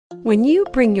When you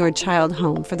bring your child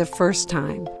home for the first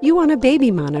time, you want a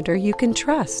baby monitor you can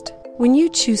trust. When you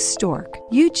choose Stork,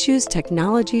 you choose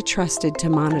technology trusted to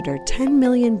monitor 10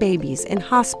 million babies in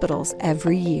hospitals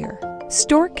every year.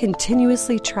 Stork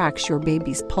continuously tracks your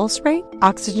baby's pulse rate,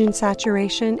 oxygen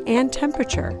saturation, and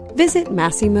temperature. Visit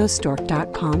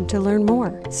MassimoStork.com to learn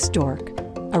more. Stork,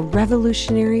 a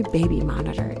revolutionary baby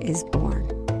monitor, is born.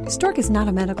 Stork is not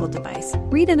a medical device.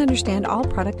 Read and understand all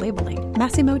product labeling.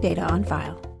 Massimo data on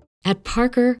file. At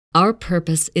Parker, our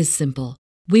purpose is simple.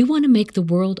 We want to make the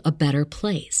world a better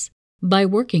place by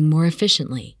working more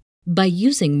efficiently, by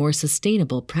using more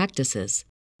sustainable practices,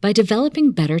 by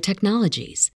developing better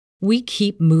technologies. We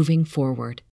keep moving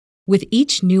forward. With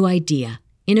each new idea,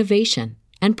 innovation,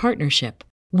 and partnership,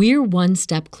 we're one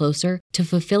step closer to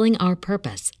fulfilling our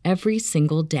purpose every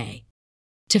single day.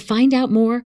 To find out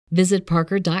more, visit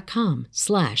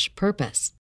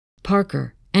parker.com/purpose.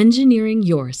 Parker, engineering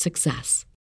your success.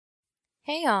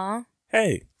 Hey, y'all.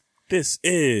 Hey, this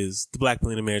is the Black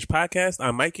Billionaire Marriage Podcast.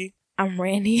 I'm Mikey. I'm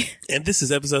Randy. And this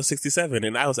is episode 67.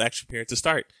 And I was actually prepared to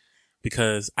start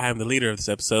because I am the leader of this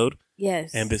episode.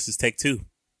 Yes. And this is take 2.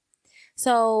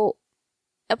 So,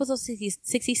 episode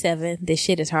 67, this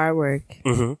shit is hard work.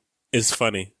 Mm-hmm. It's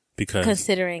funny because...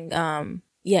 Considering,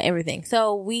 everything.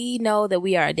 So, we know that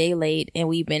we are a day late and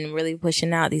we've been really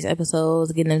pushing out these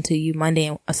episodes, getting them to you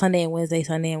Sunday and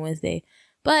Wednesday.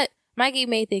 But Mikey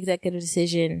made the executive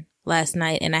decision last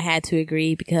night and I had to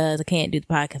agree because I can't do the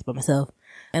podcast by myself.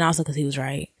 And also because he was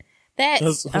right.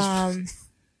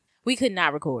 We could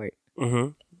not record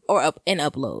or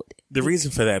upload. The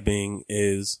reason for that being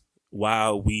is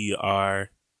while we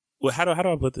are, well, how do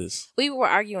I put this? We were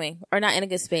arguing or not in a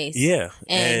good space. Yeah.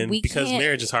 And because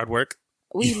marriage is hard work.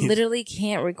 We literally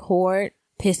can't record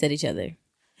pissed at each other.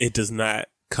 It does not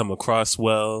come across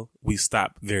well. We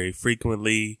stop very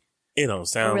frequently. It don't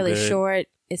sound really good. Short.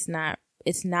 It's not.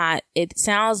 It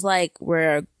sounds like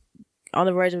we're on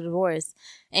the verge of divorce.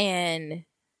 And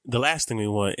the last thing we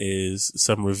want is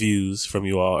some reviews from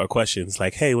you all or questions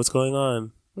like, hey, what's going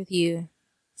on with you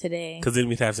today? Because then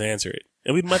we'd have to answer it.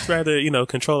 And we'd much rather,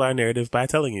 control our narrative by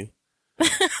telling you.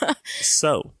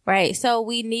 So. Right. So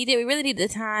we really need the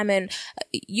time. And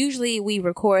usually we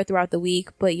record throughout the week,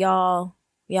 but y'all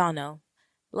know.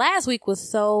 Last week was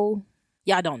so...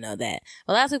 Y'all don't know that.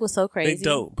 Well, last week was so crazy. They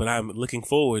don't, but I'm looking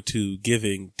forward to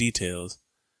giving details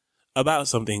about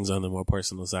some things on the more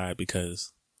personal side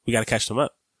because we got to catch them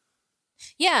up.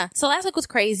 Yeah. So last week was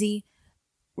crazy.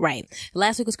 Right.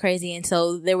 Last week was crazy. And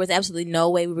so there was absolutely no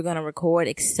way we were going to record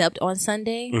except on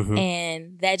Sunday. Mm-hmm.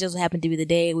 And that just happened to be the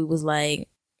day we was like,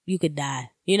 you could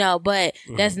die, but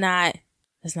that's not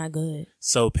good.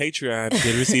 So Patreon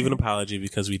did receive an apology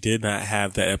because we did not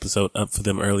have that episode up for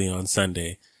them early on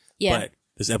Sunday. Yeah. But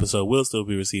this episode will still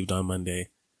be received on Monday.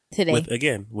 Today.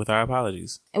 With our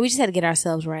apologies. And we just had to get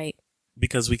ourselves right.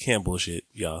 Because we can't bullshit,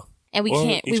 y'all. And we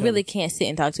really can't sit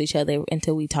and talk to each other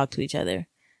until we talk to each other.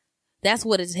 That's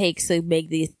what it takes to make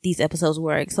these episodes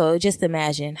work. So just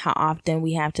imagine how often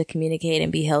we have to communicate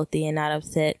and be healthy and not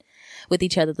upset with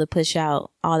each other to push out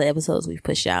all the episodes we've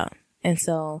pushed out. And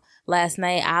so last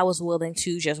night I was willing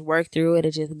to just work through it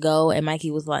and just go. And Mikey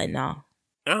was like, no.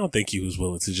 I don't think he was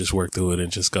willing to just work through it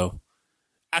and just go.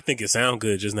 I think it sounded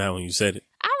good just now when you said it.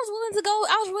 I was willing to go.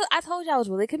 I told you I was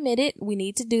really committed. We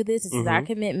need to do this. This is our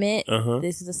commitment.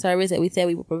 This is a service that we said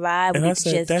we would provide. And I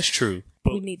said, that's true.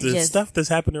 But the stuff that's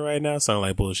happening right now sound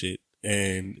like bullshit.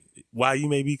 And while you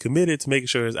may be committed to making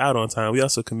sure it's out on time, we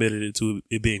also committed it to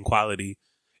it being quality.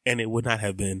 And it would not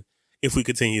have been if we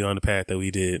continued on the path that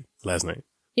we did last night.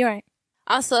 You're right.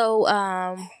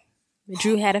 Also,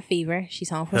 Drew had a fever. She's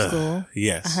home from school.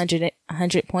 Yes.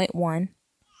 100.1.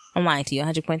 I'm lying to you,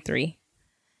 100.3.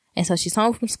 And so she's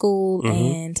home from school.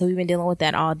 And so we've been dealing with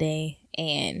that all day.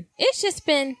 And it's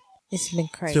been crazy.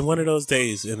 It's been one of those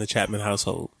days in the Chapman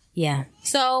household. Yeah.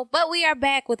 So, but we are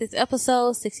back with this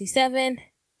episode 67.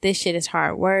 This shit is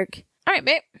hard work. All right,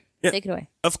 babe. Yeah. Take it away.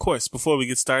 Of course, before we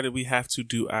get started, we have to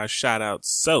do our shout outs.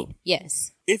 So,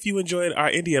 yes. If you enjoyed our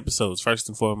indie episodes, first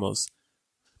and foremost,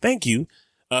 thank you.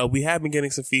 We have been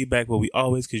getting some feedback, but we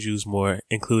always could use more,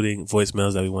 including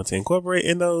voicemails that we want to incorporate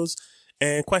in those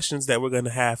and questions that we're going to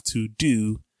have to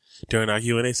do during our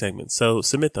Q&A segment. So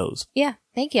submit those. Yeah.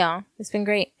 Thank y'all. It's been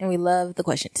great. And we love the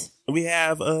questions. We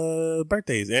have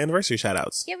birthdays and anniversary shout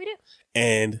outs. Yeah, we do.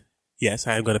 And yes,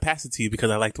 I'm going to pass it to you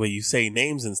because I like the way you say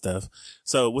names and stuff.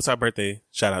 So what's our birthday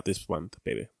shout out this month,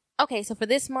 baby? Okay. So for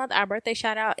this month, our birthday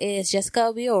shout out is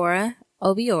Jessica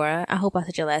Obiora. I hope I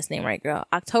said your last name right, girl.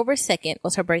 October 2nd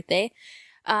was her birthday.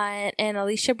 And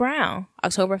Alicia Brown,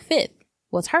 October 5th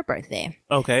was her birthday.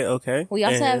 Okay. We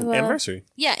also have anniversary.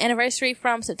 Yeah, anniversary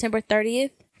from September 30th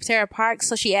Sarah Parks.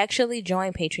 So she actually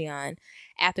joined Patreon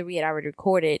after we had already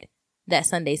recorded that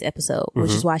Sunday's episode,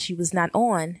 which is why she was not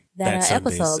on that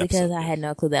episode, because I had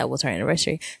no clue that was her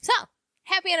anniversary. So,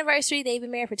 happy anniversary. They've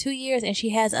been married for 2 years, and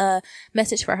she has a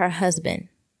message for her husband.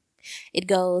 It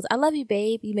goes, I love you,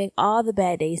 babe. You make all the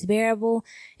bad days bearable,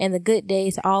 and the good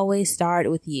days always start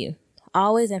with you.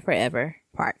 Always and forever,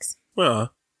 Parks.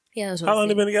 Well, Yeah, that was how long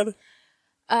they been together?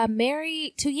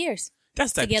 Married 2 years.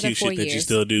 That's that Together cute 4 shit that years. you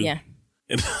still do. Yeah.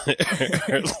 In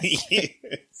early years.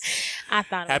 I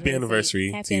thought Happy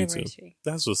anniversary to you too.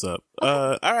 That's what's up.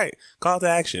 All right. Call to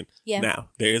action. Yeah. Now,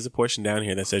 there is a portion down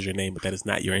here that says your name, but that is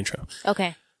not your intro.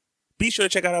 Okay. Be sure to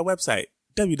check out our website,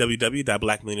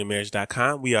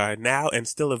 www.blackmillionairemarriage.com. We are now and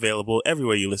still available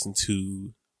everywhere you listen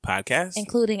to podcasts,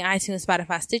 Including iTunes,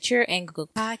 Spotify, Stitcher, and Google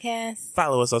Podcasts.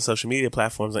 Follow us on social media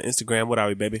platforms on Instagram. What are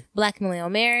we, baby? Black Millennial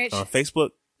Marriage. On Facebook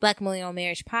Black Millennial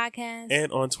Marriage Podcast.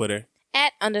 and on Twitter.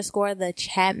 @_the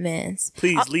Chapmans.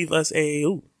 Please leave us a...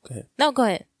 Ooh, go ahead. No, go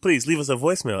ahead. Please leave us a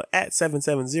voicemail at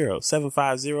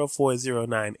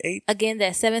 770-750-4098. Again,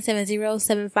 that's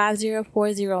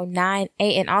 770-750-4098.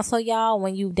 And also, y'all,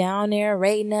 when you down there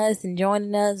rating us and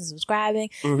joining us and subscribing,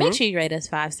 make sure you rate us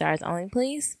 5 stars only,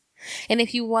 please. And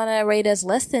if you want to rate us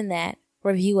less than that,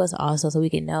 review us also so we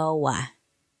can know why.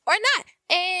 Or not.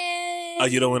 And Oh,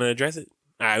 you don't want to address it?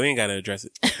 All right, we ain't got to address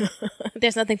it.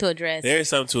 there's nothing to address. There is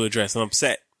something to address. I'm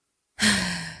upset.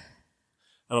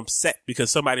 I'm upset because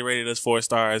somebody rated us 4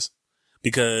 stars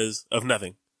because of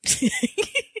nothing.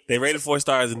 They rated 4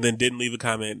 stars and then didn't leave a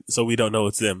comment, so we don't know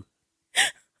it's them.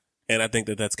 And I think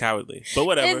that that's cowardly. But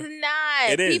whatever. It's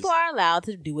not. It is. People are allowed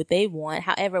to do what they want.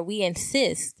 However, we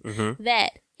insist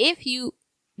that if you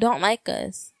don't like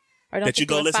us or don't That you think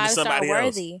go we're listen to 5-star somebody else.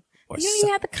 worthy, Or you don't even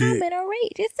have to comment or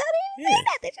rate. Just don't even say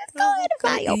nothing. Just go ahead and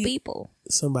find your people.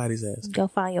 Somebody's ass. Go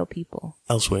find your people.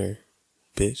 Elsewhere,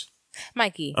 bitch.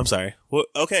 Mikey. I'm sorry. Well,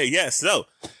 okay, yes. So,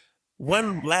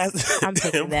 one last I'm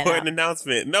taking that important out.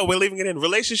 announcement. No, we're leaving it in.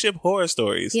 Relationship horror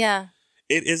stories. Yeah,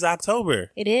 It is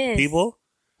October. it is. People,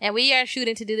 And we are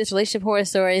shooting to do this relationship horror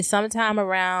story sometime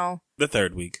around, the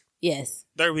 3rd week. yes,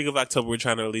 3rd week of October, we're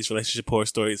trying to release Relationship Horror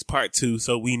Stories Part 2,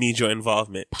 so we need your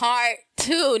involvement. part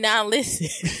 2. Now listen.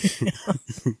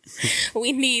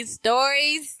 We need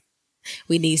stories.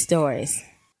 We need stories.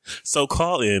 So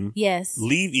call in, Yes.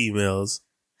 leave emails,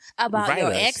 About Write your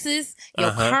us. exes, your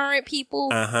Uh-huh. current people.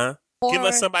 give horror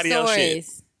us somebody else shit,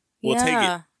 stories. We'll take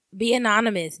it. Be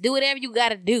anonymous. Do whatever you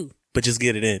gotta do. but just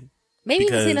get it in. Maybe you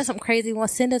can send Because- us some crazy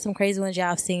ones. Send us some crazy ones y'all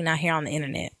have seen out here on the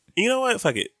internet. You know what?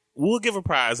 Fuck it. We'll give a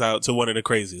prize out to one of the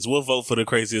craziest. We'll vote for the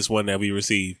craziest one that we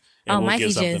receive, and we'll Mikey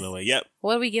give something just- away. Yep.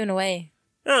 What are we giving away?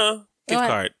 Gift What?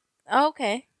 card. Oh,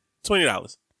 okay.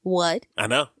 $20. What? I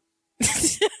know.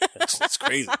 It's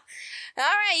crazy. All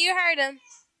right, you heard him.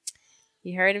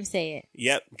 You heard him say it.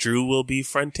 Yep. Drew will be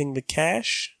fronting the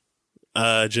cash.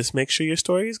 Just make sure your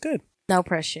story is good. No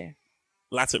pressure.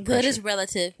 Lots of pressure. Good is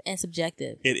relative and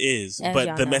subjective. It is, As but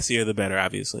y'all the know. messier the better,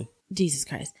 obviously. Jesus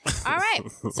Christ. All right.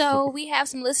 So we have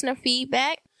some listener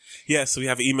feedback. Yes, so we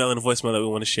have an email and a voicemail that we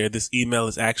want to share. This email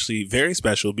is actually very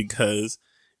special because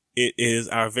it is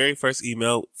our very first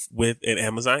email with an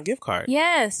Amazon gift card.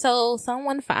 Yeah. So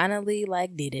someone finally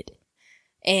did it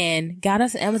and got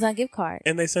us an Amazon gift card.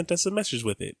 And they sent us a message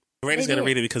with it. Randy's They going to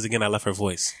did. read it because, again, I love her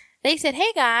voice. They said,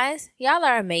 "Hey guys, y'all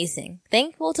are amazing.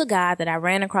 Thankful to God that I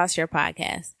ran across your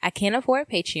podcast. I can't afford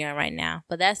Patreon right now,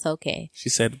 but that's okay. She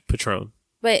said Patron,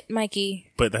 But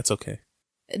Mikey, but that's okay.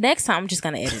 next time I'm just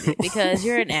going to edit it because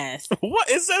you're an ass. What?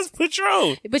 It says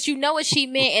Patron. But you know what she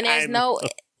meant and there's I no...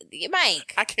 know.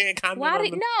 Mike, I can't comment why on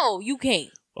did... them. No, you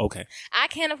can't. Okay. I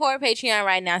can't afford Patreon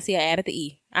right now. See, I added the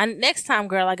E. Next time,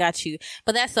 girl, I got you.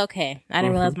 But that's okay. I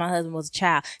didn't realize my husband was a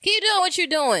child. Keep doing what you're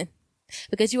doing.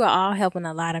 Because you are all helping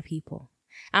a lot of people.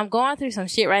 I'm going through some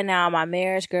shit right now on my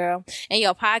marriage, girl. And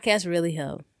your podcast really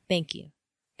helped. Thank you.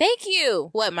 Thank you.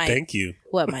 What, Mike? Thank you.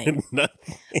 What, Mike?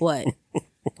 Nothing. What?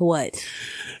 What?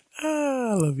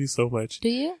 I love you so much. Do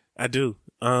you? I do.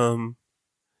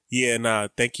 Yeah, nah,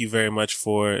 thank you very much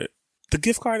for the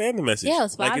gift card and the message. Yeah,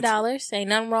 it's $5. Ain't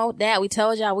nothing wrong with that. We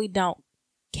told y'all we don't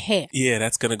care. Yeah,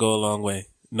 that's going to go a long way.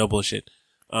 No bullshit.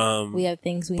 We have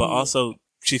things we But need. also,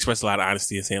 she expressed a lot of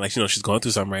honesty and saying, she's going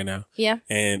through something right now. Yeah.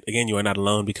 And again, you are not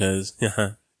alone because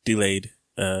delayed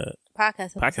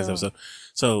Podcast episode.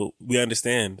 So we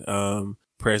understand.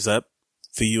 Prayers up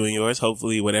for you and yours.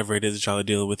 Hopefully, whatever it is that y'all are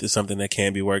dealing with is something that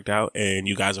can be worked out and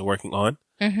you guys are working on.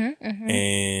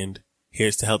 And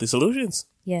here's to healthy solutions.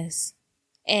 Yes.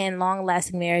 And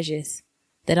long-lasting marriages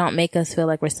that don't make us feel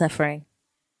like we're suffering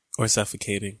Or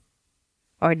suffocating.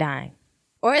 or dying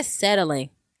or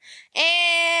settling.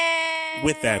 And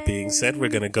with that being said, we're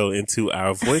going to go into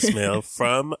our voicemail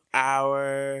from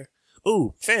our...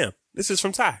 Ooh, fam. This is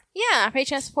from Ty. Yeah, our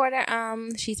Patreon supporter.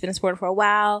 She's been a supporter for a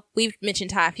while. We've mentioned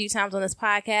Ty a few times on this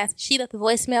podcast. She left the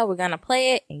voicemail. We're going to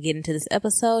play it and get into this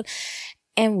episode.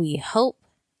 And we hope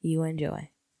you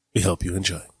enjoy. We hope you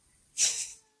enjoy.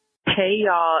 Hey,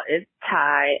 y'all. It's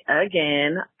Ty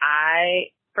again.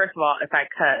 First of all, if I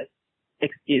cuss,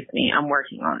 excuse me. I'm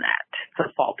working on that.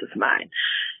 The fault is mine.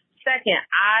 Second,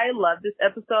 I love this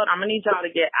episode. I'm going to need y'all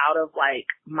to get out of, like,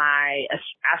 my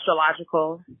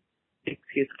astrological...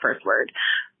 excuse the first word,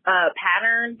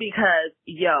 pattern, because,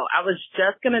 I was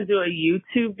just going to do a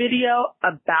YouTube video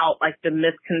about, like, the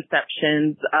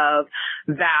misconceptions of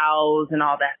vows and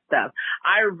all that stuff.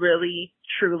 I really,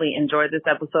 truly enjoyed this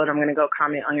episode. I'm going to go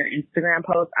comment on your Instagram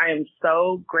post. I am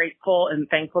so grateful and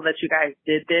thankful that you guys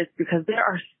did this, because there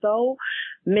are so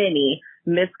many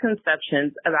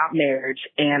misconceptions about marriage,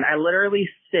 and I literally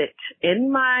sit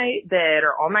in my bed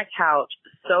or on my couch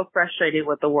so frustrated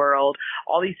with the world,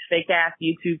 all these fake ass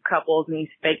YouTube couples and these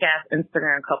fake ass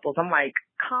Instagram couples. I'm like,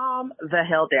 calm the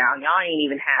hell down. Y'all ain't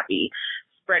even happy,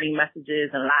 spreading messages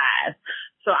and lies.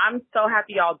 So I'm so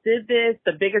happy y'all did this.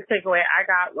 The biggest takeaway I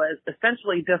got was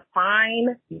essentially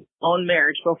define on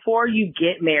marriage before you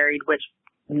get married, which,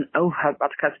 I was about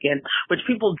to cuss again, which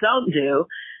people don't do.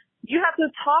 You have to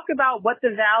talk about what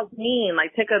the vows mean,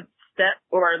 like take a step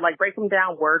or like break them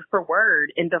down word for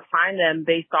word and define them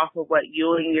based off of what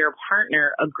you and your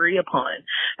partner agree upon.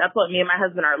 That's what me and my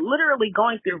husband are literally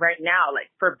going through right now, like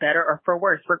for better or for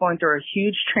worse. We're going through a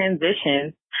huge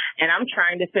transition, and I'm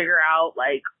trying to figure out,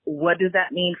 like, what does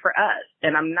that mean for us?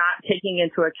 And I'm not taking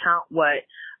into account what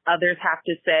others have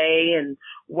to say and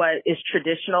what is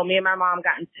traditional. Me and my mom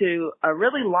got into a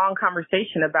really long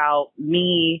conversation about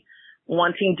me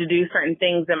wanting to do certain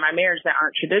things in my marriage that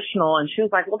aren't traditional. And she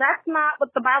was like, well, that's not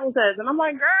what the Bible says. And I'm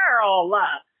like, girl,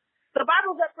 the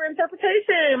Bible's up for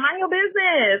interpretation. Mind your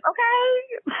business.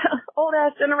 Okay. Old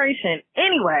ass generation.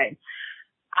 Anyway,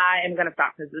 I am going to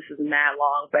stop because this is mad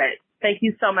long, but thank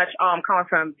you so much. I'm calling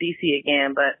from DC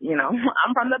again, but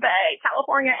I'm from the Bay,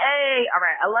 California. Hey, all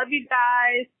right. I love you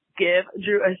guys. Give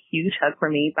Drew a huge hug for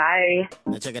me. Bye.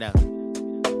 Now check it out.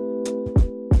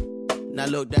 Now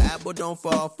look, the apple don't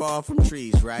fall far from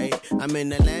trees, right? I'm in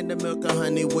the land of milk and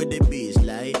honey with the bees,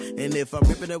 like. And if I'm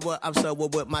ripping it, I'm so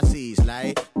with my seeds,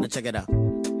 like. Now check it out.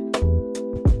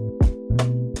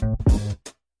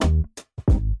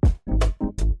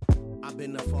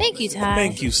 Thank you, Ty.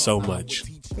 Thank you so much.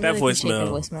 That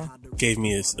voicemail gave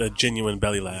me a genuine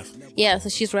belly laugh. Yeah, so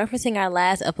she's referencing our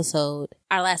last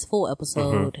full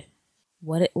episode.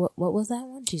 Mm-hmm. What was that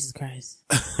one? Jesus Christ.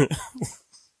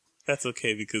 That's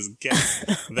okay, because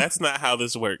that's not how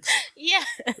this works. Yeah.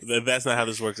 That's not how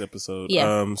this works episode.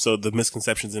 Yeah. So the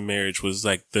misconceptions in marriage was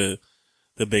like the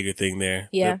bigger thing there.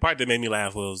 Yeah. The part that made me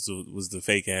laugh was the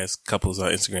fake ass couples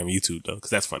on Instagram and YouTube, though,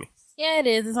 because that's funny. Yeah, it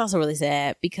is. It's also really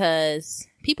sad because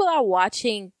people are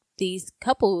watching these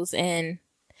couples and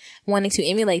wanting to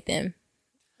emulate them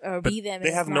or be them.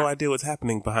 They have no idea what's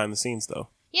happening behind the scenes, though.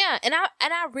 Yeah, and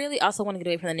I really also want to get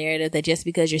away from the narrative that just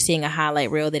because you're seeing a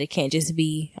highlight reel that it can't just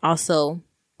be also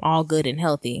all good and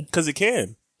healthy. Because it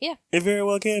can. Yeah. It very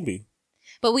well can be.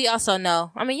 But we also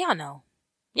know, y'all know.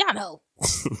 Y'all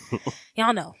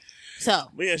know.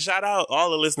 So. But yeah, shout out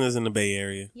all the listeners in the Bay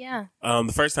Area. Yeah.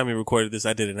 The first time we recorded this,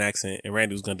 I did an accent, and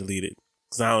Randy was going to delete it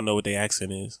because I don't know what the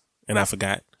accent is, and I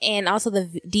forgot. And also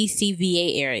the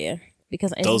DCVA area.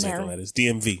 Because those ain't the letters.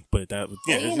 DMV. But that was,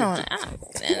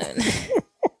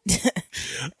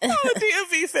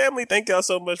 DMV family, thank y'all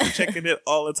so much for checking it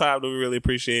all the time. We really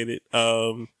appreciate it.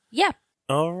 Yeah.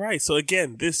 All right. So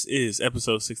again, this is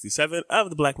episode 67 of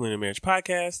the Black Women in Marriage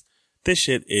podcast. This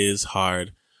shit is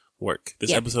hard work.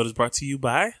 This episode is brought to you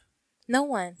by no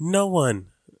one.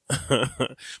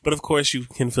 But of course, you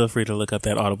can feel free to look up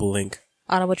that Audible link.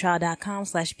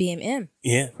 audibletrial.com/BMM.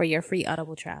 Yeah. For your free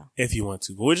Audible trial. If you want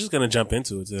to. But we're just going to jump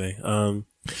into it today.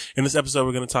 In this episode,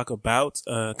 we're going to talk about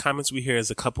comments we hear as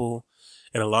a couple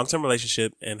in a long-term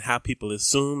relationship and how people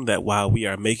assume that while we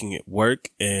are making it work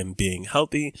and being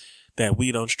healthy, that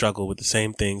we don't struggle with the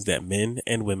same things that men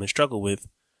and women struggle with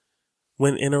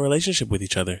when in a relationship with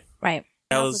each other. Right.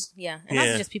 And also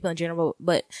just people in general,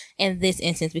 but in this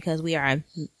instance, because we are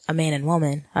a man and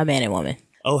woman.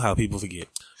 Oh, how people forget.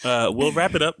 We'll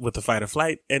wrap it up with the fight or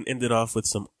flight and end it off with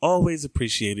some always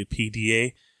appreciated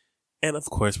PDA. And of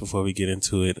course, before we get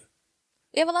into it,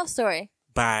 we have a love story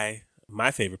by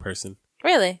my favorite person.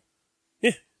 Really?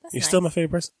 Yeah. You're nice. Still my favorite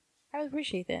person. I really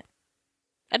appreciate that.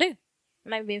 I do.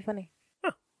 I'm not being funny.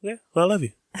 Oh, yeah. Well, I love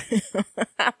you.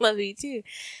 I love you too.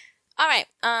 All right.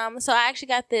 So I actually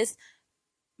got this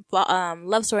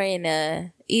love story in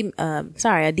a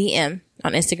DM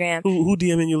on Instagram. Who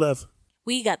DMing you love?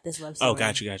 We got this love story. Oh,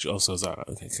 got you. Oh, so sorry.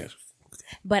 Okay, gotcha.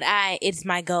 But it's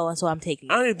my goal, and so I'm taking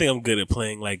it. I don't even think I'm good at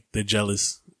playing like the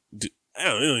jealous. I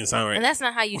don't know. It don't even sound right. And that's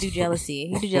not how you do jealousy.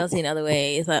 You do jealousy another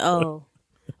way. It's like, oh,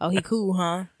 he cool,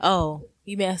 huh? Oh,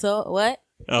 you mess up? What?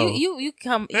 Oh, you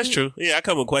come. That's true. Yeah, I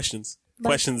come with questions. Like,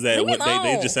 questions that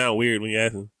they just sound weird when you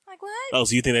ask them. Like what? Oh,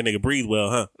 so you think that nigga breathe well,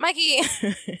 huh? Mikey.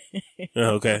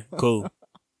 Oh, okay, cool.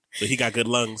 So he got good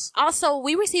lungs. Also,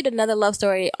 we received another love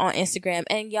story on Instagram,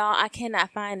 and y'all, I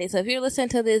cannot find it. So if you're listening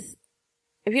to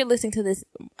this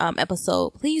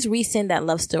episode, please resend that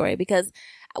love story, because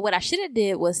what I should have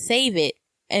did was save it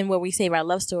and where we save our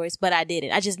love stories, but I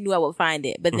didn't. I just knew I would find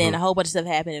it, but then a whole bunch of stuff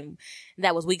happened, and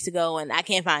that was weeks ago, and I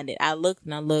can't find it. I looked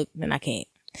and I can't.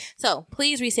 So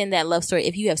please resend that love story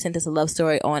if you have sent us a love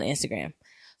story on Instagram.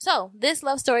 So this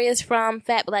love story is from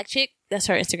Fat Black Chick. That's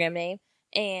her Instagram name.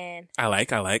 And I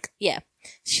like. Yeah.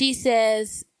 She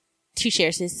says, she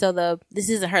shares this. So this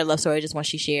isn't her love story, just one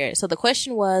she shared. So the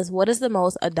question was, what is the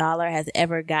most $1 has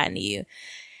ever gotten you?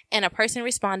 And a person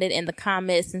responded in the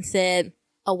comments and said,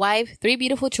 a wife, 3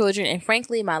 beautiful children, and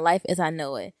frankly, my life as I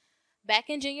know it. Back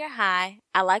in junior high,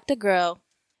 I liked a girl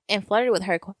and flirted with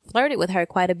her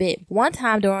quite a bit. One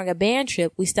time during a band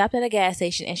trip, we stopped at a gas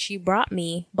station and she bought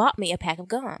me a pack of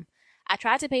gum. I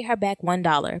tried to pay her back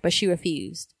 $1, but she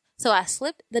refused. So I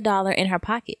slipped the dollar in her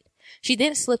pocket. She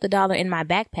then slipped the dollar in my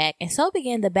backpack, and so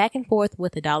began the back and forth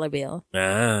with the dollar bill.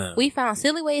 We found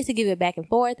silly ways to give it back and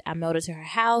forth. I mailed it to her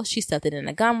house. She stuffed it in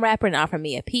a gum wrapper and offered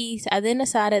me a piece. I then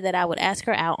decided that I would ask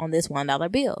her out on this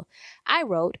 $1 bill. I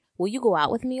wrote, will you go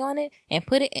out with me on it? And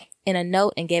put it in a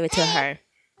note and gave it to her.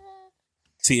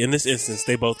 See, in this instance,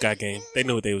 they both got game. They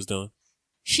knew what they was doing.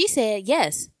 She said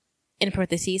yes. In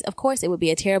parentheses, of course, it would be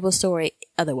a terrible story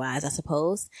otherwise, I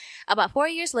suppose. About 4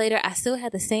 years later, I still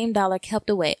had the same dollar kept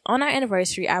away. On our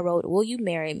anniversary, I wrote, will you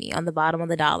marry me on the bottom of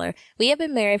the dollar. We have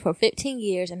been married for 15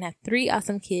 years and have 3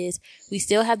 awesome kids. We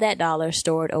still have that dollar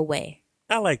stored away.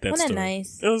 I like that Wasn't story. that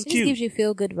nice? It was cute. Just gives you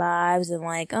feel good vibes and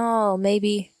like, oh,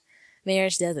 maybe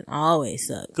marriage doesn't always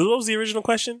suck. Because what was the original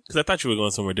question? Because I thought you were going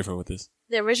somewhere different with this.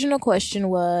 The original question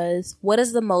was, what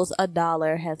is the most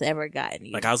 $1 has ever gotten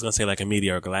you? Like, I was going to say like a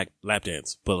mediocre lap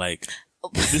dance, but like,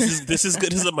 this is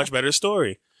good. This is a much better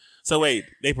story. So wait,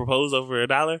 they proposed over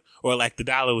 $1, or like the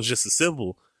dollar was just a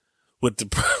symbol with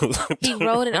the he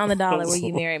wrote it on the dollar, will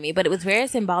you marry me? But it was very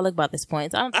symbolic about this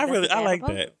point. So I like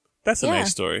that. That's a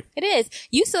nice story. It is.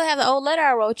 You still have the old letter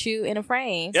I wrote you in a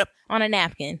frame. Yep. On a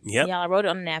napkin. Yep. Y'all, I wrote it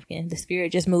on a napkin. The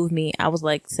spirit just moved me. I was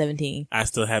like 17. I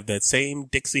still have that same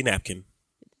Dixie napkin.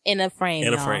 In a frame.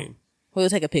 In a frame. We'll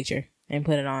take a picture and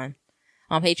put it on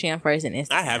Patreon first and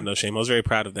Instagram. I have no shame. I was very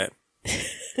proud of that.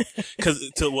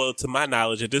 Because, to my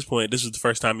knowledge, at this point, this was the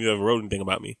first time you ever wrote anything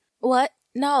about me. What?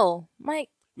 No. Mike.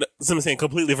 So I'm saying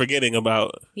completely forgetting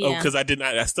about, Yeah. because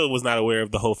I still was not aware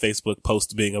of the whole Facebook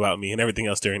post being about me and everything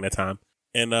else during that time.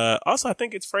 And also, I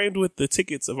think it's framed with the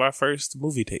tickets of our first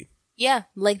movie date. Yeah.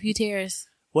 Lakeview Terrace.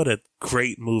 What a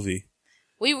great movie.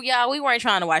 We weren't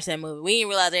trying to watch that movie. We didn't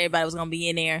realize everybody was going to be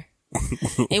in there.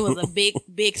 It was a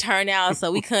big turnout,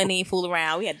 so we couldn't even fool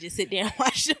around. We had to just sit there and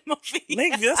watch the movie.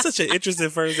 Lakeview, that's such an interesting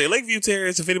first day. Lakeview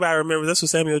Terrace, if anybody remembers, that's what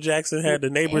Samuel Jackson had the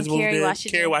neighbors moved in.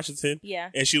 Kerry Washington. Yeah.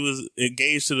 And she was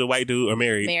engaged to the white dude or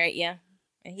married. Married, yeah.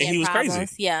 And he was problems.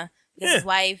 crazy. Yeah. Because his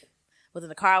wife was in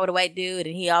the car with a white dude,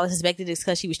 and he always suspected it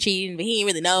because she was cheating, but he didn't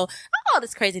really know. All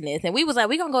this craziness. And we was like,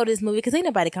 we gonna go to this movie because ain't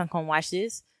nobody come watch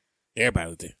this. Everybody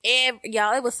was there.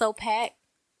 Y'all, it was so packed.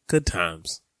 Good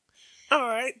times. All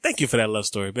right. Thank you for that love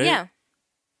story, babe. Yeah.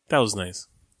 That was nice.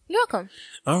 You're welcome.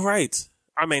 All right.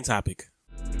 Our main topic.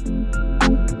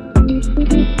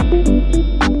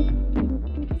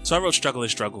 So I wrote struggle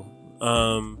and struggle.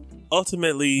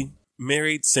 Ultimately,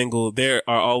 married, single, there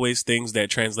are always things that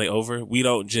translate over. We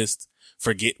don't just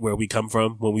forget where we come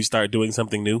from when we start doing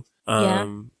something new.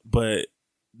 But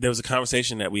there was a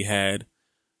conversation that we had,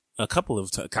 a couple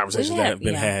of conversations that have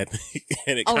been had.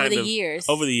 And it over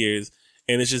the years.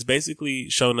 And it's just basically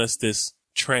shown us this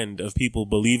trend of people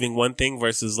believing one thing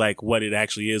versus like what it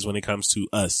actually is when it comes to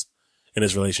us in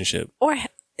this relationship. Or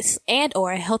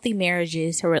healthy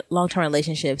marriages or long-term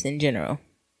relationships in general.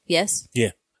 Yes?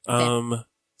 Yeah. Okay.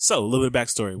 So a little bit of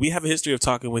backstory. We have a history of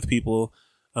talking with people,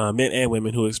 men and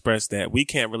women, who express that we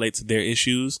can't relate to their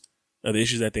issues or the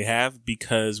issues that they have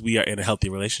because we are in a healthy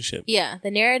relationship. Yeah.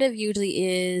 The narrative usually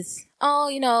is,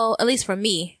 at least for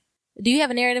me. Do you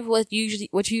have a narrative what you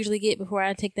usually get before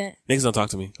I take that? Niggas don't talk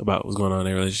to me about what's going on in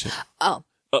their relationship. Oh.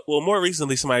 Well, more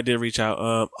recently, somebody did reach out.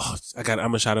 I'm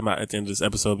going to shout them out at the end of this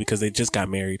episode because they just got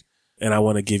married and I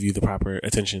want to give you the proper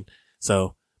attention.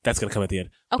 So That's going to come at the end.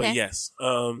 Okay. But yes.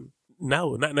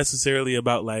 No, not necessarily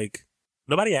about like,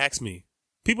 nobody asks me.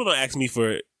 People don't ask me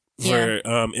for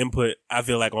input, I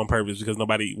feel like on purpose because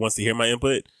nobody wants to hear my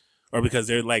input or because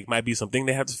there like might be something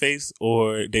they have to face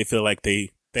or they feel like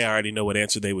they already know what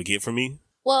answer they would get from me.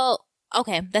 Well,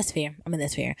 okay, that's fair. I mean,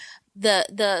 that's fair.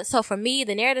 So for me,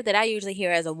 the narrative that I usually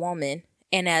hear as a woman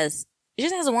and as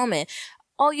a woman,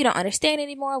 oh, you don't understand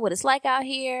anymore what it's like out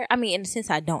here. I mean, in the sense,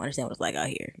 I don't understand what it's like out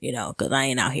here, you know, because I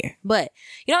ain't out here. But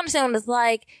you don't understand what it's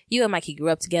like. You and Mikey grew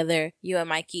up together. You and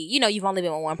Mikey, you know, you've only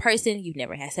been with one person. You've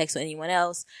never had sex with anyone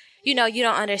else. You know, you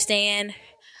don't understand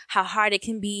how hard it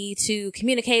can be to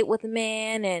communicate with a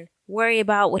man and worry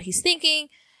about what he's thinking,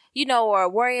 you know, or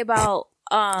worry about,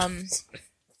 or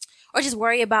just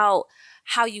worry about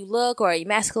how you look or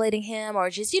emasculating him or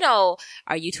just, you know,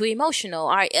 are you too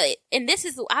emotional? And this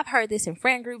is, I've heard this in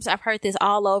friend groups. I've heard this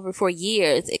all over for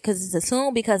years because it's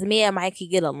assumed because me and Mikey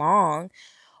get along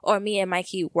or me and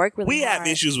Mikey work really hard. We have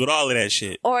issues with all of that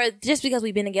shit. Or just because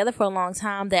we've been together for a long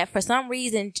time that for some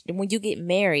reason when you get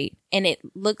married and it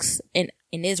looks and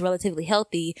is relatively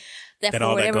healthy, that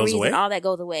for whatever reason, all that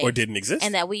goes away. Or didn't exist.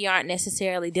 And that we aren't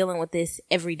necessarily dealing with this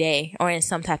every day or in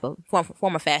some type of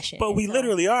form or fashion. But we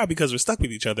literally are because we're stuck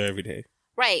with each other every day.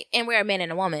 Right. And we're a man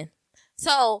and a woman.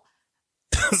 So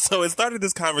so it started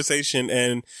this conversation,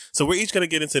 and so we're each going to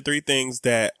get into 3 things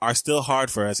that are still hard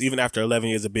for us, even after 11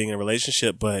 years of being in a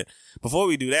relationship. But before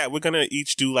we do that, we're going to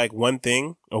each do like one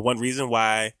thing or one reason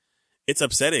why it's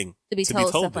upsetting to be told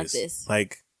stuff this. like this.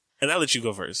 Like, and I'll let you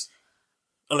go first.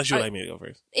 Unless you would like me to go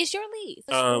first. It's your lead.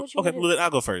 Okay, well, I'll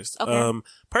go first. Okay.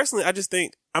 Personally, I just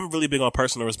think I'm really big on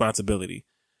personal responsibility.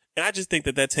 And I just think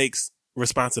that takes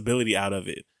responsibility out of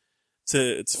it.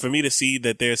 For me to see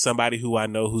that there's somebody who I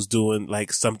know who's doing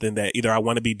like something that either I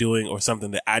want to be doing or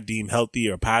something that I deem healthy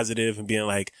or positive and being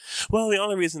like, well, the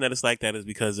only reason that it's like that is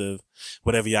because of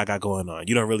whatever y'all got going on.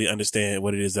 You don't really understand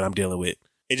what it is that I'm dealing with.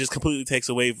 It just completely takes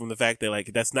away from the fact that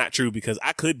like, that's not true because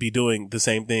I could be doing the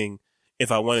same thing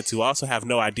if I wanted to. I also have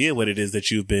no idea what it is that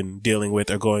you've been dealing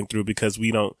with or going through because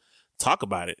we don't talk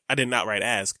about it. I didn't outright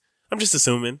ask. I'm just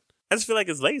assuming. I just feel like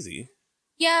it's lazy.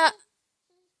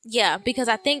 Yeah, because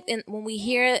I think when we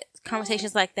hear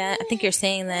conversations like that, I think you're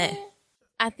saying that.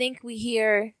 I think we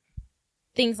hear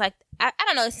things like, I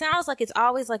don't know, it sounds like it's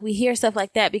always like we hear stuff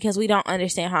like that because we don't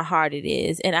understand how hard it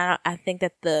is. And I think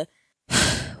that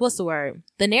what's the word?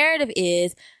 The narrative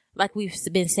is, like we've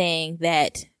been saying,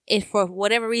 that if for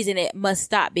whatever reason it must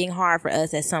stop being hard for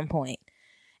us at some point.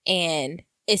 And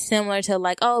it's similar to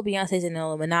like, oh, Beyonce's in the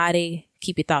Illuminati,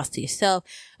 keep your thoughts to yourself.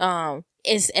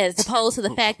 Is as opposed to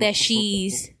the fact that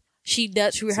she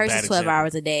rehearses 12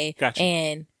 hours a day. Gotcha.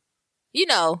 And, you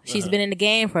know, she's been in the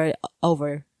game for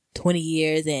over 20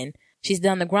 years and she's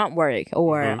done the grunt work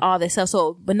or all this stuff.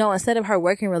 So, but no, instead of her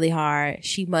working really hard,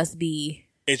 she must be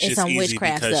in some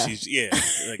witchcraft stuff.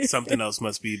 Like something else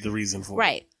must be the reason for it.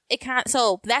 Right.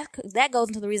 So that goes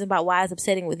into the reason about why it's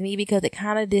upsetting with me because it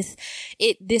kind of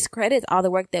discredits all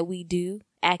the work that we do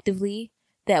actively,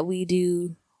 that we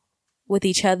do with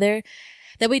each other,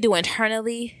 that we do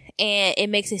internally, and it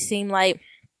makes it seem like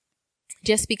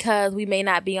just because we may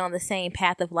not be on the same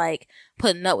path of like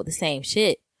putting up with the same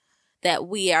shit, that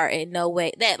we are in no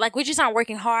way that like we just aren't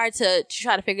working hard to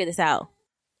try to figure this out.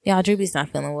 Y'all, Drewby's not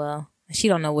feeling well. She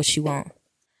don't know what she wants.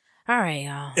 All right,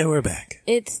 y'all. And we're back.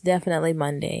 It's definitely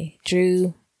Monday.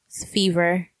 Drew's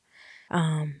fever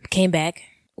came back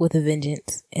with a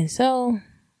vengeance, and so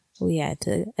we had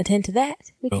to attend to that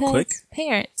because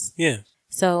parents. Yeah.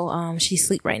 So, she's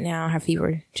asleep right now. Her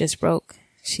fever just broke.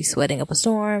 She's sweating up a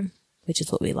storm, which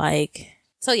is what we like.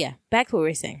 So yeah, back to what we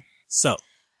were saying. So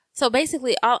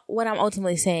basically, what I'm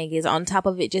ultimately saying is on top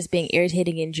of it just being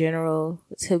irritating in general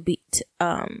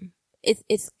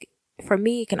it's for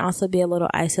me, it can also be a little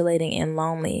isolating and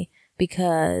lonely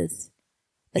because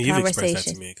the you've conversation, expressed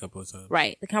that to me a couple of times.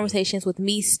 Right. The conversations with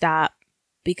me stop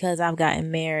because I've gotten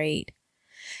married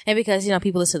and because, you know,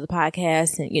 people listen to the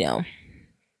podcast and, you know,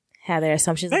 have their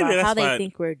assumptions about how they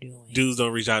think we're doing. Dudes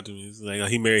don't reach out to me. It's like, oh,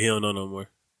 he married, he don't know no more.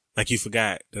 Like you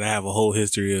forgot that I have a whole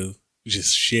history of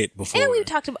just shit before. And we've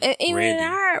talked about, even in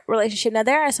our relationship, now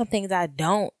there are some things I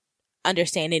don't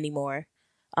understand anymore.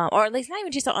 Or at least not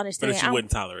even just don't understand. But that you wouldn't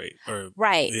tolerate.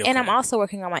 Right. Okay. And I'm also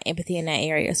working on my empathy in that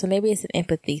area. So maybe it's an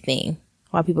empathy thing.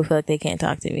 Why people feel like they can't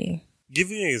talk to me. Give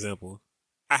me an example.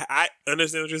 I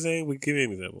understand what you're saying, but give me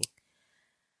an example.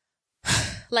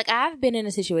 Like I've been in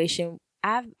a situation,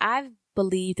 I've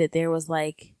believed that there was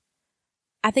like,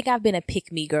 I think I've been a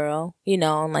pick-me girl, you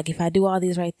know, and like if I do all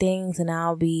these right things and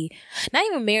I'll be, not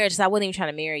even married, I wasn't even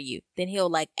trying to marry you, then he'll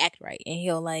like act right and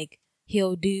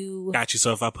he'll do. Got you.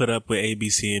 So if I put up with A, B,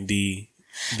 C, and D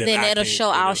then it'll show.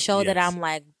 I'll show that I'm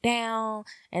like down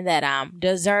and that I'm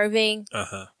deserving,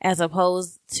 as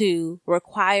opposed to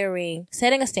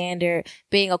setting a standard,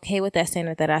 being okay with that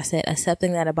standard that I set,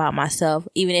 accepting that about myself,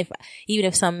 even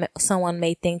if someone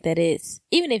may think that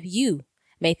even if you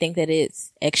may think that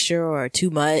it's extra or too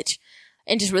much,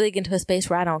 and just really get into a space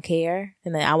where I don't care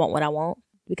and that I want what I want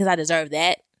because I deserve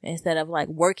that, instead of like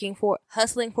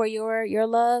hustling for your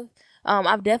love.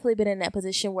 I've definitely been in that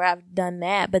position where I've done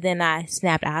that, but then I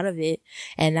snapped out of it,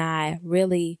 and I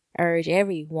really urge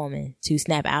every woman to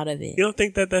snap out of it. You don't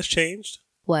think that that's changed?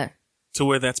 What? To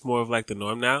where that's more of like the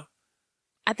norm now?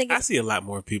 I see a lot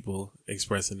more people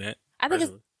expressing that. I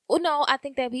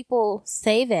think that people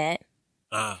say that.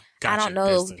 Gotcha. I don't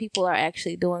know if people are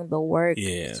actually doing the work.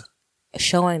 Yeah.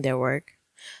 Showing their work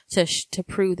to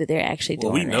prove that they're actually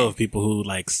doing it. Well, we know of people who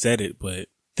like said it, but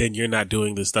then you're not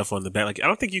doing the stuff on the back. Like, I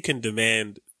don't think you can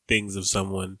demand things of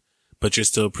someone, but you're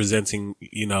still presenting,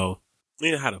 you know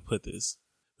how to put this.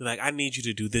 Like, I need you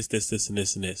to do this, this, this, and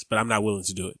this, and this, but I'm not willing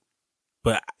to do it.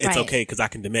 But it's okay because I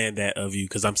can demand that of you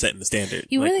because I'm setting the standard.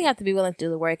 You really have to be willing to do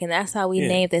the work, and that's how we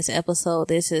named this episode.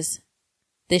 This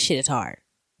shit is hard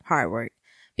work,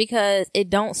 because it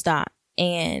don't stop.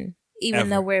 And even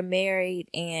though we're married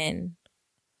and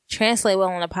translate well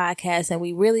on a podcast, and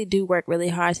we really do work really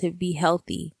hard to be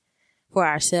healthy for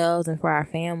ourselves and for our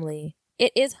family,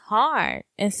 it is hard.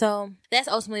 And so that's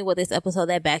ultimately what this episode,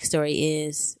 that backstory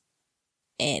is,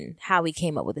 and how we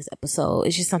came up with this episode.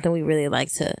 It's just something we really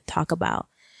like to talk about.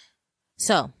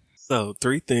 So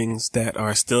 3 things that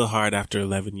are still hard after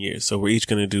 11 years. So we're each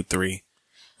going to do 3.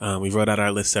 We wrote out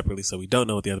our list separately, so we don't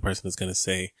know what the other person is going to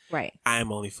say. Right.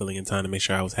 I'm only filling in time to make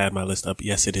sure I had my list up.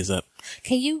 Yes, it is up.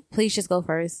 Can you please just go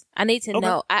first? I need to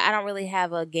know. I don't really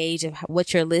have a gauge of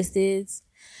what your list is,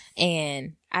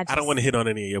 and I don't want to hit on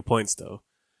any of your points, though.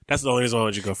 That's the only reason I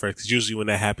want you to go first, because usually when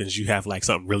that happens, you have like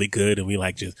something really good, and we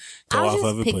like just go off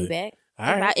of it. Piggyback.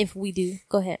 All right. If we do,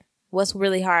 go ahead. What's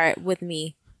really hard with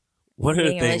me? What are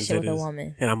the things that with a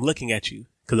woman? And I'm looking at you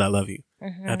because I love you.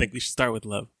 Mm-hmm. I think we should start with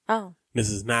love. Oh. This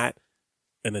is not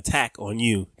an attack on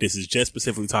you. This is just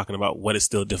specifically talking about what is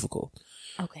still difficult.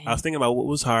 Okay. I was thinking about what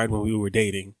was hard when we were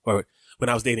dating, or when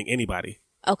I was dating anybody.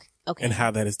 Okay. And how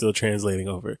that is still translating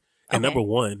over. And number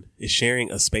 1 is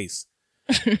sharing a space.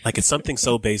 Like, it's something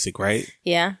so basic, right?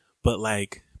 Yeah. But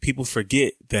like, people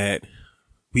forget that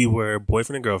we were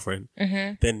boyfriend and girlfriend,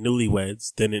 then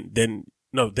newlyweds, then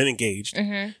engaged,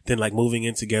 then like moving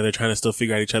in together, trying to still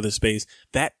figure out each other's space.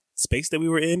 That space that we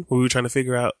were in, where we were trying to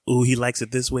figure out, ooh, he likes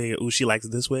it this way, or ooh, she likes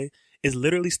it this way, is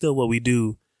literally still what we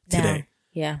do today.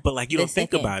 Yeah. But like, you don't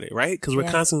think about it, right? Because we're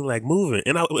constantly like moving.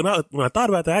 And when I thought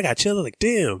about that, I got chills. Like,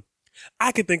 damn,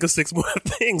 I could think of 6 more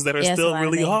things that are still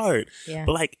really hard. Yeah.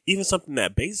 But like, even something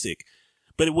that basic,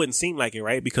 but it wouldn't seem like it,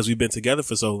 right? Because we've been together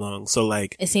for so long. So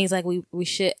like, it seems like we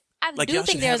should. I do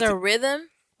think there's a rhythm.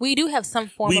 We do have some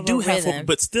form of a rhythm.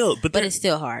 But it's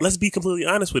still hard. Let's be completely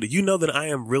honest with it. You know that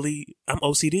I'm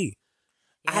OCD.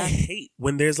 Yeah. I hate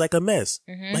when there's like a mess.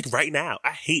 Mm-hmm. Like right now, I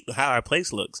hate how our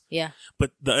place looks. Yeah.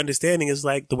 But the understanding is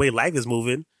like the way life is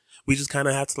moving, we just kind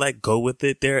of have to like go with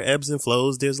it. There are ebbs and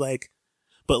flows.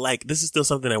 But like, this is still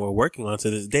something that we're working on to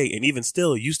this day. And even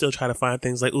still, you still try to find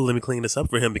things like, ooh, let me clean this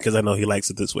up for him because I know he likes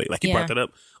it this way. Like, he brought that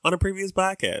up on a previous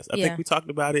podcast. I think we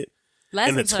talked about it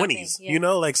in the 20s, you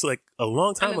know, like, so like a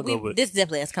long time ago. But this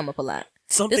definitely has come up a lot.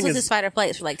 This was his fight or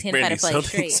flight for like 10 fight or flight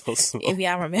straight. So if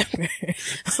y'all remember.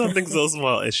 Something so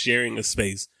small as sharing a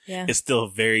space. Yeah. It's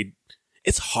still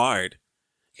it's hard.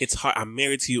 It's hard. I'm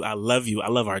married to you. I love you. I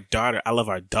love our daughter. I love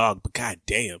our dog. But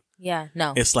goddamn. Yeah,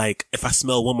 no. It's like, if I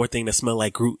smell one more thing that smell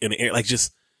like Groot in the air, like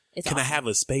just, I have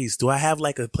a space? Do I have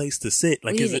like a place to sit?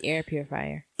 Like, we need an air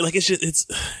purifier. Like,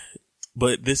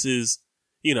 but this is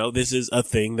a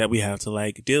thing that we have to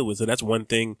like deal with. So that's one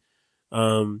thing.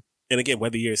 And again,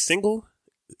 whether you're single,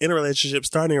 in a relationship,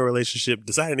 starting a relationship,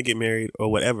 deciding to get married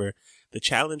or whatever, the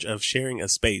challenge of sharing a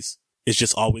space is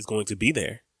just always going to be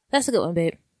there. That's a good one,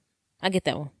 babe. I get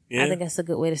that one. Yeah. I think that's a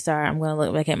good way to start. I'm going to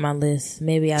look back at my list.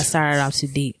 Maybe I started off too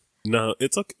deep. No,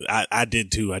 it's okay. I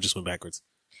did too. I just went backwards.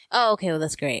 Oh, okay. Well,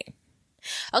 that's great.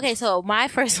 Okay, so my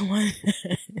first one.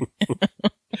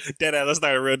 Let's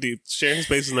start real deep. Sharing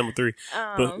space is number 3.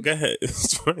 But go ahead.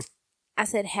 It's fine. I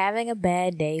said having a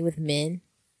bad day with men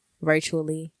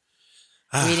virtually.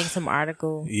 Reading some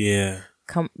article. Yeah.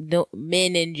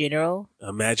 Men in general.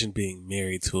 Imagine being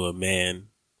married to a man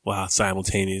while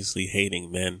simultaneously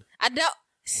hating men. I don't.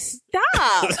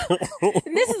 Stop.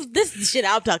 This is shit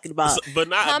I'm talking about.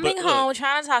 Coming home,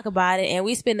 trying to talk about it, and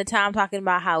we spend the time talking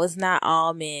about how it's not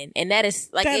all men, and that is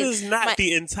like that is not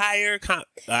the entire. All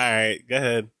right, go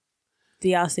ahead. Do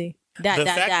y'all see? The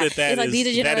fact that It's like these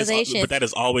are generalizations. but that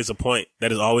is always a point.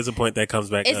 That is always a point that comes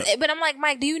back up. But I'm like,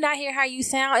 Mike, do you not hear how you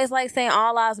sound? It's like saying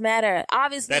all lives matter.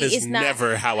 Obviously, that is it's not,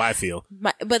 never how I feel.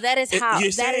 But that is how.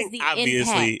 You're that saying is the obviously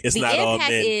impact. it's the not all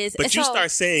impact men. is, But you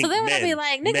start saying so then when I men, be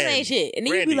like, niggas men. ain't shit. And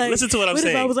then Randy, you be like, listen to what I'm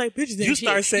saying. If I was like, bitches ain't You shit.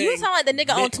 start saying You sound like the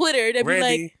nigga on Twitter that be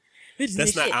Randy, like, bitches that's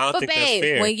ain't not. shit. I don't but think babe,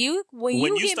 that's fair. when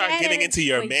you get start getting into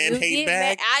your man hate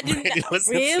bag, I do Randy, not.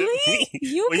 listen to Really? me.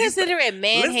 You When consider it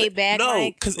man hate bag? No,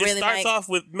 Mike? because Really, it starts Mike? off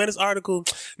with Men's article.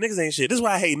 Niggas ain't shit. This is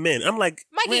why I hate men. I'm like,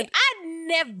 Mikey, I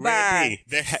never Randy,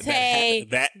 say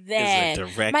that is a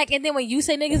direct. Mike, and then when you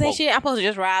say niggas ain't shit, I'm supposed to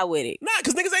just ride with it. Nah,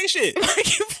 because niggas ain't shit.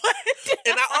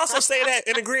 And I also say that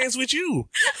in agreement with you.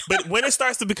 But when it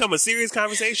starts to become a serious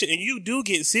conversation, and you do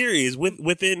get serious with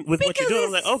what you're doing,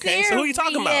 I'm like, okay, so who are you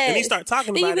talking about? And you start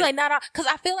talking then about you be it. like, not because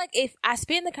I feel like if I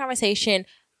spend the conversation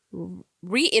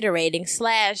reiterating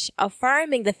 /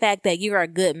 affirming the fact that you're a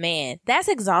good man, that's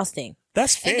exhausting.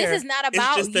 That's fair. And this is not It's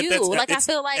about just that you. Like I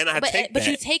feel like, but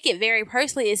you take it very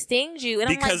personally. It stings you, and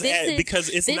because, I'm like, because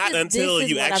it's not until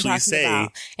you actually say.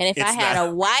 About. And if I had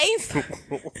a wife,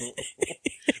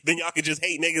 then y'all could just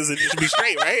hate niggas and just be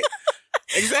straight, right?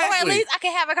 Exactly. Or at least I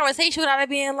can have a conversation without it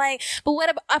being like, but what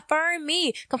about affirm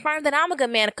me? Confirm that I'm a good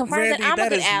man. Confirm Randy, that I'm a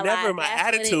good ally. That is never my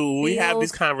attitude when we have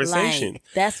these conversations. Like.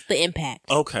 That's the impact.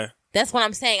 Okay. That's what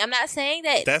I'm saying. I'm not saying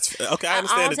that. That's okay. I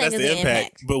understand that's the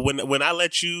impact. But when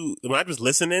I'm just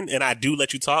listening and I do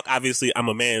let you talk, obviously I'm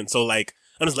a man. So like,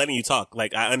 I'm just letting you talk.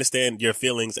 Like, I understand your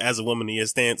feelings as a woman and your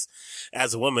stance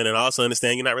as a woman. And I also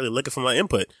understand you're not really looking for my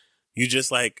input. You just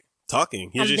like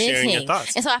talking. You're just sharing your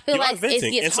thoughts. And so I feel like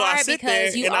it gets hard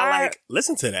because I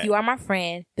listen to that. You are my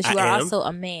friend, but you are also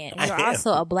a man. You are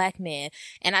also a black man.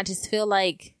 And I just feel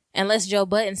like, unless Joe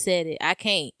Budden said it, I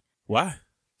can't. Why?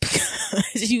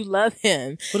 You love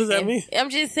him. What does that mean? I'm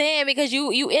just saying because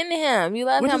you into him. You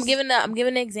love him. I'm giving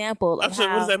an example. I'm saying,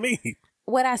 what does that mean?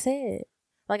 What I said.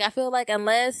 Like I feel like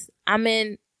unless I'm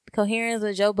in coherence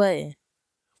with Joe Budden.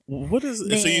 What is?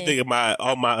 So you think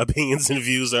all my opinions and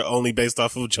views are only based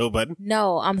off of Joe Budden?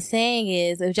 No, I'm saying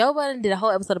is if Joe Budden did a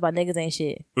whole episode about niggas ain't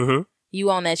shit, you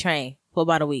on that train for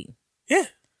about a week. Yeah.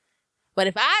 But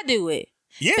if I do it,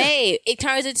 babe, it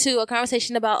turns into a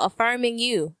conversation about affirming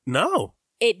you. No.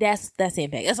 That's the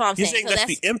impact. That's all I'm saying. You're saying that's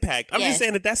the impact. I'm just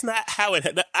saying that's not how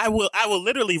it. I will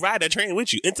literally ride that train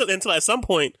with you until at some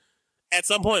point,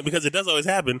 because it does always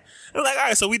happen. I'm like, all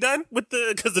right, so we done with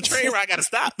because the train ride got to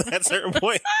stop at a certain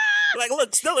point. Like,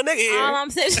 look, still a nigga here. All I'm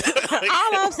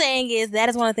saying is that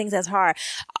is one of the things that's hard.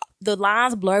 The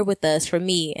lines blur with us for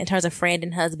me in terms of friend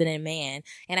and husband and man,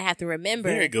 and I have to remember.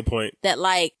 Very good point. That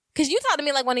like, because you talk to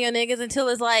me like one of your niggas until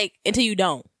you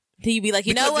don't. Till you be like,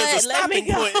 know what? There's a stopping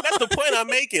point. That's the point I'm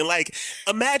making. Like,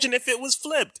 imagine if it was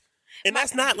flipped. And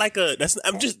that's not like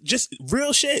I'm just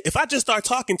real shit. If I just start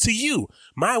talking to you,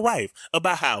 my wife,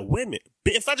 about how women,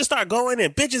 if I just start going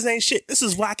in, bitches ain't shit. This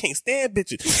is why I can't stand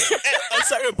bitches. At a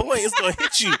certain point, it's gonna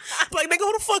hit you. Like, nigga,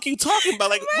 who the fuck you talking about?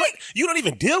 Like, what? You don't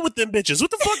even deal with them bitches. What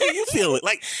the fuck are you feeling?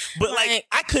 Like, but like,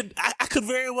 I could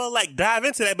very well like dive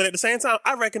into that, but at the same time,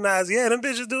 I recognize, them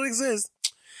bitches do exist.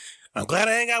 I'm glad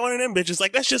I ain't got one of them bitches.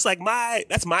 Like, that's just like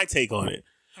that's my take on it.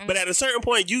 But at a certain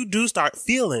point, you do start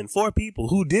feeling for people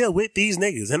who deal with these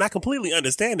niggas. And I completely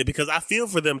understand it because I feel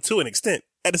for them to an extent.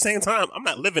 At the same time, I'm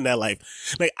not living that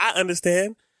life. Like, I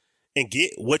understand and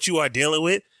get what you are dealing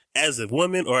with as a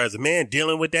woman or as a man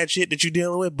dealing with that shit that you're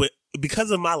dealing with. But because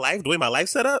of my life, the way my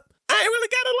life's set up, I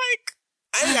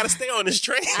ain't got to stay on this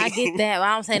train. I get that.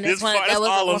 Well, I'm saying that was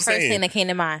the first thing that came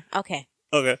to mind. Okay.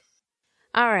 Okay.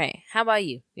 All right. How about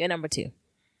you? Your number 2.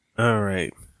 All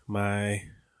right. My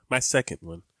second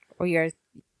one. Or your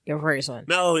first one.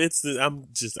 No,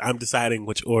 I'm deciding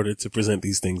which order to present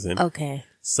these things in. Okay.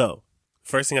 So,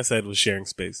 first thing I said was sharing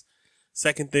space.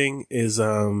 Second thing is,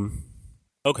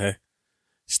 okay,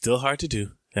 still hard to do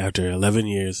after 11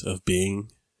 years of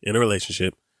being in a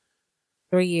relationship.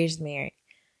 3 years married.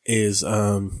 Is,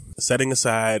 setting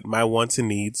aside my wants and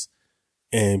needs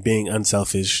and being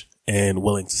unselfish and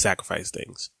willing to sacrifice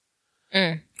things.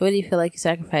 What do you feel like you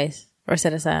sacrifice or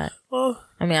set aside? Well,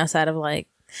 I mean, outside of like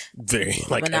very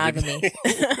like monogamy.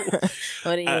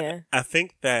 What do you? I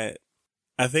think that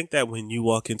when you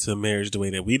walk into marriage the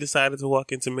way that we decided to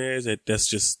walk into marriage, that's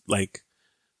just like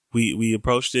we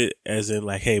approached it as in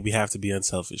like, hey, we have to be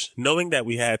unselfish, knowing that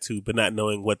we had to, but not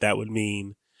knowing what that would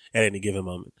mean at any given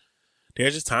moment.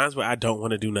 There's just times where I don't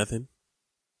want to do nothing,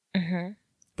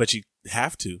 but you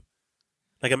have to.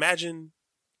 Like, imagine,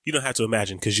 you don't have to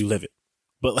imagine because you live it,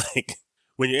 but like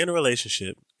when you're in a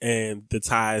relationship and the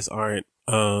ties aren't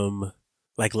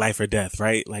like life or death,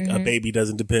 right? Like a baby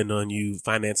doesn't depend on you.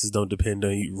 Finances don't depend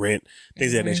on you. Rent,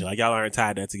 things of that nature. Like y'all aren't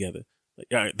tied that together. Like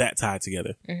y'all aren't that tied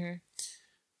together.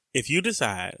 If you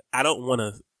decide, I don't want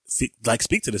to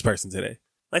speak to this person today,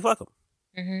 like fuck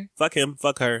him. Fuck him,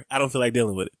 fuck her. I don't feel like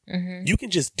dealing with it. You can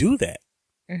just do that.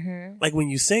 Like when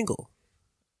you single.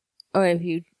 Or if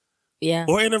you,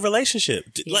 or in a relationship.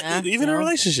 Like even in a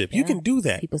relationship, you can do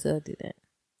that. People still do that.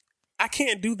 I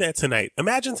can't do that tonight.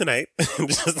 Imagine tonight,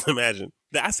 just imagine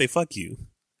that I say, fuck you.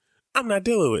 I'm not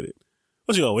dealing with it.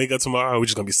 What, you gonna wake up tomorrow? Are we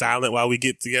just gonna be silent while we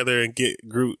get together and get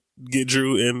Drew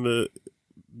in the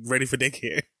ready for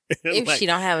daycare? If like, she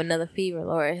don't have another fever,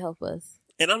 Lord help us.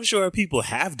 And I'm sure people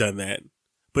have done that,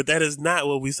 but that is not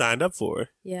what we signed up for.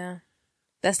 Yeah.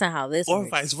 That's not how this or works.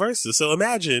 vice versa. So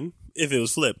imagine if it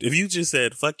was flipped. If you just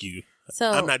said, fuck you. So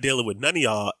I'm not dealing with none of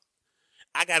y'all.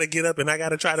 I got to get up and I got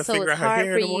to try to figure out her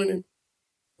hair in the morning.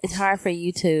 It's hard for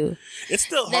you to. It's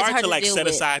still hard to like set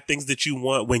aside things that you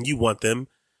want when you want them.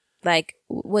 Like,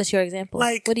 what's your example?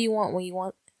 Like, what do you want when you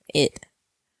want it?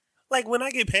 Like, when I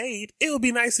get paid, it would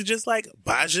be nice to just like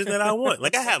buy shit that I want.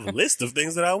 Like, I have a list of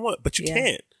things that I want, but you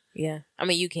can't. Yeah. I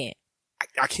mean, you can't.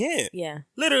 I can't. Yeah.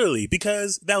 Literally,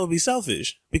 because that would be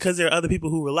selfish. Because there are other people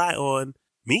who rely on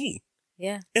me.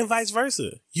 Yeah. And vice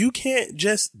versa. You can't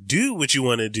just do what you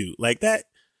want to do. Like that.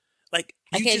 Like,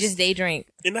 I can't just day drink.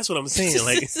 And that's what I'm saying.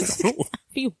 Like,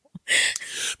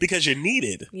 because you're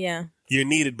needed. Yeah. You're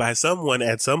needed by someone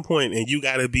at some point, and you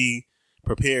got to be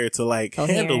prepared to like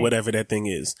handle whatever that thing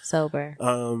is. Sober.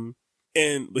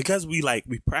 And because we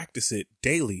practice it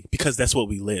daily, because that's what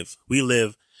we live. We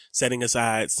live setting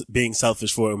aside being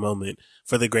selfish for a moment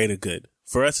for the greater good.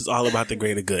 For us, it's all about the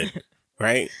greater good,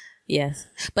 right? Yes.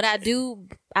 But I do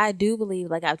believe,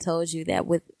 like I've told you, that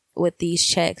with these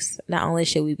checks, not only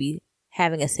should we be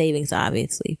having a savings,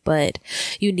 obviously, but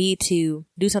you need to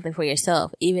do something for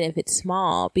yourself, even if it's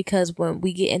small, because when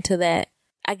we get into that,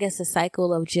 I guess, the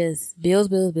cycle of just bills,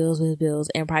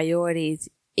 and priorities,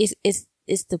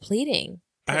 it's depleting.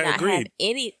 I agree. Have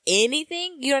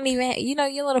anything, you don't even,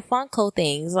 your little Funko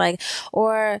things, like,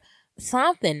 or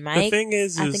something, Mike. The thing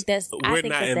is we're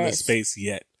not in the space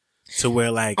yet. So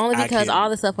we're like, only because all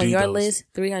the stuff on your list,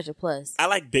 $300+. I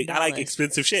like I like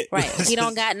expensive shit. Right. You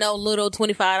don't got no little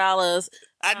 $25.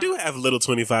 I do have little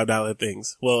 $25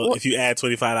 things. Well, if you add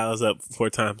 $25 up 4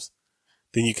 times,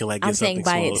 then you can like get something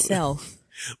small. I'm saying by itself.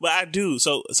 But I do.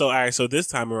 So all right. So this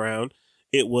time around,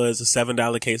 it was a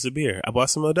 $7 case of beer. I bought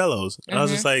some Modelo's. And I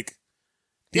was just like,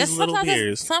 these little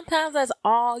beers. Sometimes that's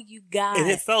all you got.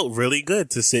 And it felt really good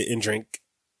to sit and drink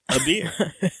a beer.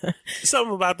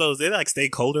 Something about those, they like stay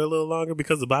colder a little longer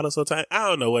because the bottle's so tight. I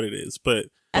don't know what it is, but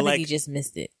I think like, you just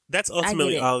missed it. That's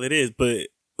ultimately all it is. But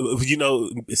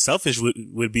selfish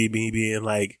would be me being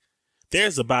like,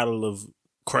 there's a bottle of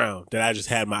Crown that I just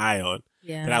had my eye on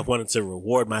that I wanted to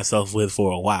reward myself with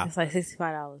for a while. It's like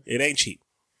 $65. It ain't cheap.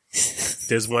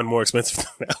 There's one more expensive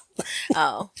now.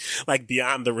 Oh, like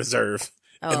Beyond the Reserve.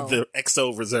 And the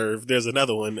XO Reserve. There's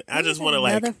another one. I just want to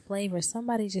like another flavor.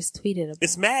 Somebody just tweeted about.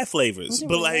 It's mad flavors,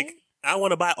 but like I want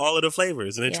to buy all of the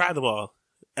flavors and then try them all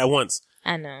at once.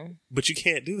 I know, but you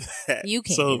can't do that. You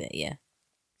can't do that. Yeah,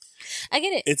 I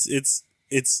get it.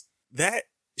 It's that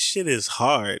shit is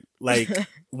hard. Like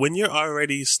when you're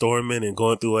already storming and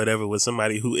going through whatever with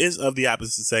somebody who is of the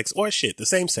opposite sex or the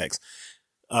same sex,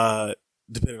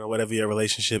 depending on whatever your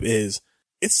relationship is,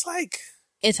 it's like.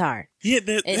 It's hard. Yeah,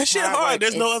 that shit hard.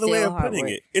 There's no other way of putting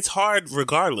it. It's hard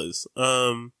regardless.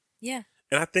 Yeah.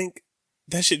 And I think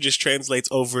that shit just translates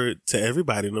over to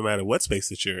everybody, no matter what space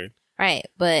that you're in. Right.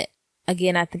 But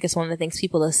again, I think it's one of the things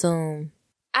people assume.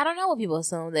 I don't know what people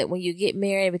assume, that when you get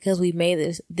married, because we made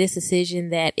this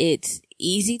decision, that it's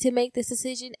easy to make this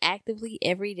decision actively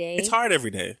every day. It's hard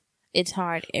every day. It's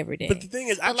hard every day. But the thing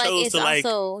is, I chose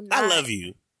to I love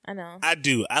you. I know. I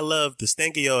do. I love the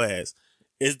stank of your ass.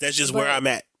 That's just where I'm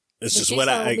at. It's just what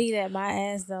I. Me that my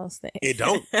ass don't stink. It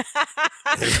don't.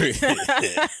 Please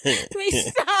stop.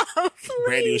 Please.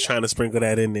 Brandy was trying to sprinkle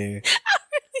that in there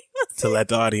to let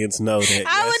the audience know that.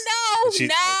 I would know.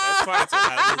 That's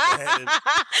fine.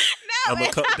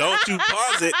 So don't you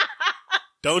pause it.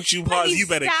 Don't you pause. You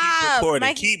better keep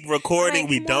recording. Keep recording.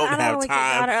 We don't have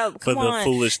time for the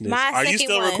foolishness. Are you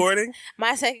still recording?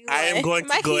 My second one. I am going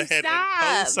to go ahead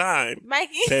and co-sign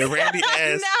that Randy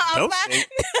ass don't think.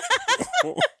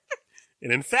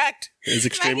 And in fact, it's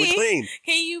extremely clean.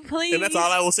 Can you please? And that's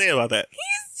all I will say about that.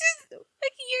 He's just,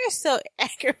 you're so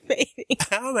aggravating.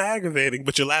 I'm aggravating,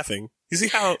 but you're laughing. You see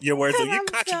how your words are? You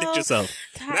contradict yourself.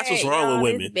 And that's what's wrong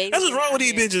with women. That's what's wrong with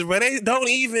these bitches, bro. They don't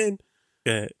even.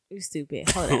 You stupid.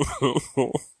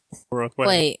 Hold on.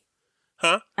 Wait.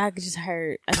 Huh? I just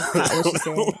heard. I just caught what she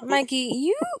said.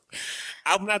 Mikey,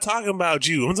 I'm not talking about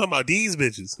you. I'm talking about these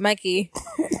bitches. Mikey.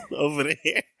 Over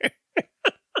there.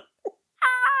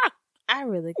 I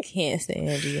really can't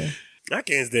stand you. I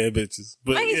can't stand bitches.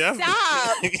 But Mikey, yeah,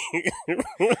 stop.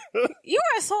 You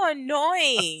are so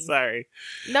annoying. Sorry.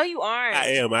 No, you aren't.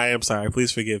 I am sorry.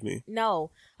 Please forgive me. No.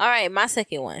 All right, my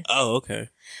second one. Oh, okay.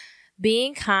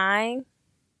 Being kind,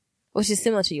 which is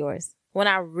similar to yours, when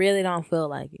I really don't feel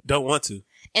like it. Don't want to.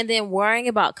 And then worrying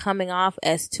about coming off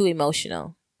as too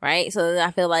emotional, right? So I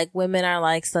feel like women are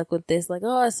like stuck with this, like,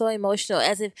 oh, it's so emotional.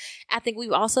 As if, I think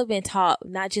we've also been taught,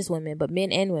 not just women, but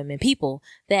men and women, people,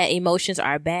 that emotions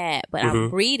are bad. But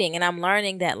I'm reading and I'm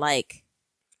learning that, like,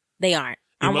 they aren't.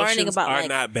 I'm learning about, are like,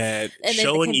 not bad. and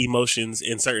Showing emotions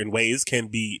in certain ways can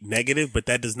be negative, but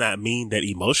that does not mean that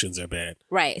emotions are bad.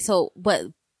 Right. So, but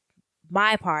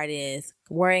my part is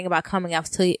worrying about coming off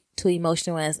too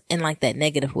emotional as in like that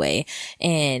negative way,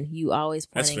 and you always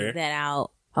pointing that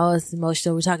out. Oh, it's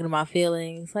emotional. We're talking about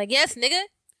feelings. Like, yes, nigga.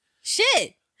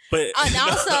 Shit. But and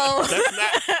also, that's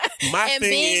not my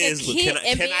thing. Is can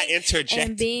I interject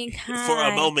and being kind for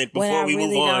a moment before we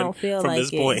move on from like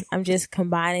this point? I'm just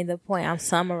combining the point. I'm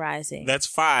summarizing. That's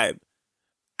fine.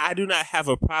 I do not have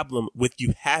a problem with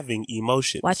you having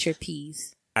emotions. Watch your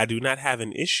P's. I do not have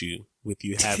an issue with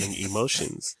you having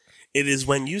emotions. It is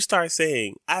when you start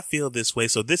saying, I feel this way,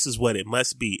 so this is what it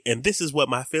must be, and this is what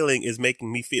my feeling is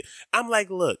making me feel. I'm like,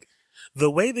 look, the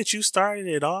way that you started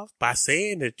it off by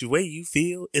saying that the way you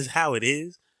feel is how it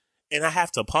is, and I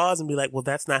have to pause and be like, well,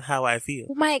 that's not how I feel.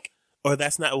 Mike. Or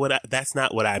that's not what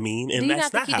I mean, and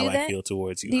that's not how I feel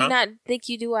towards you. Do you not think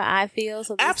you do what I feel?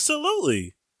 So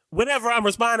absolutely. Whenever I'm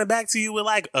responding back to you with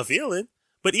like a feeling,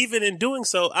 but even in doing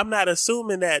so, I'm not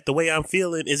assuming that the way I'm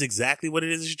feeling is exactly what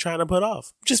it is that you're trying to put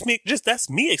off. That's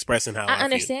me expressing how I feel.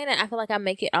 Understand that. I feel like I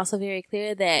make it also very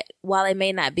clear that while it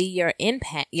may not be your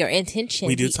intention,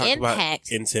 we do talk about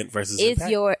intent versus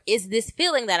impact. Is this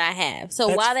feeling that I have. So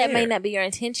that's while that fair. may not be your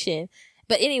intention,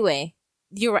 but anyway,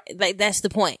 you're right. Like, that's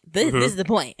the point. This is the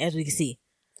point, as we can see.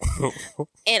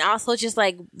 And also just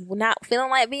like not feeling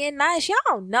like being nice.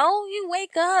 Y'all know you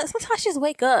wake up. Sometimes just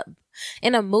wake up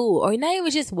in a mood, or not even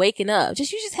just waking up. You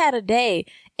just had a day,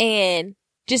 and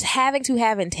just having to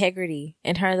have integrity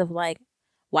in terms of like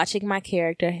watching my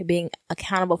character, being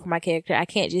accountable for my character. I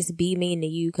can't just be mean to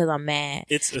you because I'm mad.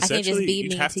 It's essentially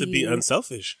you have to be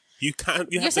unselfish. You have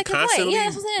to constantly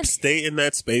stay in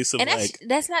that space of, and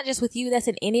that's not just with you. That's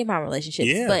in any of my relationships.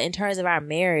 Yeah. But in terms of our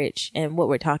marriage and what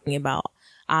we're talking about,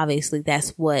 obviously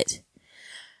that's what's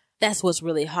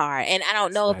really hard. And I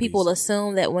don't know if people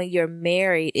assume that when you're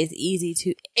married, it's easy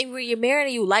to, and when you're married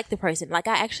and you like the person, like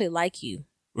I actually like you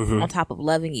on top of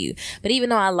loving you. But even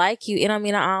though I like you, it don't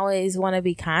mean I always want to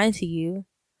be kind to you.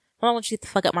 I don't want you to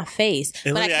fuck up my face.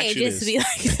 And but I can't just be like,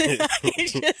 I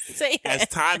can't just say that. As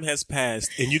time has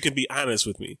passed, and you can be honest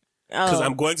with me, because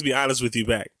I'm going to be honest with you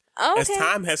back. Okay. As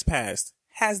time has passed,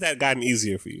 has that gotten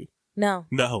easier for you? No.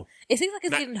 It seems like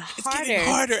it's getting harder. It's getting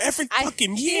harder every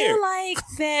fucking year. I feel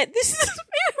like that this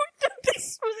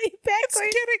is really backwards.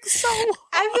 It's getting so hard.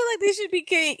 I feel like this should be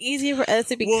getting easier for us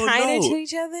to be kinder to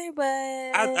each other, but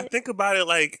I think about it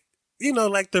like, you know,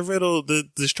 like the riddle, the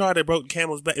straw that broke the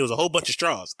camel's back. It was a whole bunch of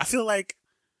straws. I feel like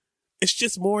it's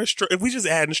just more straw. If we just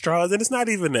add straws, and it's not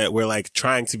even that we're like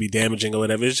trying to be damaging or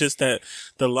whatever. It's just that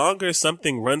the longer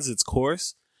something runs its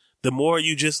course, the more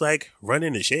you just like run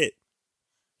into shit.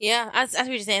 Yeah, that's what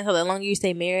you're saying. So the longer you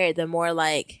stay married, the more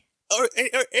like... Or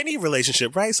any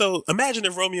relationship, right? So imagine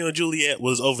if Romeo and Juliet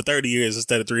was over 30 years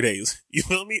instead of 3 days. You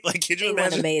feel me? Like, could you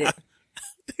imagine? Made it.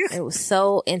 It was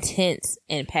so intense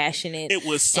and passionate. It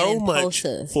was so much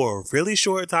for a really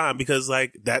short time, because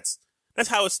like that's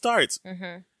how it starts.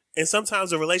 Mm-hmm. And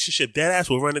sometimes a relationship, that ass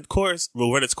will run its course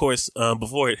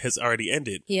before it has already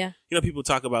ended. Yeah. You know, people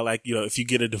talk about like, you know, if you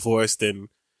get a divorce, then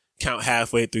count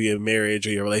halfway through your marriage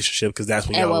or your relationship, because that's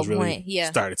when y'all really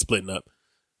started splitting up.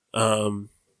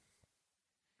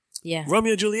 Yeah.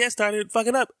 Romeo and Juliet started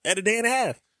fucking up at a day and a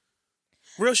half.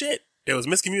 Real shit. There was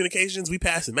miscommunications. We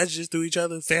passing messages to each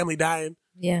other. Family dying.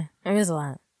 Yeah. I mean, there's a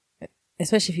lot.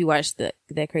 Especially if you watch that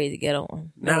Crazy Ghetto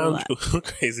one. No,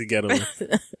 Crazy Ghetto one.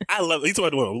 I love it. You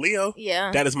talking about Leo?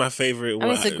 Yeah. That is my favorite one.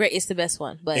 I mean, it's the best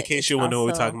one. But in case you want to know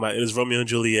what we're talking about, it is Romeo and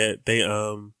Juliet. They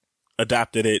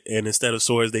adopted it, and instead of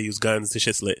swords, they use guns. The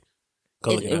shit's lit.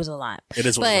 It was a lot. It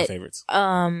is one of my favorites.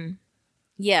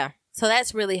 Yeah. So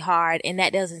that's really hard, and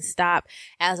that doesn't stop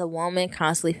as a woman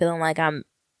constantly feeling like I'm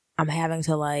having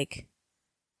to like,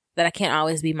 that I can't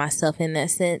always be myself in that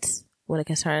sense when it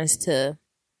concerns to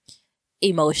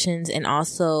emotions and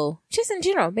also just in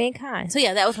general being kind. So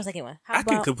yeah, that was my second one. I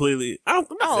can completely. I'm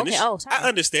not finished. Okay. Oh, sorry. I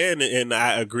understand and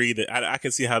I agree that I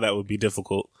can see how that would be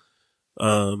difficult.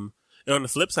 And on the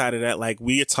flip side of that, like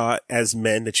we are taught as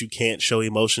men that you can't show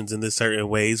emotions in this certain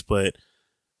ways, but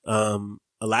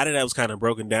a lot of that was kind of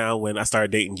broken down when I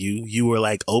started dating you. You were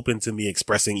like open to me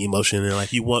expressing emotion and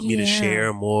like you want me to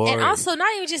share more. And also,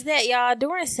 not even just that, y'all.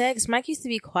 During sex, Mike used to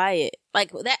be quiet.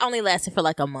 Like that only lasted for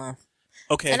like a month.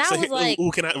 Okay, and so I was like,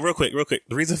 can I real quick?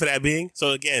 The reason for that being,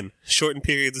 so again, shortened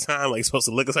periods of time, like supposed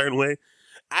to look a certain way.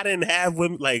 I didn't have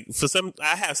women like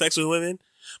I have sex with women,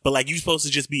 but like you supposed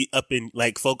to just be up and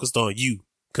like focused on you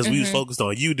because we was focused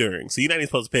on you during. So you're not even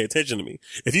supposed to pay attention to me.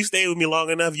 If you stayed with me long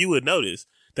enough, you would notice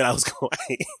that I was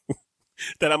quiet.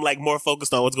 That I'm like more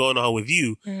focused on what's going on with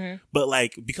you. But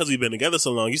like because we've been together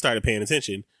so long, you started paying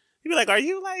attention. You'd be like, are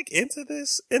you like into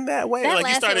this in that way? That like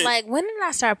lasted, you started like when did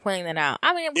I start pointing that out?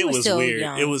 I mean, we were still weird.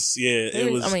 young. It was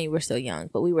I mean, we're still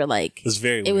young, but we were like, it was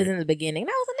very. It weird. was in the beginning.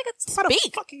 And I was a nigga. Why the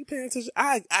Speak. fuck are you paying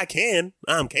attention?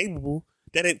 I'm capable.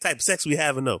 That ain't the type of sex we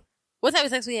having though. What type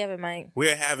of sex we having, Mike?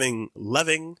 We're having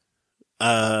loving,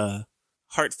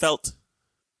 heartfelt,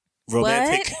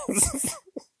 romantic.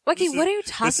 Okay, what are you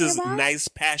talking about? This is nice,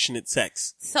 passionate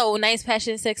sex. So nice,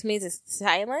 passionate sex means it's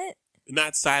silent?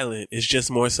 Not silent. It's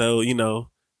just more so,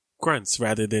 grunts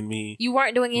rather than me. You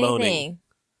weren't doing anything.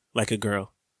 Like a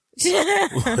girl. You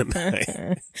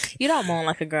don't moan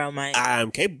like a girl, Mike.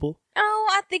 I'm capable. Oh,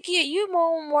 I think you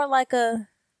moan more like a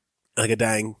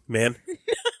dying man.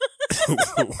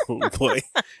 Boy.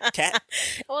 Cat.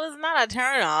 Well, it's not a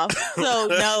turn off, so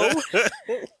no.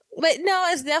 But no,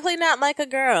 it's definitely not like a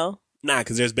girl. Nah,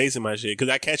 because there's bass in my shit.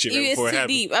 Because I catch it right before it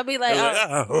happens. Deep. I'll be like,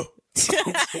 oh.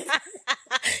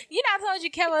 I told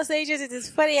you Kevin Sages is this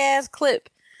funny ass clip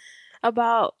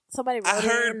about somebody. I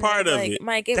heard part of it.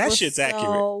 Mike, that shit's so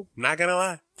accurate. Not gonna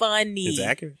lie. Funny. It's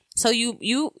accurate. So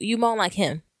you moan like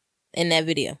him in that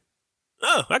video.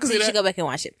 Oh, I can see that. You should go back and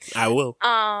watch it. I will.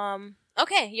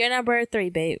 Okay, you're number 3,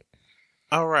 babe.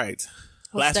 All right.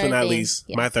 What's Last but not least,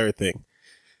 my third thing.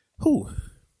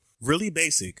 Really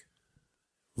basic.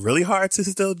 Really hard to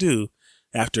still do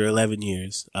after 11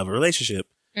 years of a relationship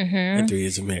and 3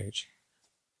 years of marriage.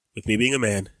 With me being a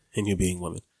man and you being a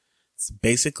woman. It's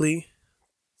basically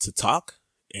to talk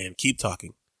and keep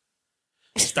talking.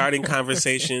 Starting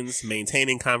conversations,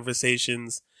 maintaining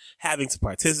conversations, having to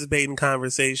participate in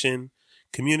conversation,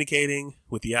 communicating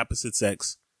with the opposite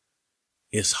sex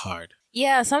is hard.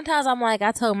 Yeah, sometimes I'm like,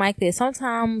 I told Mike this,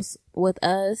 sometimes with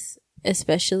us,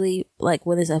 especially like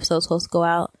when this episode's supposed to go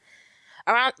out,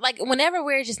 around like whenever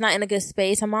we're just not in a good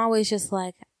space, I'm always just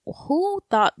like, who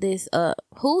thought this up?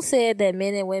 Who said that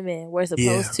men and women were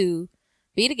supposed to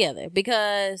be together?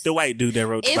 Because the white dude that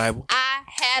wrote the Bible. I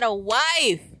had a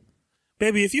wife.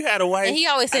 Baby, if you had a wife. And he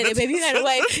always said that, baby, you had a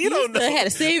wife. You don't know. Had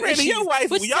a same Randy, your wife,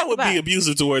 y'all would be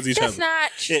abusive towards each other. That's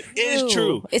not true. It is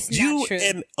true. It's you not true.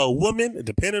 And a woman,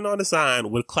 depending on the sign,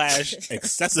 would clash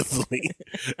excessively.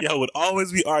 Y'all would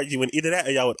always be arguing. Either that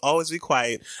or y'all would always be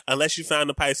quiet unless you found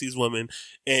a Pisces woman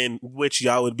in which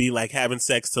y'all would be like having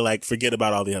sex to like forget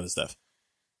about all the other stuff.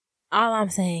 All I'm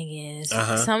saying is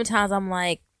sometimes I'm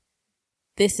like,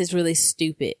 this is really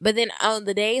stupid. But then on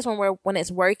the days when it's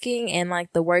working and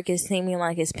like the work is seeming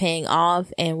like it's paying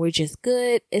off and we're just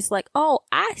good, it's like, oh,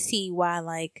 I see why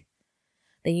like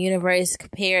the universe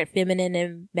compared feminine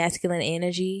and masculine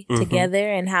energy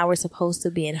together and how we're supposed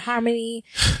to be in harmony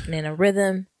and in a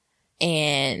rhythm.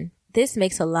 And this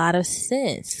makes a lot of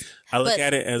sense. I look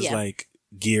at it as like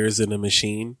gears in a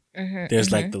machine.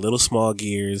 There's like the little small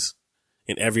gears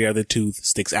and every other tooth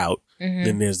sticks out.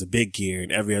 Then there's the big gear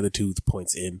and every other tooth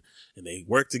points in and they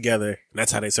work together and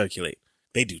that's how they circulate.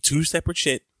 They do 2 separate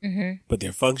shit, but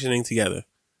they're functioning together.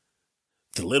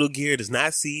 The little gear does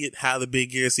not see it how the big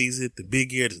gear sees it. The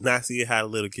big gear does not see it how the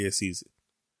little gear sees it.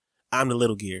 I'm the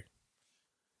little gear.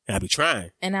 And I be trying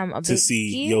to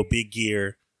see your big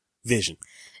gear vision.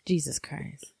 Jesus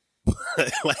Christ.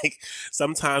 Like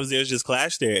sometimes there's just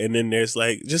clash there and then there's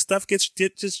like just stuff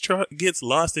gets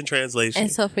lost in translation.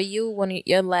 And so for you, when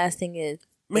your last thing is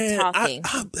talking,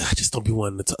 I just don't be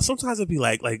wanting to talk. Sometimes I'd be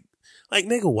like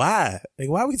nigga, why? Like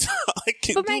why we talk? Like,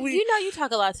 but Mike, you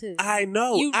talk a lot too. I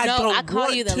know. I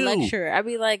call you the lecturer. I'd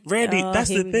be like, Randy, that's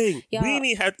the thing. We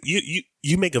need have you.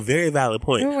 you make a very valid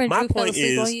point. My point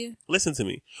is, listen to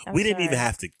me. We didn't even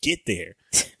have to get there.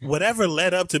 Whatever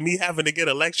led up to me having to get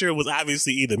a lecture was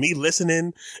obviously either me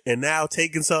listening and now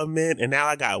taking something in and now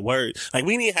I got words. Like,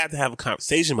 we didn't have to have a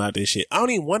conversation about this shit. I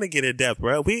don't even want to get in depth,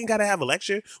 bro. We ain't got to have a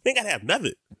lecture. We ain't got to have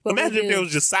nothing. Imagine if there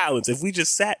was just silence. If we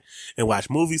just sat and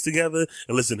watched movies together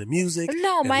and listened to music.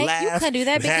 No, Mike, you couldn't do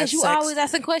that because you always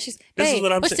asking questions. This is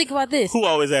what I'm saying. Let's think about this. Who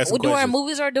always asking questions? During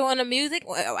movies or during the music?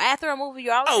 After a movie,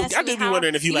 you're always asking I do be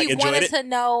wondering if you like enjoyed it. To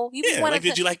know.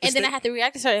 Did you like this and then I have to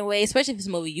react a certain way, especially if it's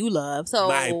a movie you love. So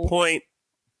my point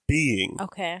being,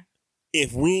 okay,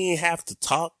 if we have to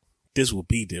talk, this will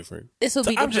be different. This will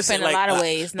be different in a lot of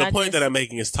ways. The point that I'm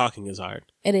making is talking is hard.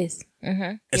 It is.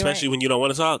 Mm-hmm. Especially when you don't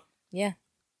want to talk. Yeah.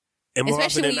 And more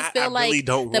especially often when than you not, feel I really like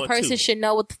don't the person should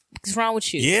know what's wrong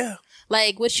with you. Yeah.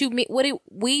 Like,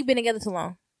 we've been together too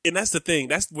long. And that's the thing.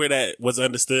 That's where that was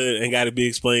understood and got to be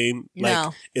explained.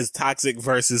 Like, it's toxic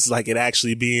versus like it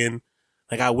actually being,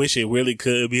 like, I wish it really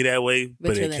could be that way,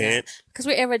 but it can't. Because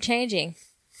we're ever changing.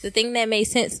 The thing that made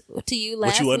sense to you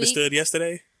last week. What you understood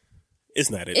yesterday, it's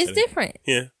not it. It's different.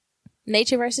 Yeah.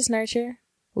 Nature versus nurture.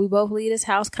 We both leave this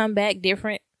house, come back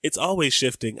different. It's always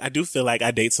shifting. I do feel like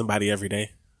I date somebody every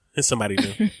day. It's somebody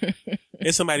new.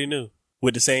 It's somebody new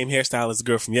with the same hairstyle as the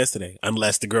girl from yesterday.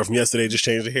 Unless the girl from yesterday just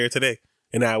changed her hair today.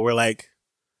 And now we're like,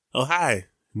 oh, hi,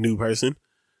 new person.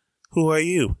 Who are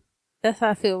you? That's how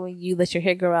I feel when you let your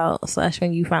hair grow out /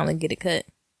 when you finally get it cut.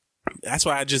 That's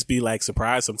why I just be like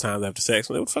surprised sometimes after sex.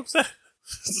 Like, what the fuck was that?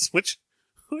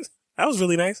 That was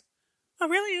really nice. Oh,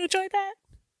 really? You enjoyed that?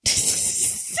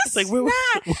 It's like, where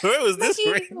was this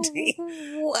Randy?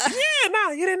 Yeah,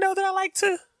 no, you didn't know that I like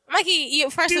to. Mikey,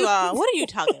 first of all, what are you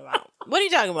talking about? What are you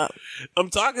talking about? I'm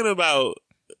talking about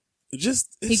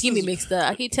just... You keep me mixed up.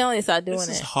 I keep telling you stop doing it. This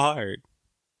is hard.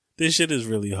 This shit is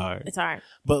really hard. It's hard.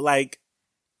 But like,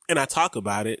 and I talk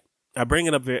about it. I bring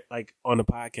it up like on the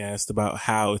podcast about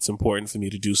how it's important for me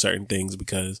to do certain things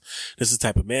because this is the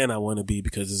type of man I want to be,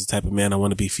 because this is the type of man I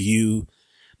want to be for you.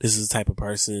 This is the type of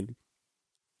person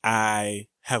I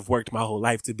have worked my whole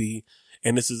life to be.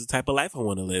 And this is the type of life I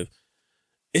want to live.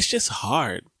 It's just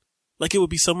hard. Like, it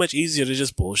would be so much easier to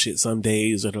just bullshit some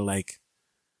days or to like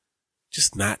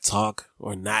just not talk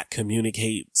or not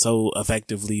communicate so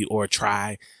effectively or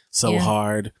try so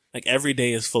hard. Like, every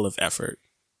day is full of effort.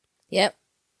 Yep.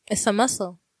 It's a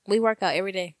muscle. We work out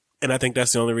every day. And I think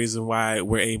that's the only reason why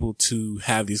we're able to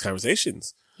have these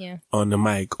conversations on the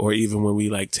mic, or even when we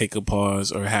like take a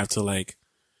pause or have to like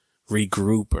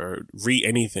regroup or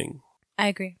anything. I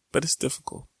agree. But it's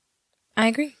difficult. I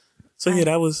agree. So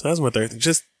that was my third thing.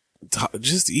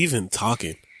 Just even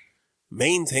talking,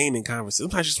 maintaining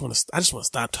conversation. Sometimes I just want to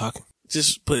stop talking.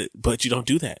 But you don't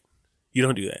do that. You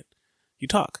don't do that. You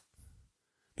talk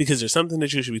because there's something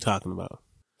that you should be talking about.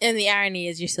 And the irony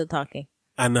is you're still talking.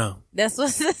 I know. That's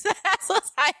what's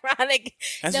ironic.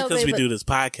 That's because we do this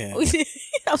podcast.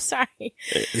 I'm sorry.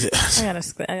 I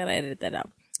gotta edit that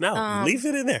out. No, leave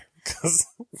it in there because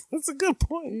that's a good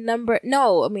point.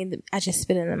 I just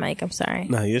spit in the mic. I'm sorry.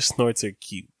 No, your snorts are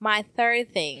cute. My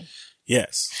third thing.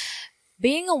 Yes.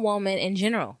 Being a woman in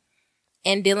general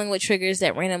and dealing with triggers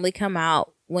that randomly come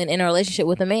out when in a relationship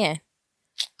with a man.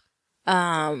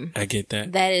 I get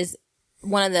that. That is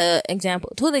one of the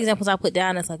examples. Two of the examples I put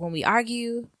down is like when we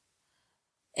argue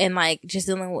and like just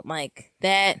dealing with like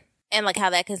that and like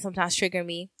how that can sometimes trigger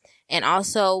me. And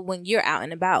also when you're out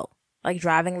and about, like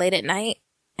driving late at night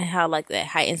and how like that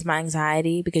heightens my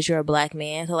anxiety because you're a black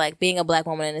man. So like being a black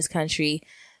woman in this country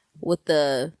with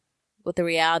the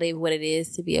reality of what it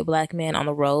is to be a black man on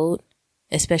the road,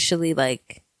 especially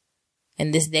like in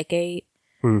this decade.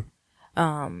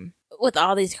 With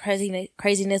all these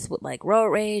craziness with like road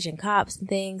rage and cops and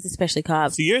things, especially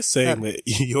cops. So you're saying that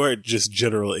your just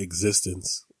general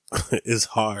existence is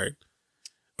hard.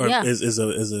 Or I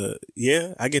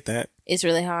get that. It's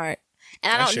really hard.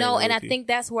 And I don't know. And I think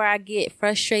that's where I get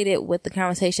frustrated with the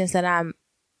conversations that I'm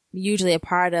usually a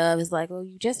part of. Is like, well,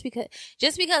 just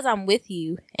because I'm with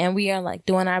you and we are like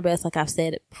doing our best, like I've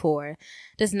said it before,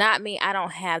 does not mean I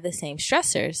don't have the same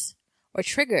stressors or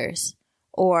triggers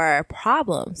or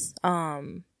problems.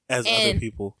 As other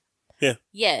people. Yeah.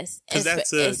 Yes. Because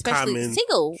that's especially common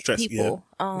single stress, people.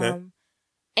 And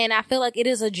I feel like it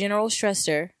is a general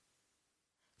stressor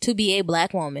to be a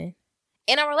black woman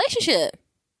in a relationship,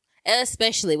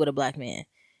 especially with a black man.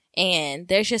 And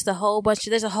there's just a whole bunch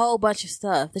of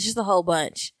stuff. There's just a whole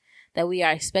bunch that we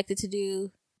are expected to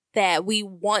do, that we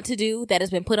want to do, that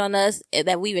has been put on us,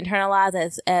 that we've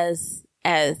internalized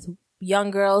as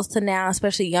young girls to now,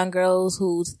 especially young girls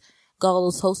whose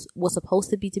goal was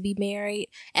supposed to be married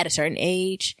at a certain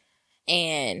age.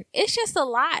 And it's just a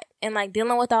lot. And like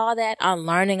dealing with all that, I'm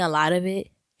learning a lot of it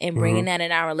and bringing that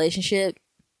in our relationship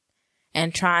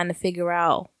and trying to figure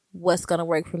out what's going to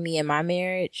work for me in my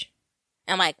marriage.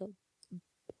 And like,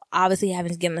 obviously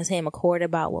having to get on the same accord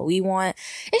about what we want.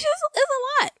 It's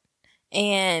a lot.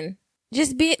 And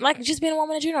just being a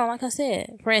woman in general, like I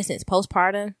said, for instance,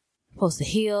 postpartum, supposed to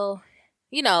heal,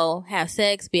 you know, have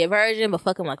sex, be a virgin, but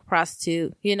fuck him like a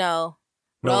prostitute, you know,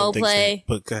 role play.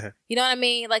 But go ahead. You know what I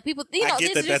mean? Like people, you know, I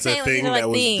get this that is that's a saying, thing like,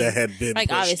 that had been like,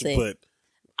 pushed, obviously,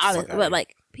 but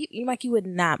like people, you would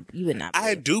not.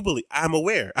 I do believe. I'm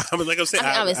aware. Like I'm saying,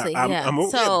 obviously, yeah. I'm aware,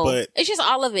 so but it's just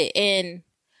all of it, and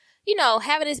you know,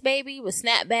 having this baby with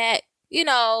snapback, you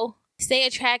know, stay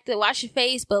attractive, wash your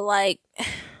face, but like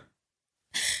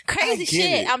crazy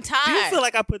shit. I'm tired. Do you feel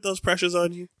like I put those pressures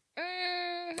on you?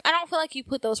 I don't feel like you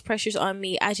put those pressures on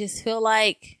me. I just feel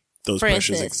like those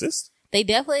pressures exist. They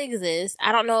definitely exist.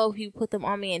 I don't know if you put them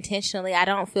on me intentionally. I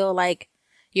don't feel like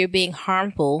you're being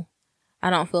harmful.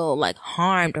 I don't feel like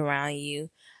harmed around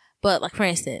you. But like, for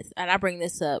instance, and I bring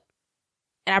this up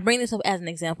as an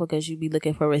example because you'd be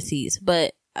looking for receipts.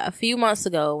 But a few months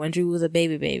ago when Drew was a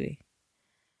baby,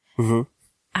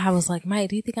 I was like, Mike,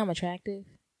 do you think I'm attractive?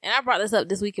 And I brought this up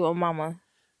this weekend with Mama.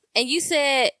 And you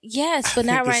said, yes, but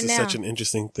not right now. This is such an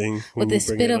interesting thing. With this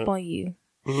spit up on you.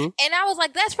 Mm-hmm. And I was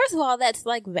like, first of all, that's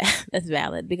like, that's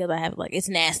valid because I have like, it's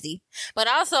nasty. But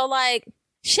also like,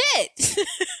 shit.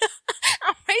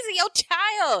 I'm raising your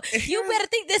child. You better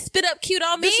think this spit up cute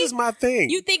on me. This is my thing.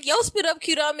 You think your spit up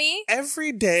cute on me?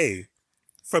 Every day,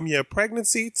 from your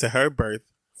pregnancy to her birth,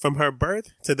 from her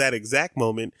birth to that exact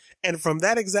moment, and from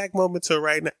that exact moment to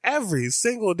right now, every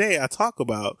single day I talk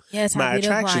about my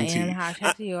attraction to you. How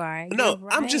attractive you are. No,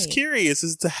 right. I'm just curious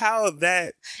as to how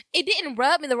that... It didn't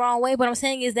rub me the wrong way, but I'm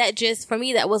saying is that just, for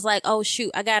me, that was like, oh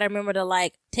shoot, I gotta remember to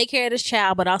like, take care of this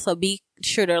child, but also be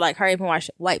sure to like, hurry up and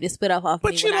wipe this spit off me.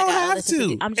 But you don't have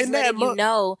to. I'm just letting you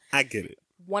know. I get it.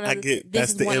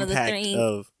 That's the impact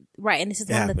of... Right, and this is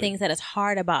one of the things that is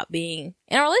hard about being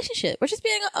in a relationship, or just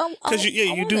being a because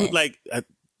you do like.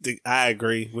 I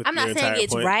agree with. I'm not saying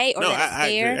it's point. right or that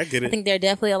it's fair. I get it. I think there are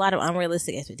definitely a lot of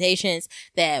unrealistic expectations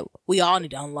that we all need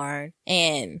to unlearn,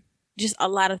 and just a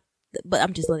lot of. But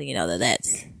I'm just letting you know that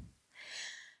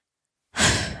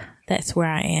that's where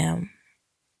I am.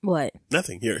 What?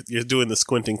 Nothing. You're doing the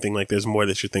squinting thing like there's more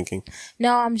that you're thinking.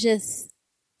 No, I'm just.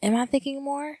 Am I thinking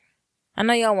more? I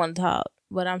know y'all want to talk.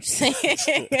 But I'm saying,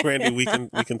 Randy, we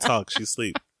can talk. She's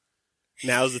asleep.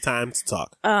 Now's the time to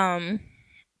talk. Y'all,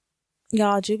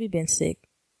 Juby been sick,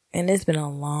 and it's been a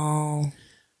long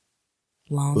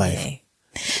day.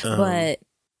 But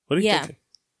what are you thinking?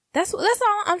 That's all.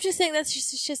 I'm just saying that's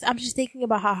just I'm just thinking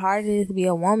about how hard it is to be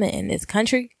a woman in this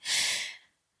country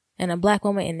and a black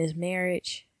woman in this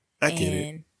marriage. I get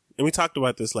it. And we talked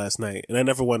about this last night, and I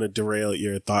never want to derail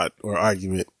your thought or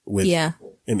argument with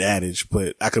an adage,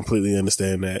 but I completely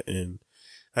understand that, and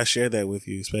I share that with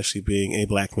you, especially being a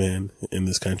black man in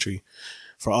this country,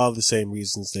 for all the same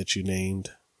reasons that you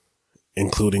named,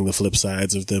 including the flip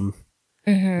sides of them,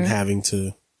 and having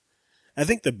to... I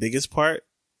think the biggest part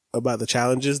about the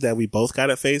challenges that we both got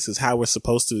to face is how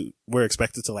we're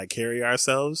expected to like carry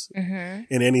ourselves in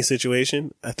any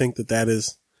situation. I think that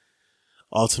is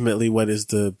ultimately what is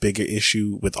the bigger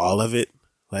issue with all of it.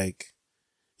 Like,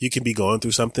 you can be going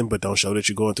through something, but don't show that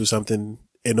you're going through something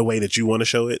in the way that you want to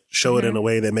show it. Show it in a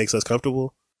way that makes us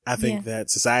comfortable. I think that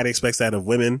society expects that of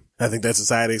women. I think that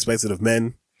society expects it of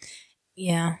men.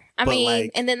 Yeah. I mean,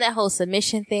 like, and then that whole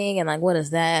submission thing and like, what is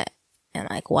that? And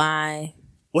like, why?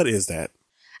 What is that?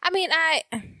 I mean,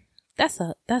 that's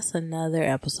another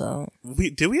episode.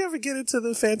 Did we ever get into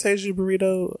the Fantasia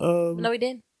burrito? No, we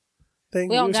didn't. Thing?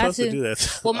 We were supposed to do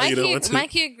that. Well,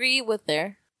 Mikey agreed with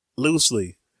her.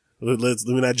 Loosely. Let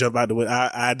me not jump out the way.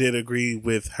 I did agree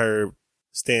with her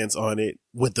stance on it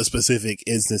with the specific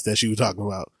instance that she was talking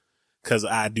about. Because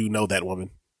I do know that woman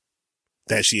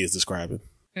that she is describing.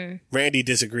 Randy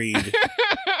disagreed,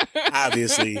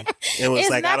 obviously. And was it's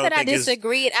like, not I don't that think I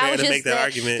disagreed. I was to just make that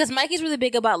argument. Because Mikey's really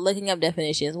big about looking up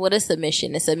definitions. What is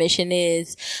submission? And submission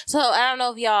is... So, I don't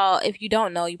know if you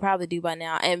don't know, you probably do by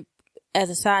now. And as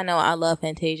a side note, I love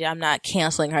Fantasia. I'm not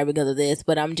canceling her because of this,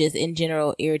 but I'm just in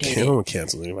general irritated. I don't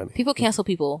cancel anybody. People cancel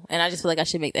people, and I just feel like I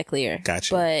should make that clear.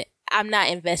 Gotcha. But I'm not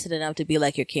invested enough to be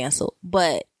like, you're canceled.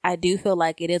 But I do feel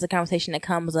like it is a conversation that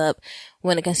comes up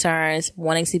when it concerns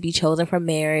wanting to be chosen for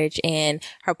marriage. And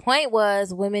her point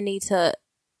was women need to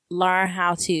learn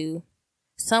how to,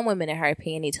 some women in her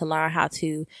opinion need to learn how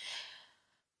to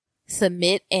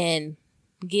submit and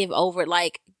give over,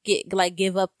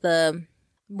 give up the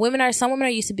some women are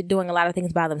used to be doing a lot of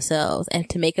things by themselves, and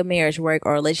to make a marriage work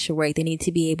or a relationship work, they need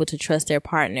to be able to trust their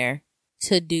partner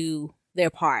to do their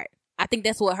part. I think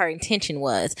that's what her intention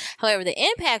was. However, the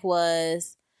impact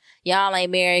was, y'all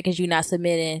ain't married because you're not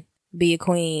submitting. Be a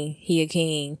queen, he a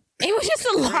king. It was just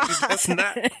a lot. That's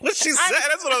not what she said.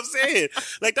 That's what I'm saying.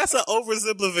 Like, that's an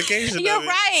oversimplification. You're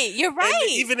right. You're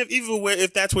right. And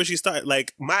if that's where she started,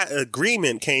 like, my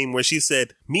agreement came where she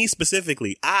said, me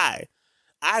specifically, I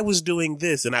was doing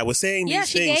this and I was saying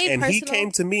these things, and he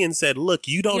came to me and said, look,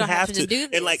 you don't have to do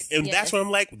this. And that's when I'm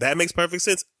like, that makes perfect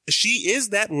sense. She is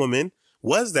that woman,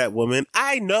 was that woman.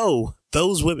 I know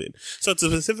those women. So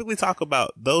to specifically talk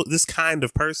about this kind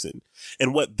of person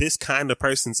and what this kind of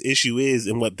person's issue is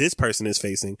and what this person is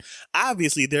facing,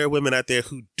 obviously there are women out there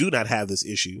who do not have this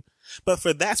issue. But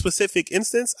for that specific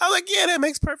instance, I was like, yeah, that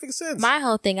makes perfect sense. My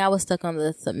whole thing, I was stuck on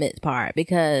the submit part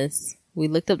because we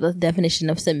looked up the definition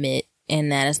of submit.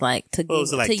 And that is like to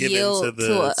yield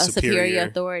to a superior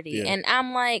authority. Yeah. And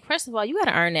I'm like, first of all, you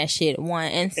got to earn that shit, one.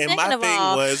 And second of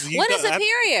all, what is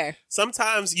superior?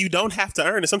 Sometimes you don't have to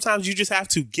earn it. Sometimes you just have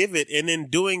to give it. And in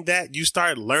doing that, you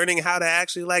start learning how to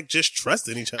actually like just trust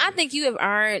in each other. I think you have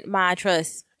earned my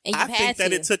trust. And I think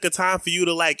that it took a time for you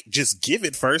to like just give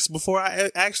it first before I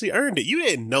actually earned it. You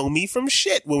didn't know me from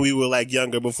shit when we were like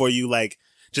younger before you like.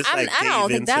 I don't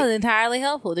think that was entirely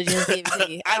helpful to just give it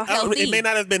to you. It may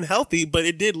not have been healthy, but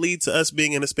it did lead to us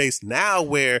being in a space now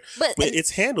where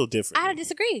it's handled differently. I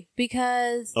disagree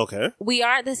because we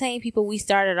aren't the same people we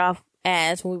started off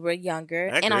as when we were younger.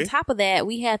 And on top of that,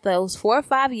 we had those 4 or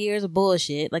 5 years of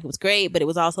bullshit. Like, it was great, but it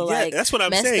was also like that's what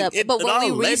I'm messed saying. Up. But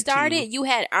when we restarted, you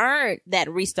had earned that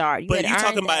restart. But you're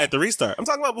talking about at the restart. I'm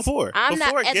talking about before.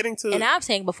 And I'm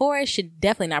saying before, it should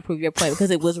definitely not prove your point because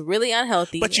it was really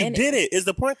unhealthy. But you did it is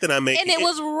the point that I'm making. And it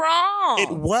was wrong. It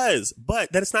was.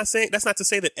 But that's not to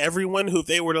say that everyone who, if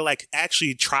they were to like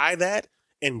actually try that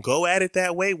and go at it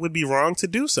that way, would be wrong to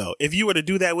do so. If you were to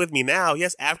do that with me now,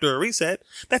 yes, after a reset,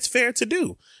 that's fair to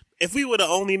do. If we would have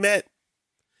only met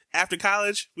after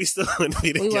college, we still wouldn't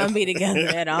be together. We wouldn't be together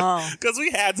at all. Because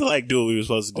we had to like do what we were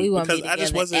supposed to do. Because I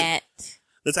just wasn't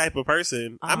the type of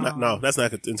person. I'm not. No, that's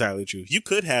not entirely true. You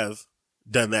could have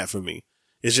done that for me.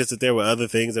 It's just that there were other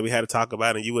things that we had to talk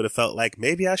about, and you would have felt like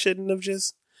maybe I shouldn't have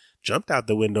just jumped out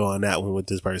the window on that one with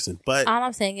this person. But all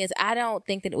I'm saying is I don't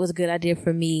think that it was a good idea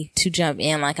for me to jump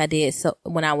in like I did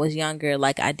when I was younger,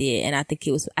 like I did. And I think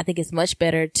it's much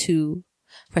better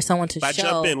for someone to by show.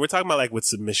 Jump in, we're talking about like with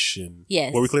submission.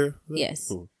 Yes. Were we clear? Yes.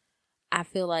 Cool. I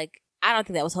feel like I don't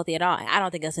think that was healthy at all. I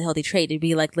don't think that's a healthy trait to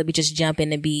be like, let me just jump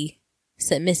in and be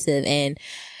submissive. And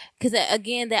because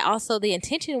again, that also the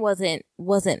intention wasn't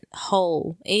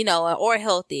whole, or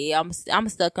healthy. I'm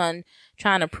stuck on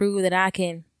trying to prove that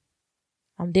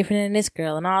I'm different than this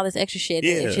girl and all this extra shit.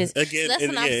 Yeah, it's just, again, that's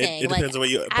what I'm saying. It depends on what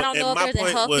you. I don't know if there's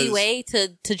a healthy way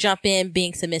to jump in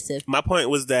being submissive. My point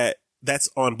was that that's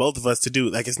on both of us to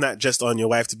do. Like, it's not just on your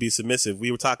wife to be submissive.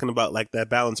 We were talking about like that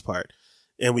balance part,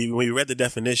 and we read the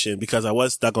definition because I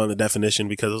was stuck on the definition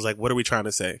because it was like, what are we trying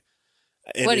to say?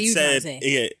 And what are you trying to say?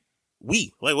 Yeah,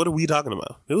 we. Like, what are we talking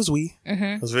about? It was we. Mm-hmm.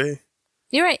 It was very.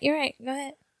 You're right. Go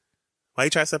ahead. Why you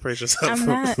try to separate yourself? I'm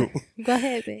not. Go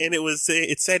ahead, babe. And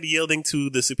it said yielding to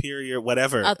the superior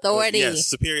whatever. Authority. Yes,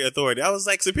 superior authority. I was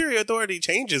like, superior authority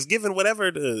changes given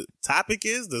whatever the topic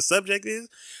is, the subject is.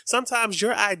 Sometimes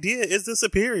your idea is the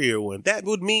superior one. That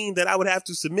would mean that I would have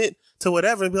to submit to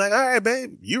whatever and be like, all right,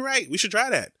 babe, you're right. We should try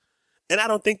that. And I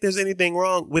don't think there's anything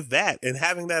wrong with that and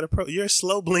having that approach. You're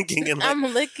slow blinking and like, I'm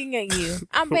looking at you.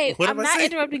 I'm not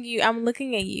interrupting you. I'm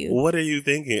looking at you. What are you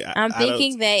thinking? I'm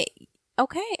thinking that.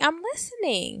 Okay, I'm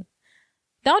listening.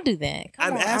 Don't do that.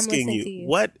 I'm asking you,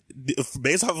 what,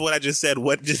 based off of what I just said,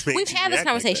 what just made you We've had this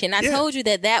conversation. Like I told you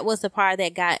that was the part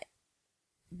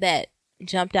that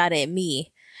jumped out at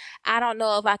me. I don't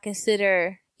know if I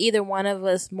consider either one of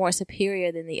us more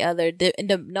superior than the other,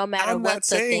 no matter what the thing is. I'm not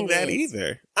saying that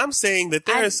either. I'm saying that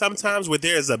there are some times where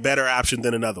there is a better option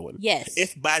than another one. Yes.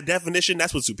 If by definition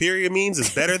that's what superior means,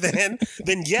 is better than,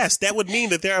 then yes, that would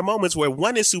mean that there are moments where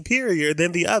one is superior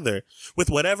than the other with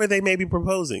whatever they may be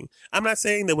proposing. I'm not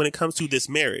saying that when it comes to this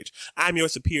marriage, I'm your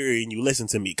superior and you listen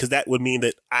to me, because that would mean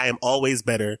that I am always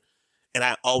better and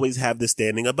I always have this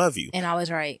standing above you. And always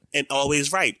right. And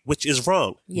always right, which is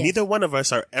wrong. Yes. Neither one of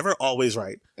us are ever always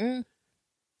right.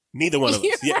 Neither one of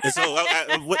us. Yeah. So,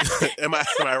 am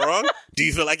I wrong? Do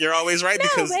you feel like you're always right? No,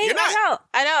 because babe, you're not.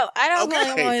 I don't feel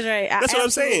like I'm always right. That's what I'm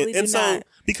saying. And so,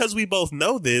 because we both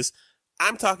know this,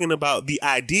 I'm talking about the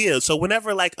idea. So,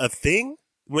 whenever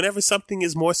something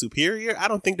is more superior, I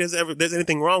don't think there's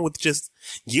anything wrong with just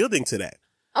yielding to that.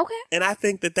 Okay. And I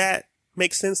think that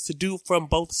makes sense to do from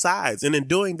both sides. And in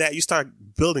doing that, you start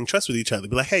building trust with each other.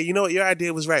 Be like, hey, you know what? Your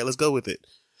idea was right. Let's go with it.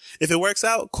 If it works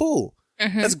out, cool.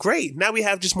 That's great. Now we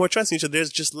have just more trust in each other. There's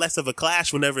just less of a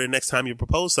clash whenever the next time you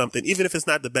propose something, even if it's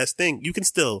not the best thing, you can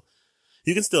still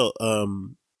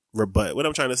rebut. What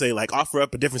I'm trying to say, like, offer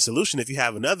up a different solution if you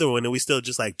have another one, and we still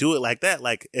just like do it like that.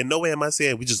 Like, in no way am I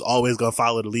saying we just always gonna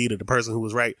follow the lead of the person who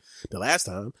was right the last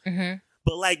time.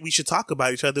 But like, we should talk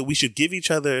about each other. We should give each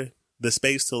other the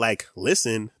space to like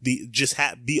listen,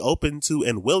 be open to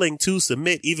and willing to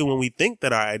submit, even when we think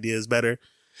that our idea is better,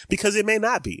 because it may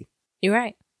not be. You're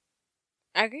right.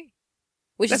 I agree.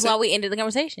 Which is why we ended the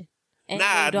conversation. We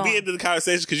ended the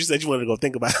conversation because you said you wanted to go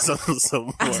think about some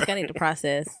more. I was gonna need to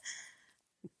process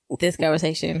this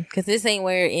conversation because this ain't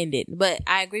where it ended. But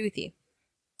I agree with you.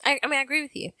 I mean, I agree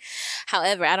with you.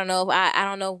 However, I don't know. I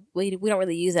don't know. We don't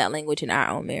really use that language in our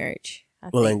own marriage.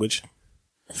 What language?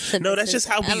 No, that's just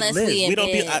how we live. We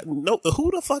don't be. No,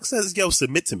 who the fuck says, yo,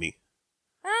 submit to me?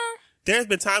 There's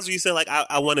been times where you say, like,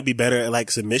 I want to be better at like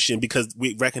submission, because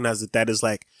we recognize that is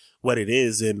like what it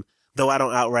is. And though I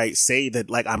don't outright say that,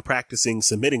 like, I'm practicing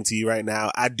submitting to you right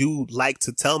now, I do like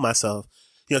to tell myself,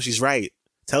 you know, she's right.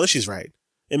 Tell her she's right.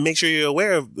 And make sure you're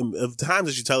aware of times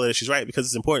that you tell her that she's right, because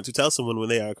it's important to tell someone when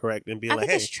they are correct and be like, hey. I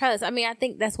think it's trust. I mean, I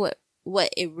think that's what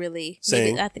it really,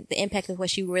 maybe, I think the impact of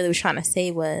what she really was trying to say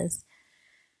was,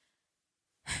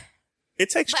 it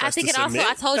takes trust. But I think to it submit.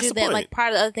 also, I told you that point. Like,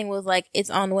 part of the other thing was like,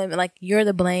 it's on the women. Like, you're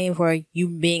the blame for you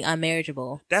being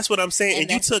unmarriageable. That's what I'm saying.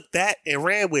 And you took that and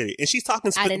ran with it. And she's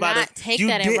talking about it. I did not take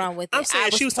that and run with it. I'm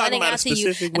saying she was talking about a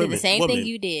specific woman. I did the same thing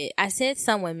you did. I said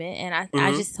some women, and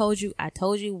I just told you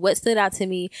what stood out to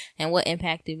me and what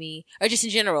impacted me, or just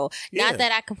in general. Yeah. Not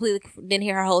that I completely didn't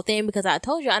hear her whole thing, because I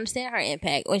told you I understand her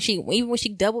impact even when she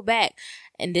doubled back.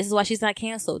 And this is why she's not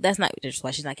canceled. That's not just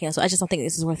why she's not canceled. I just don't think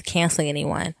this is worth canceling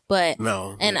anyone. But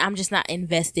no, and I'm just not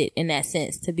invested in that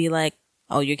sense to be like,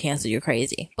 oh, you're canceled, you're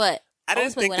crazy. But I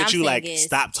didn't think that you like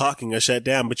stop talking or shut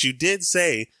down. But you did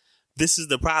say this is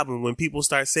the problem when people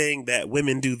start saying that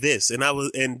women do this, and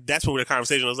that's when the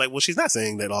conversation was like, well, she's not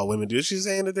saying that all women do. She's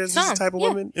saying that there's this type of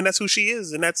woman, and that's who she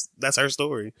is, and that's her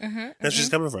story. That's where she's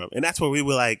coming from, and that's where we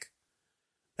were like,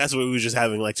 that's where we were just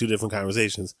having like two different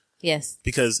conversations. Yes.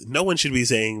 Because no one should be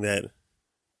saying that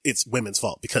it's women's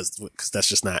fault, because that's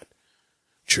just not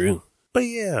true. But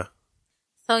yeah.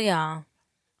 So y'all.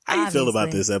 How you feel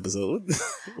about this episode?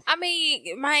 I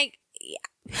mean, Mike.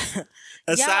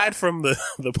 Aside from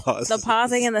the pause. The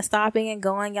pausing and the stopping and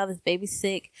going, y'all, this baby's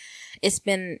sick. It's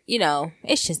been,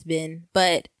 it's just been,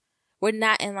 but we're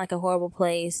not in like a horrible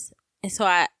place. And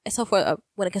so for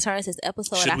when it concerns this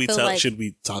episode, should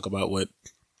we talk about what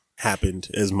happened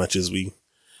as much as we...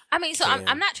 I mean, so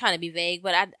I'm not trying to be vague,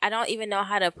 but I don't even know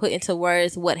how to put into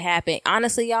words what happened.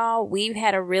 Honestly, y'all, we've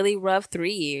had a really rough 3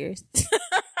 years.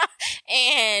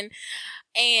 and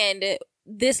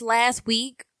this last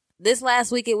week,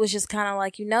 it was just kind of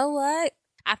like, you know what?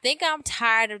 I think I'm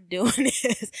tired of doing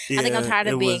this. I think I'm tired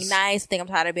of being nice. I think I'm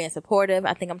tired of being supportive.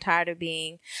 I think I'm tired of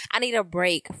I need a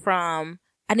break from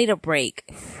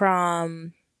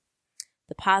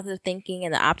the positive thinking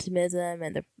and the optimism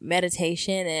and the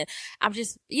meditation. And I'm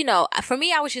just, for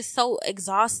me, I was just so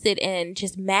exhausted and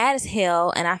just mad as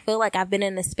hell. And I feel like I've been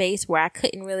in a space where I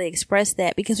couldn't really express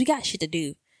that because we got shit to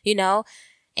do,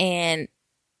 and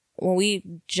when we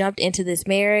jumped into this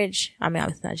marriage, I mean,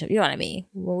 obviously not jump, you know what I mean?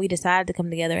 When we decided to come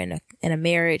together in a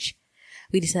marriage,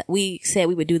 we said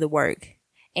we would do the work.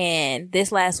 And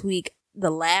this last week, the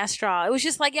last straw, it was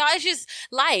just like, y'all, it's just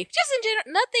life. Just in general,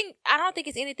 nothing, I don't think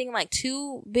it's anything like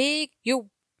too big. You're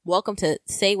welcome to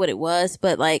say what it was,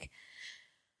 but like,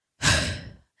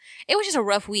 it was just a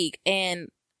rough week. And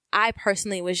I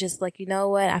personally was just like, you know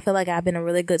what? I feel like I've been a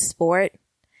really good sport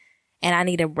and I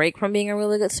need a break from being a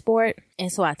really good sport.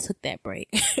 And so I took that break.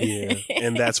 Yeah.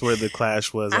 And that's where the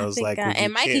clash was. I was like,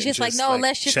 and Mikey's just like, no,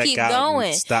 let's just keep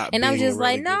going. And I'm just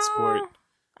like, no.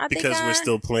 Because we're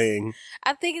still playing.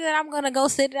 I think that I'm going to go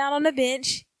sit down on the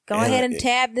bench, go ahead and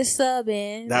tab this sub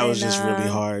in. That was just really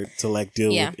hard to like deal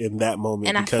with in that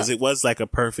moment, because it was like a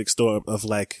perfect storm of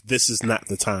like, this is not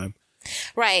the time.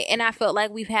 Right. And I felt like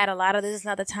we've had a lot of this is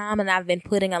not the time, and I've been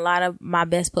putting a lot of my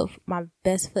best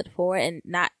foot forward and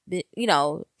not,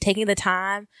 taking the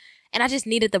time. And I just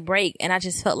needed the break, and I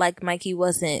just felt like Mikey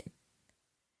wasn't.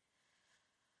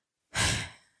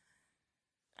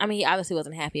 I mean, he obviously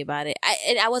wasn't happy about it.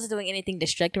 I wasn't doing anything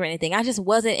destructive or anything. I just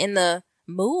wasn't in the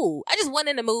mood. I just wasn't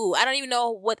in the mood. I don't even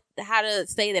know how to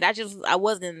say that. I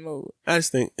wasn't in the mood. I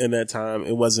just think in that time,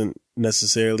 it wasn't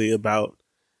necessarily about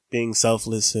being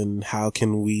selfless and how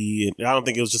can we, I don't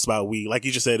think it was just about we. Like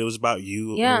you just said, it was about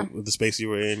you, the space you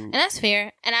were in. And that's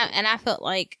fair. And I felt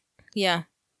like Yeah.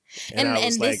 And I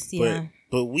was like,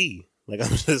 but we. Like,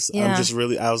 I'm just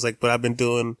really, I was like, but I've been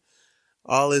doing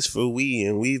all this for we,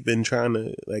 and we've been trying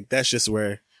to, like, that's just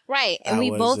where. Right. And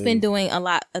we've both been doing a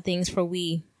lot of things for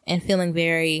we and feeling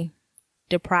very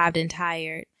deprived and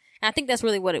tired. And I think that's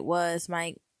really what it was,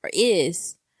 Mike, or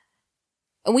is.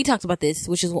 And we talked about this,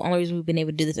 which is the only reason we've been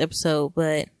able to do this episode,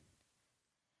 but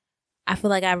I feel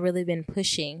like I've really been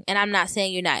pushing. And I'm not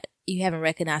saying you haven't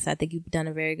recognized. I think you've done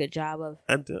a very good job of.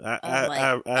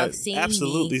 I seeing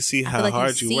absolutely me. see how like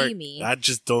hard you work. Me. I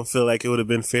just don't feel like it would have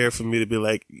been fair for me to be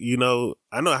like, I know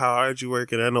how hard you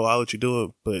work and I know all that you're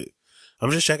doing, but I'm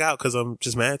just check out because I'm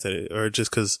just mad today, or just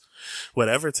because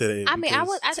whatever today. I mean, I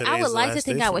would like to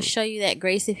think I would show you that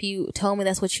grace if you told me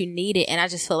that's what you needed, and I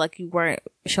just felt like you weren't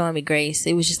showing me grace.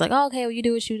 It was just like, oh, okay, well, you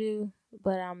do what you do,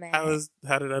 but I'm mad.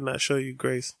 How did I not show you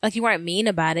grace? Like, you weren't mean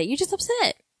about it. You're just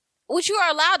upset, which you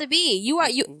are allowed to be.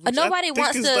 Nobody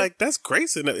wants to. Like, that's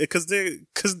grace in it because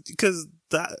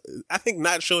I think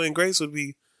not showing grace would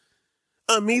be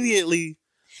immediately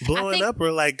blowing up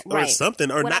or like or something,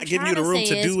 or not giving you the room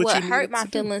to do what you need. What hurt my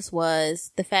feelings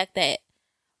was the fact that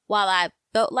while I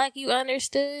felt like you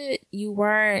understood, you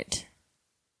weren't.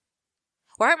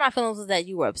 What hurt my feelings was that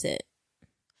you were upset.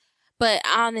 But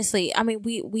honestly, I mean,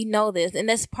 we know this, and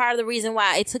that's part of the reason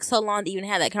why it took so long to even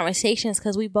have that conversation, is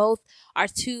because we both are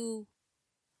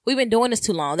we've been doing this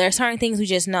too long. There are certain things we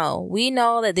just know. We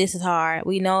know that this is hard.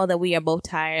 We know that we are both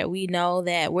tired. We know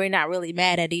that we're not really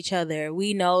mad at each other.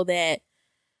 We know that.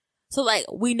 So, like,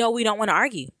 we know we don't want to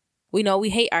argue. We know we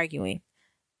hate arguing.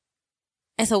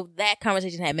 And so that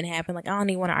conversation had been happening. Like, I don't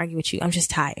even want to argue with you. I'm just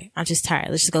tired. Let's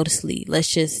just go to sleep. Let's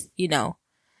just,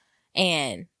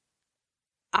 And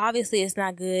obviously it's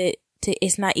not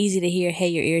it's not easy to hear, hey,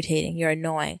 you're irritating. You're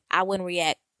annoying. I wouldn't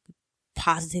react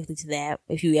positively to that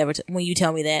if you ever, when you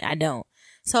tell me that. I don't.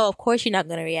 So, of course, you're not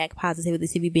going to react positively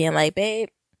to me being like, babe,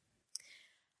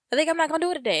 I think I'm not going to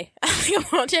do it today. I think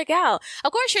I'm going to check out.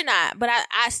 Of course you're not. But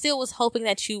I still was hoping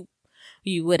that you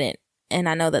wouldn't. And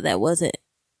I know that wasn't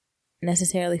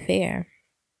necessarily fair.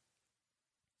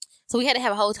 So we had to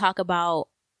have a whole talk about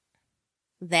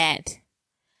that.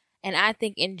 And I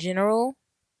think in general,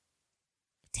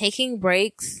 taking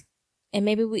breaks, and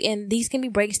and these can be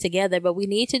breaks together, but we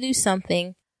need to do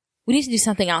something. We need to do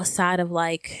something outside of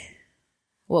like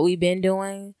what we've been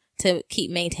doing to keep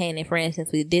maintaining. For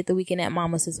instance, we did the Weekend at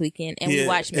Mama's this weekend, and we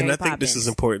watched Mary Poppins. And I think this is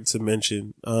important to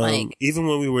mention. Even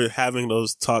when we were having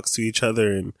those talks to each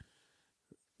other and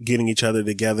getting each other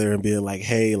together and being like,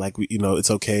 hey, like, it's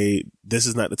okay. This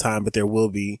is not the time, but there will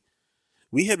be.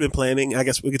 We had been planning, I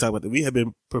guess we could talk about that. We had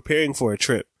been preparing for a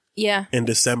trip. Yeah. In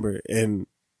December. And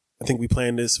I think we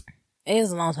planned this. It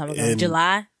was a long time ago.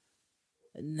 July?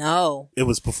 No. It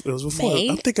was before. May?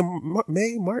 I'm thinking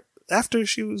May, March. After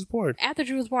she was born. After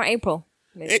she was born, April.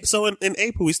 So in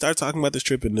April, we started talking about this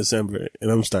trip in December, and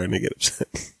I'm starting to get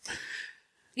upset.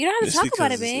 You don't have to talk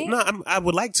about it, babe. No, I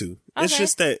would like to. Okay. It's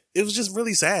just that it was just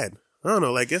really sad. I don't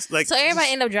know. Like, it's like. So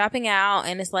everybody ended up dropping out,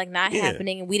 and it's like not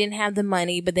happening. We didn't have the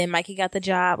money, but then Mikey got the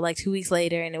job like 2 weeks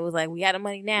later, and it was like, we got the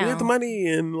money now. We got the money,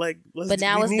 and like, we need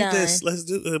done. This. Let's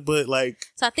do it. But like.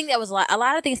 So I think that was a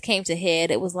lot of things came to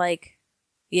head. It was like,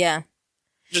 yeah.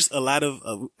 Just a lot of,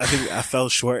 I think I fell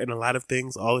short in a lot of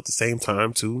things all at the same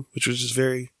time too, which was just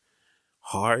very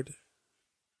hard.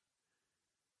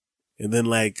 And then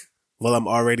like, well, I'm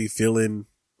already feeling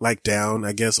like down,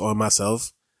 I guess, on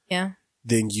myself. Yeah.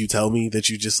 Then you tell me that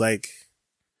you just like,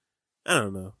 I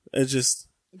don't know. It's just.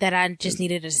 That I just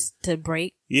needed to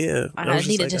break. Yeah. I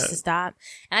needed just to stop.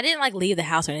 And I didn't like leave the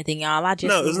house or anything, y'all. I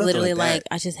just was literally like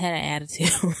I just had an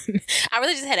attitude. I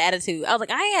really just had an attitude. I was like,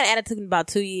 I ain't had an attitude in about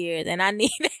 2 years, and I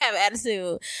need to have an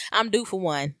attitude. I'm due for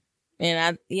one.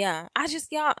 And yeah.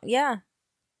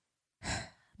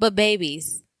 But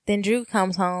babies. Then Drew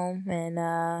comes home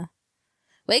and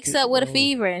wakes up with a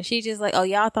fever, and she's just like, oh,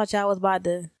 y'all thought y'all was about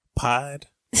to pod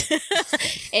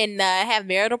and have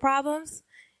marital problems?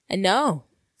 And no.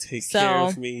 Take care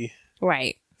of me.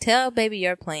 Right. Tell baby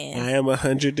your plan. I am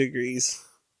 100 degrees.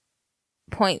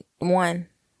 0.1.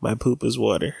 My poop is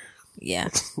water. Yeah.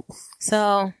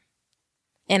 So,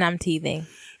 and I'm teething.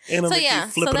 And I'm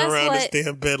flipping around this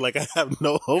damn bed like I have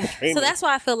no home training. So that's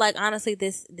why I feel like, honestly,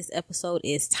 this episode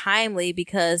is timely,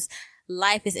 because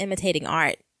life is imitating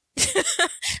art.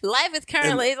 Life is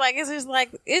currently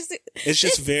it's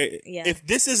just very. Yeah. If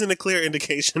this isn't a clear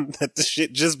indication that the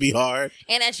shit just be hard,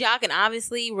 and as y'all can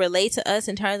obviously relate to us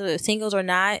in terms of singles or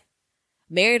not,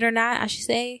 married or not, I should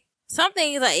say, some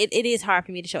things like it is hard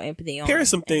for me to show empathy on. Here are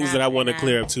some things that I want to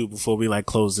clear up too before we like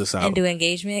close this out and do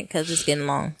engagement, because it's getting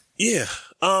long. Yeah.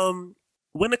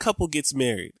 when a couple gets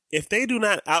married, if they do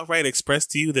not outright express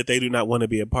to you that they do not want to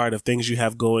be a part of things you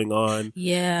have going on,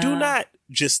 do not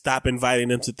just stop inviting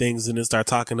them to things and then start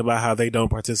talking about how they don't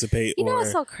participate you know or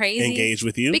what's so crazy? Engage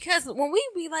with you. Because when we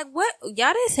be like, what?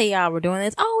 Y'all didn't say y'all were doing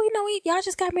this. Oh, y'all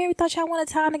just got married. Thought y'all wanted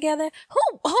time together.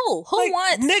 Who like,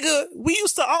 wants? Nigga, we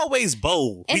used to always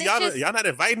bowl. And Y'all not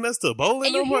inviting us to bowling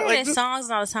and no you more? hear Like, it in songs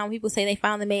all the time. People say they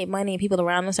finally made money and people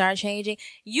around them started changing.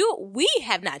 We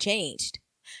have not changed.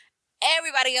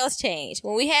 Everybody else changed.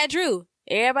 When we had Drew,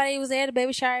 everybody was there, the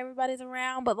baby shower, everybody's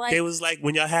around, but like... They was like,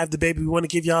 when y'all have the baby, we want to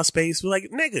give y'all space. We're like,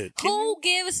 nigga. Who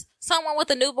gives someone with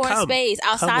a newborn space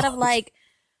outside of like,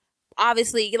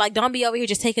 obviously, like, don't be over here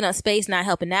just taking up space, not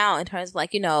helping out in terms of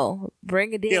like,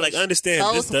 bring a dish. Yeah, like,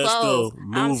 understand, this does still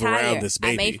move around this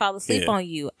baby. I may fall asleep on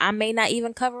you. I may not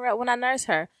even cover up when I nurse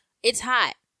her. It's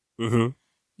hot. Mm-hmm.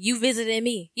 You visited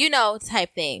me,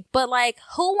 type thing. But like,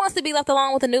 who wants to be left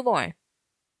alone with a newborn?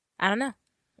 I don't know.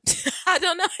 I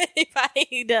don't know anybody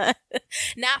who does.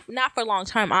 Not for long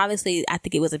term. Obviously, I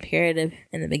think it was imperative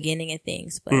in the beginning of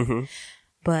things, but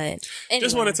anyway.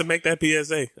 Just wanted to make that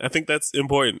PSA. I think that's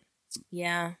important.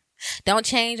 Yeah. Don't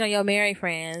change on your married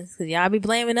friends because y'all be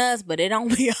blaming us, but it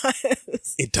don't be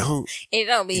us. It don't. It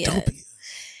don't be us.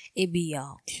 It be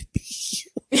y'all.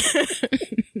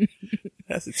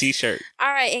 That's a t-shirt. All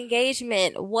right,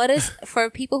 engagement. What is, for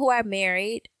people who are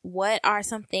married, what are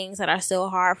some things that are still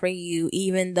hard for you,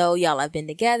 even though y'all have been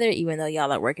together, even though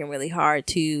y'all are working really hard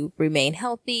to remain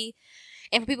healthy?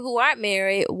 And for people who aren't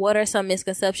married, what are some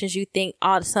misconceptions you think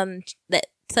all of a sudden that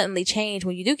suddenly change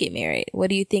when you do get married? What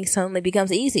do you think suddenly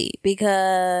becomes easy?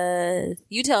 Because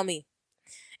you tell me.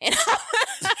 And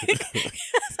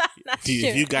I'm not Dude, sure.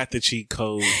 if you got the cheat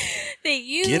code,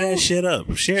 get that shit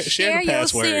up. Share the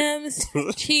password. Your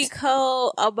Sims cheat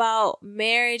code about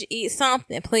marriage. Eat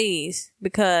something, please,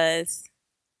 because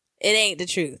it ain't the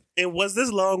truth. And was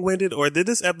this long-winded, or did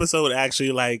this episode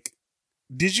actually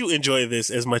did you enjoy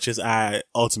this as much as I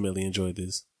ultimately enjoyed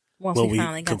this? Once we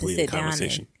finally got to sit down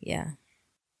and,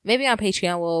 maybe on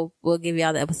Patreon we'll give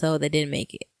y'all the episode that didn't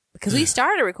make it, because we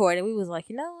started recording. We was like,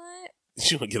 you know what?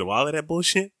 You want to get all of that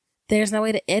bullshit? There's no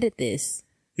way to edit this.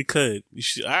 We could. You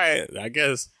should. All right, I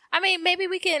guess. I mean, maybe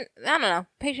we can. I don't know.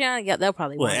 Patreon, they'll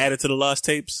probably add it to the lost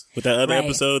tapes with that other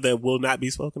episode that will not be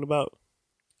spoken about.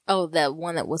 Oh, that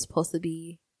one that was supposed to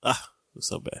be. It was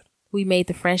so bad. We made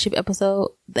the friendship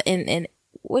episode. And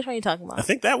which one are you talking about? I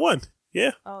think that one.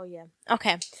 Yeah. Oh yeah.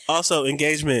 Okay. Also,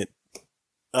 engagement.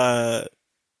 Horror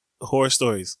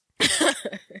stories.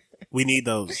 We need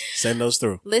those. Send those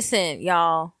through. Listen,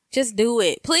 y'all. Just do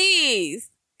it, please.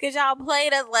 Because y'all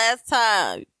played us last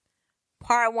time.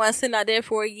 Part 1 sitting out there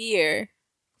for a year.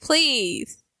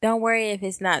 Please. Don't worry if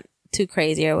it's not too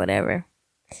crazy or whatever.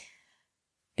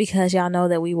 Because y'all know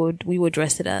that we will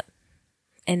dress it up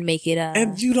and make it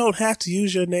And you don't have to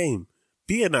use your name.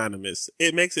 Be anonymous.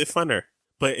 It makes it funner.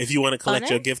 But if you want to collect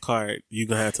your gift card, you're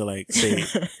going to have to say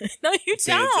it. No, you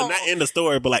don't. Not in the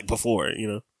story, but before,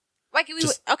 Like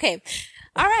okay.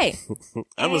 All right.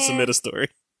 I'm going to submit a story.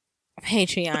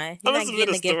 Patreon. I'm going to submit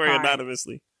a story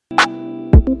anonymously.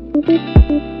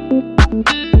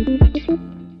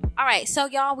 All right. So,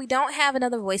 y'all, we don't have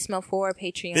another voicemail for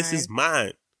Patreon. This is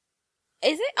mine.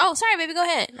 Is it? Oh, sorry, baby. Go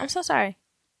ahead. I'm so sorry.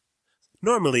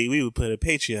 Normally, we would put a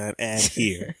Patreon ad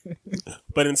here.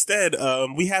 But instead,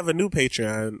 we have a new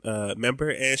Patreon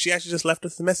member, and she actually just left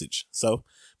us a message. So, I'm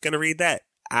going to read that.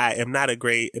 I am not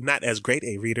as great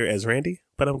a reader as Randy,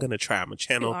 but I'm going to try. I'm going to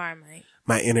channel you are, Mike.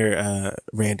 My inner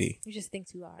Randy. You just think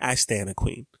you are. I stand a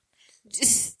queen.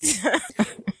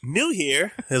 New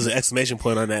here. There's an exclamation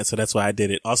point on that, so that's why I did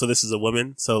it. Also, this is a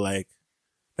woman, so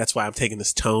that's why I'm taking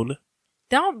this tone.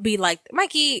 Don't be like,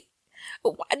 Mikey, do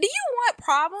you want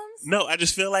problems? No, I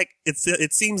just feel like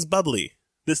it seems bubbly.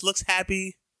 This looks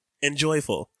happy and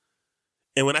joyful.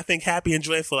 And when I think happy and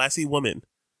joyful, I see woman.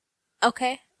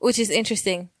 Okay, which is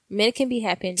interesting. Men can be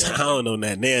happy and joyful. I don't know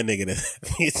that nigga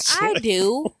that. I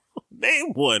do.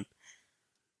 Name one.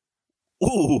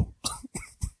 Ooh.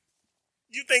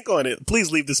 You think on it.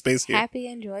 Please leave the space here. Happy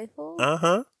and joyful?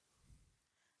 Uh-huh.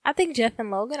 I think Jeff and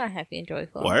Logan are happy and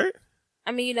joyful. What?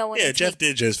 I mean, when Jeff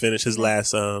did just finish his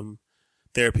last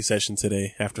therapy session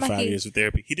today after 5 years of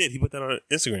therapy. He did. He put that on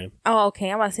Instagram. Oh,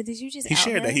 okay. I'm about to say, did you just He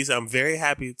shared that. I'm very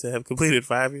happy to have completed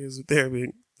 5 years of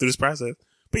therapy through this process.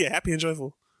 But yeah, happy and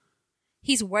joyful.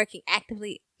 He's working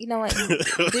actively. You know what?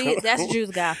 That's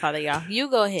Drew's godfather, y'all. You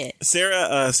go ahead.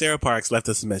 Sarah Parks left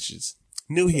us a message.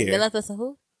 New here. They left us a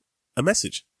who? A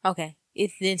message. Okay. It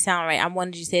didn't sound right. I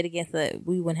wanted you to say it again so that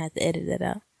we wouldn't have to edit that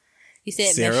out. You said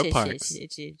Sarah Parks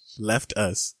left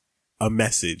us a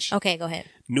message. Okay, go ahead.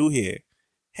 New here.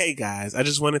 Hey guys, I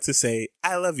just wanted to say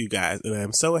I love you guys and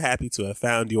I'm so happy to have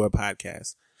found your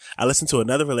podcast. I listened to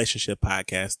another relationship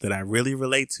podcast that I really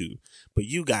relate to, but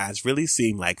you guys really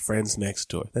seem like friends next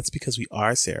door. That's because we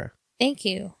are, Sarah. Thank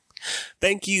you.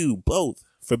 Thank you both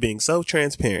for being so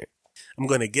transparent. I'm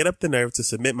going to get up the nerve to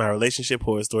submit my relationship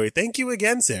horror story. Thank you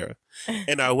again, Sarah.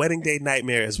 And our wedding day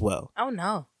nightmare as well. Oh,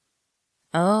 no.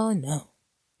 Oh, no.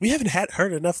 We haven't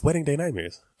heard enough wedding day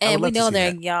nightmares. And we know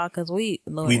they're y'all because we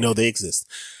know they exist.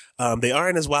 They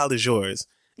aren't as wild as yours.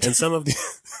 And some of the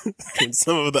and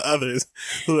some of the others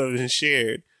who have been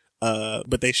shared.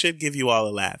 But they should give you all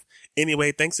a laugh.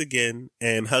 Anyway, thanks again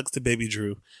and hugs to baby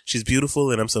Drew. She's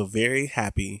beautiful and I'm so very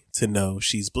happy to know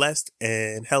she's blessed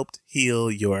and helped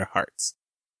heal your hearts.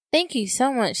 Thank you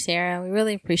so much, Sarah. We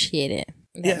really appreciate it.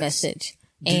 That message.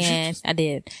 I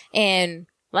did. And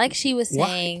like she was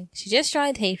saying, she just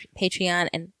joined Patreon,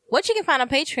 and what you can find on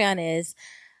Patreon is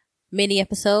mini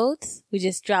episodes. We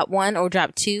just dropped one or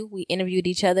dropped two. We interviewed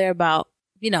each other about,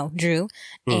 Drew,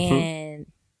 and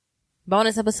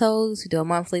bonus episodes. We do a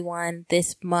monthly one.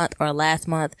 This month or last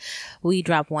month, we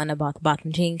dropped one about the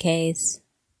Botham Jean case.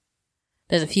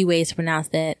 There's a few ways to pronounce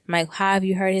that. Mike, how have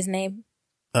you heard his name?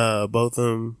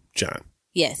 Botham John.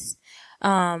 Yes.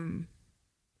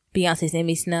 Beyonce's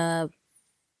Emmy snub.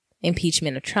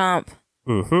 Impeachment of Trump.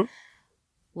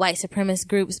 White supremacist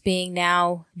groups being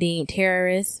now deemed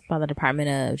terrorists by the Department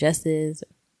of Justice,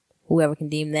 whoever can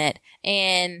deem that.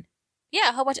 And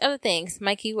a whole bunch of other things.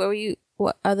 Mikey,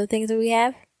 what other things do we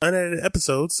have? Unedited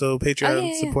episodes, so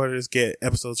Patreon supporters get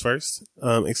episodes first,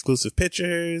 exclusive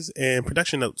pictures, and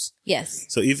production notes. Yes.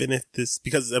 So even if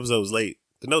because this episode was late,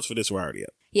 the notes for this were already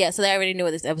up. Yeah, so they already knew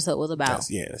what this episode was about.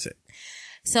 That's it.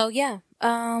 So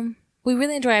we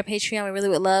really enjoy our Patreon. We really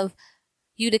would love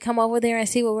you to come over there and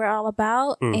see what we're all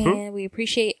about. And we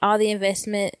appreciate all the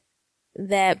investment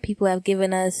that people have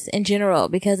given us in general,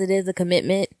 because it is a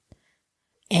commitment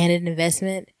and an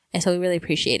investment. And so we really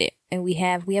appreciate it. And we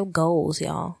have goals,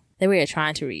 y'all, that we are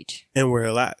trying to reach. And we're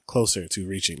a lot closer to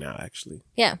reaching now, actually.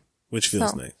 Yeah. Which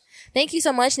feels nice. Thank you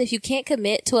so much. And if you can't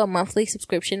commit to a monthly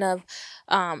subscription of,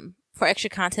 for extra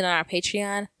content on our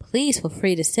Patreon, please feel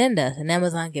free to send us an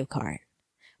Amazon gift card.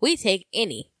 We take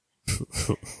any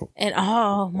and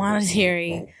all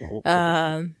monetary, you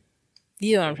know what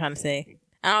I'm trying to say.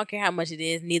 I don't care how much it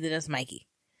is, neither does Mikey.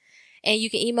 And you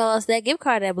can email us that gift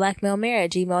card at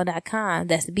blackmailmare@gmail.com.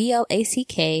 That's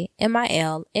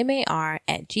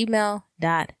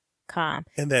BLACKMILMAR@gmail.com.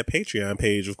 And that Patreon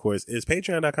page, of course, is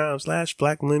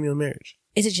patreon.com/blackmillennialmarriage.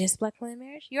 Is it just Black Millennial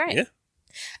Marriage? You're right. Yeah.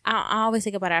 I always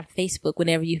think about our Facebook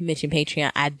whenever you mention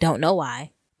Patreon. I don't know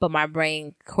why, but my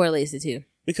brain correlates the two.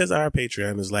 Because our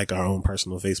Patreon is like our own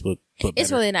personal Facebook.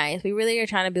 It's really nice. We really are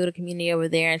trying to build a community over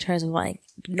there in terms of like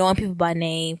knowing people by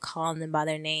name, calling them by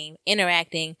their name,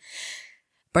 interacting,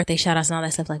 birthday shout outs and all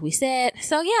that stuff like we said.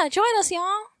 So yeah, join us,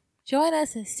 y'all. Join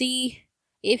us and see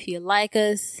if you like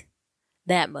us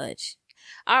that much.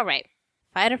 All right.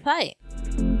 Fight or flight.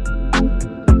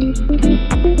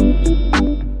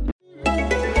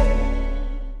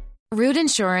 Root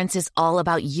Insurance is all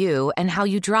about you and how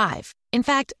you drive. In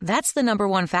fact, that's the number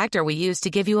one factor we use to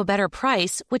give you a better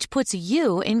price, which puts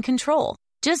you in control.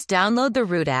 Just download the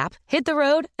Root app, hit the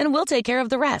road, and we'll take care of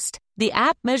the rest. The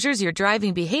app measures your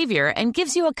driving behavior and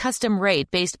gives you a custom rate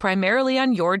based primarily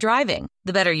on your driving.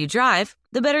 The better you drive,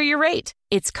 the better your rate.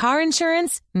 It's car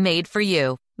insurance made for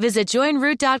you. Visit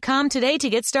joinroot.com today to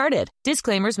get started.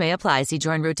 Disclaimers may apply. See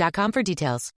joinroot.com for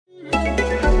details.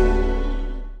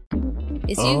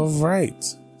 All right.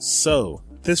 So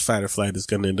this fight or flight is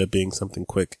going to end up being something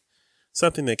quick.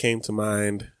 Something that came to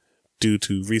mind due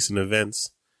to recent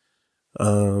events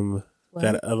of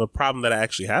a problem that I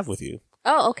actually have with you.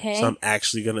 Oh, okay. So I'm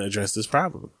actually going to address this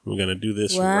problem. We're going to do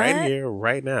this right here,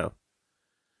 right now.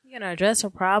 You're going to address a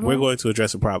problem? We're going to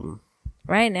address a problem.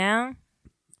 Right now?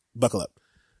 Buckle up.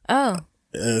 Oh.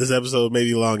 This episode may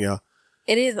be long, y'all.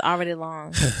 It is already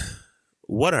long.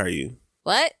 What are you?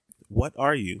 What? What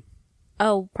are you?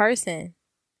 A person.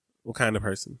 What kind of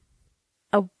person?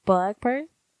 A black person?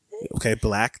 Okay,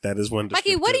 black. That is one.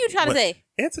 Mikey, what are you trying to say?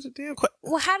 Answer the damn question.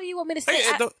 Well, how do you want me to say?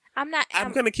 I'm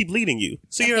going to keep leading you.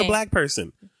 So you're a black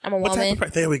person. I'm a woman.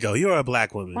 There we go. You're a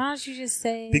black woman. Why don't you just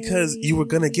say? Because you were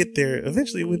going to get there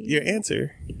eventually with your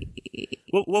answer.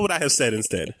 What would I have said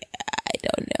instead? I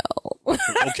don't know.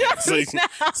 Okay, so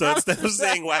instead of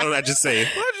saying, why don't I just say it?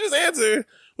 Why don't you just answer?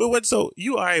 Well, so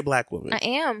you are a black woman. I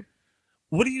am.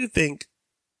 What do you think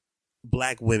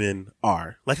black women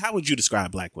are? Like, how would you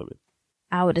describe black women?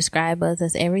 I would describe us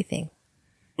as everything.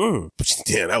 Damn,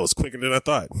 that was quicker than I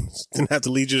thought. Didn't have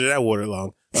to lead you to that water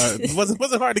long. It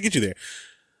wasn't hard to get you there.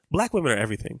 Black women are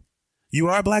everything. You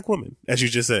are a black woman, as you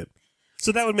just said.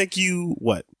 So that would make you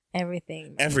what?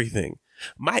 Everything. Everything.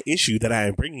 My issue that I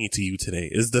am bringing to you today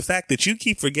is the fact that you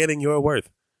keep forgetting your worth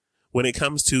when it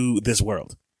comes to this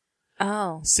world.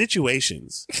 Oh.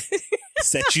 Situations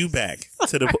set you back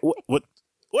to the... What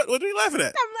are you laughing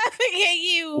at? I'm laughing at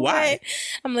you. Why?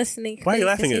 I'm listening. Why are you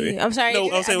laughing at me? I'm sorry.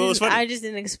 No, I'm saying what was funny. I just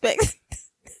didn't expect...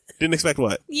 Didn't expect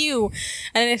what? You.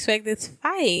 I didn't expect this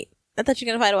fight. I thought you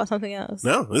were going to fight about something else.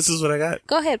 No, this is what I got.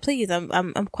 Go ahead, please.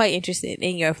 I'm quite interested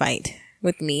in your fight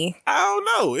with me. I don't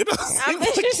know. It doesn't seem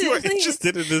like you are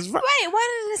interested in this fight. Wait,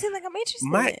 why does it seem like I'm interested?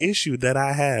 My issue that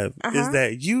I have is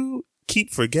that you keep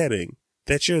forgetting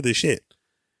that you're the shit.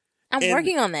 I'm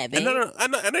working on that, babe. No, I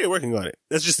know you're working on it.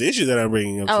 That's just the issue that I'm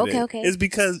bringing up today. Okay. It's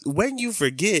because when you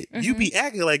forget, you be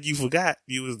acting like you forgot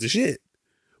you was the shit.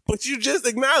 But you just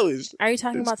acknowledged. Are you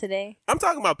talking about today? I'm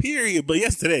talking about period, but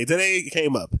yes, today. Today it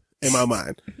came up in my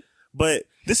mind. But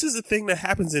this is a thing that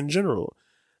happens in general.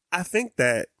 I think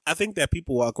that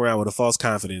people walk around with a false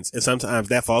confidence, and sometimes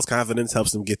that false confidence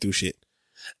helps them get through shit.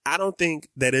 I don't think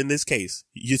that in this case,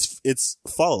 it's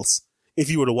false if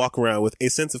you were to walk around with a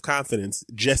sense of confidence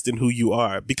just in who you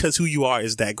are, because who you are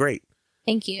is that great.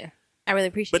 Thank you. I really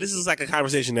appreciate it. But this is like a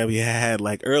conversation that we had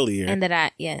like earlier. And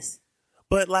that yes.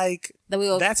 But like,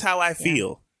 that's how I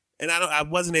feel. Yeah. And I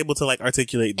wasn't able to like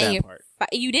articulate that part.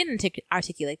 You didn't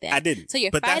articulate that. I didn't. So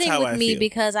you're but fighting with me feel.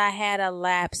 Because I had a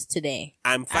lapse today.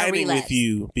 I'm fighting with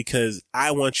you because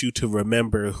I want you to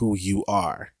remember who you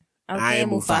are. Okay, I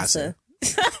am Mufasa.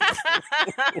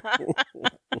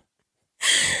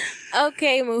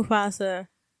 Okay, Mufasa.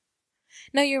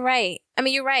 No, you're right. I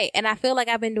mean, you're right. And I feel like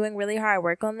I've been doing really hard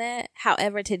work on that.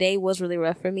 However, today was really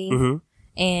rough for me. Mm-hmm.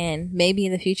 And maybe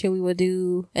in the future we will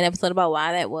do an episode about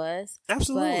why that was.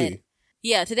 Absolutely. But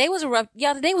yeah, today was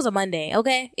today was a Monday,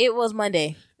 okay? It was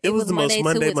Monday. It was the most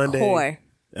Monday core.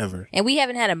 Ever. And we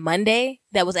haven't had a Monday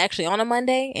that was actually on a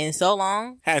Monday in so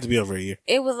long. Had to be over a year.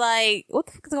 It was like, what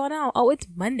the fuck is going on? Oh, it's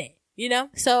Monday, you know?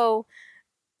 So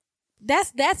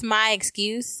that's my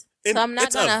excuse. So I'm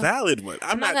not gonna. It's a valid one.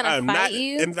 I'm not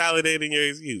invalidating your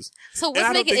excuse. So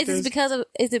what's making it's because of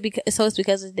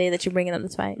the day that you're bringing up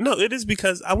this fight? No, it is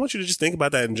because I want you to just think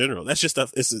about that in general. That's just stuff.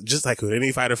 It's just like with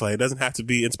any fight or flight. It doesn't have to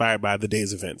be inspired by the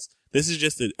day's events. This is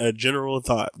just a general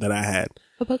thought that I had.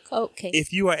 Okay.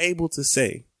 If you are able to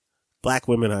say black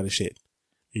women are the shit,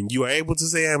 and you are able to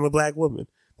say I'm a black woman,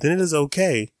 then it is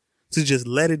okay to just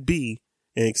let it be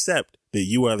and accept that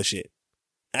you are the shit.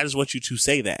 I just want you to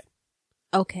say that.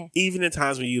 Okay. Even in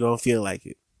times when you don't feel like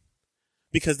it.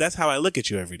 Because that's how I look at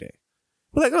you every day.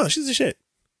 We're like, oh, she's a shit.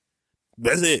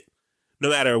 That's it. No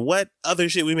matter what other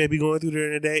shit we may be going through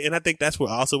during the day. And I think that's where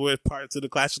parts of the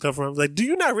clashes come from. It's like, do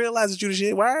you not realize that you're the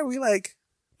shit? Why are we like,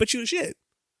 but you the shit?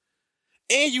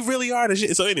 And you really are the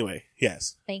shit. So anyway,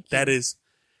 yes. Thank you. That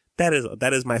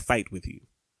is my fight with you.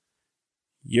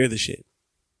 You're the shit.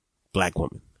 Black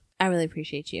woman. I really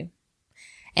appreciate you.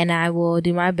 And I will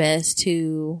do my best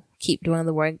to keep doing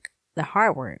the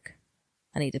hard work.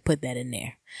 I need to put that in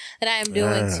there. That I am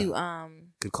doing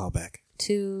good callback.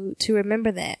 To remember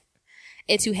that.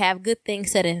 And to have good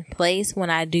things set in place when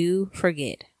I do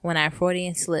forget. When I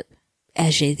Freudian slip,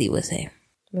 as Jay-Z would say.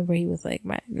 Remember he was like,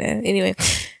 anyway.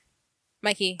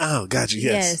 Mikey. Oh, got you.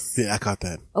 Yes. Yeah, I caught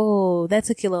that. Oh, that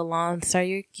took you a little long. So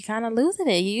you're kind of losing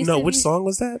it. Which song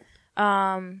was that?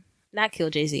 Not Kill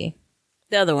Jay-Z.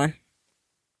 The other one.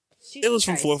 It was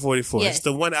from 444. Yes. It's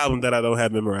the one album that I don't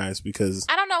have memorized because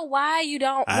I don't know why you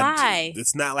don't. Why?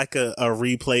 It's not like a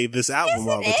replay this album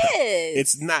all the time.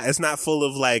 It's not. It's not full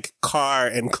of like car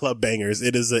and club bangers.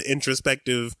 It is an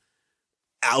introspective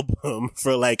album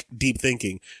for like deep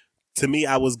thinking. To me,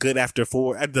 I was good after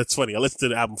 4. That's funny. I listened to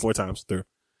the album 4 times through.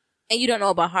 And you don't know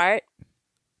about Heart?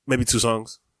 Maybe 2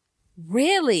 songs.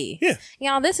 Really? Yeah.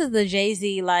 Y'all, this is the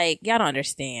Jay-Z, like, y'all don't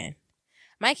understand.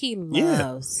 Mikey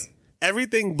loves. Yeah.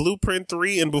 Everything Blueprint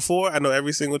 3 and before, I know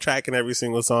every single track and every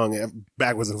single song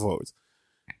backwards and forwards.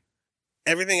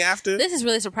 Everything after. This is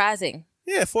really surprising.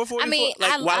 Yeah, 444. I mean,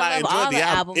 while I enjoy the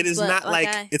album, albums, it is not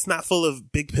like it's not full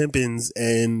of big pimpins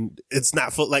and it's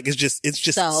not full, like, it's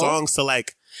just songs to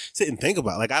like sit and think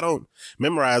about. Like, I don't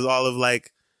memorize all of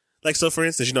like, so for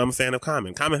instance, I'm a fan of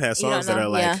Common. Common has songs that are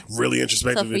like really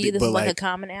introspective, so for you, this but is like a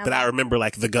Common album? that I remember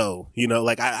like The Go,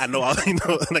 like I know all,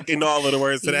 like I know all of the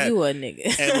words to that. You a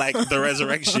nigga. And like the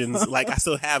Resurrections, like I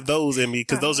still have those in me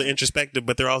because those are introspective,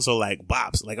 but they're also like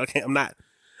bops. Like, okay, I'm not,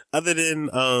 other than,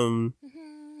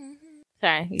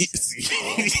 sorry. I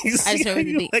just remember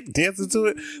you like dancing to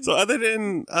it. So other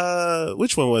than,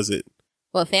 which one was it?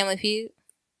 What, Family Feud?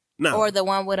 No. Or the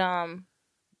one with,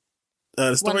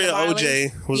 The Story of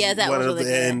OJ was that one was of really the,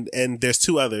 good. and there's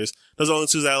two others. Those are the only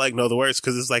two that I like know the words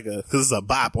because it's a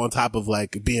bop on top of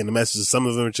like being the messages. Some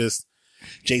of them are just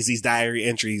Jay-Z's diary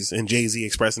entries and Jay-Z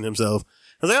expressing himself.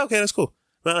 I was like, okay, that's cool.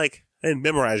 But like, I didn't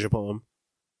memorize your poem,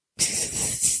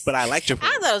 but I liked your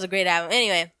poem. I thought it was a great album.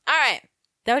 Anyway, all right,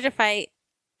 that was your fight.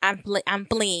 I'm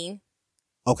fleeing.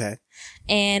 Okay.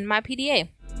 And my PDA.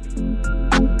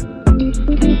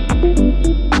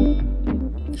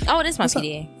 Oh, it is my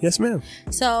PDA. Yes, ma'am.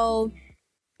 So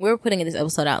we were putting this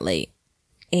episode out late,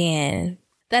 and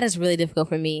that is really difficult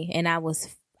for me. And I was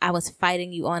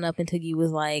fighting you on up until you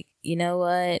was like, you know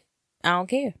what? I don't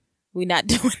care. We're not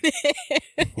doing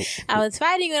it. I was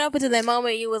fighting you up until that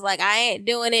moment. You was like, I ain't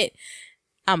doing it.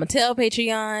 I'm gonna tell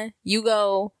Patreon. You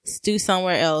go do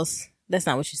somewhere else. That's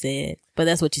not what you said, but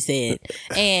that's what you said.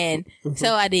 And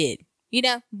so I did,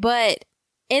 but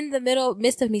in the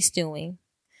midst of me stewing,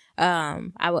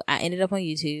 I ended up on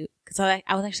YouTube because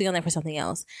I was actually on there for something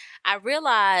else. I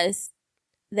realized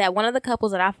that one of the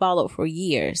couples that I followed for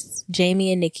years,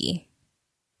 Jamie and Nikki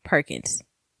Perkins,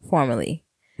 formerly,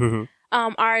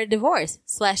 are divorced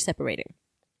 / separated.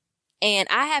 And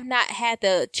I have not had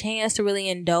the chance to really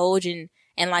indulge in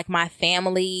like my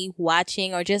family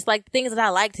watching or just like things that I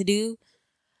like to do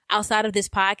outside of this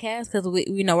podcast because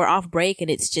we're off break and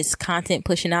it's just content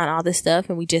pushing out all this stuff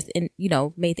and we just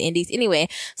made the indies anyway.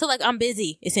 So like I'm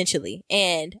busy essentially,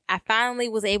 and I finally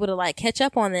was able to like catch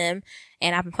up on them,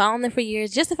 and I've been following them for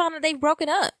years just to find out they've broken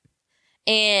up.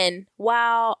 And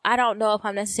while I don't know if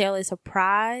I'm necessarily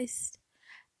surprised,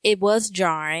 it was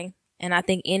jarring, and I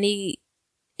think any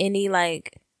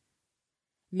like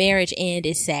marriage end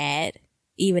is sad,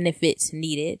 even if it's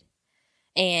needed.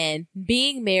 And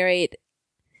being married,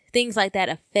 things like that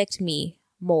affect me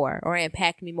more or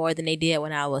impact me more than they did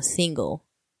when I was single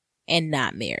and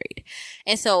not married.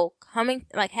 And so having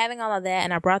all of that,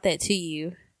 and I brought that to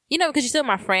you, because you're still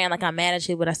my friend, like I'm mad at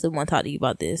you, but I still want to talk to you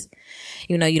about this,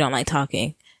 even though you don't like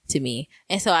talking to me.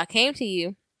 And so I came to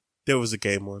you. There was a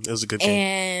game on. It was a good game.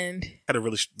 And had a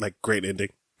really great ending.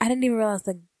 I didn't even realize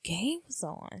the game was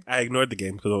on. I ignored the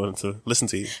game because I wanted to listen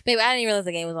to you. Baby, I didn't even realize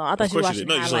the game was on. I thought you were watching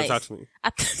No, highlights. you just want to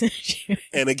talk to me.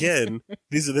 And again,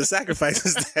 these are the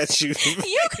sacrifices that you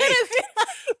You could have been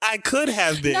I could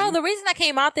have been. No, the reason I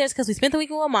came out there is because we spent the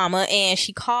weekend with Mama, and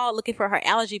she called looking for her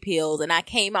allergy pills, and I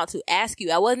came out to ask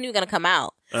you. I wasn't even going to come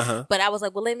out. But I was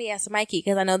like, well, let me ask Mikey,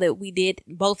 because I know that we did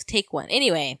both take one.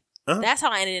 Anyway, that's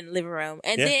how I ended in the living room.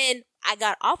 And then I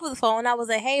got off of the phone, and I was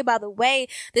like, hey, by the way,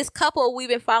 this couple we've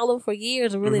been following for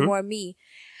years really want me.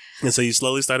 And so you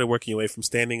slowly started working your way from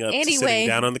standing up to sitting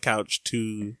down on the couch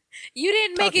to... You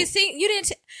didn't make it seem... You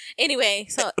didn't... Anyway,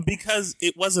 so... Because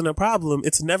it wasn't a problem.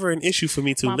 It's never an issue for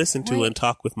me to listen to and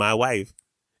talk with my wife.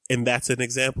 And that's an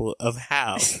example of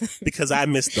how. Because I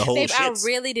missed the whole shit. I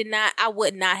really did not... I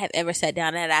would not have ever sat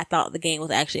down and I thought the game was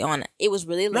actually on. It was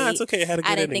really late. No, it's okay. It had a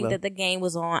good I didn't think that the game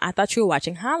was on. I thought you were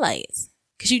watching highlights.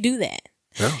 Because you do that.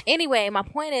 No. Anyway, my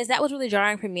point is that was really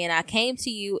jarring for me. And I came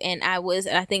to you and I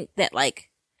think that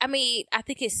I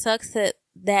think it sucks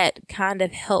that kind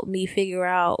of helped me figure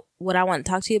out what I want to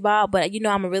talk to you about. But,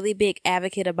 I'm a really big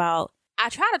advocate about, I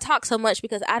try to talk so much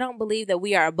because I don't believe that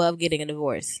we are above getting a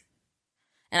divorce.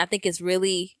 And I think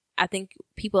I think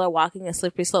people are walking a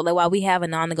slippery slope. Like while we have a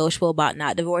non-negotiable about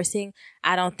not divorcing,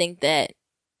 I don't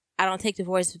take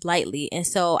divorce lightly. And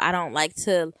so I don't like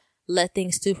to let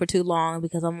things stew for too long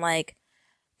because I'm like,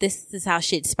 this is how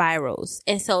shit spirals.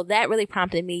 And so that really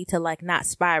prompted me to not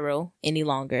spiral any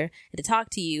longer and to talk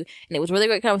to you. And it was a really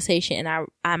great conversation. And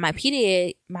my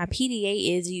PDA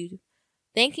is you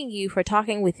thanking you for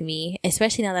talking with me,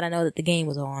 especially now that I know that the game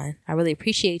was on. I really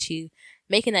appreciate you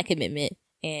making that commitment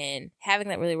and having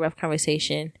that really rough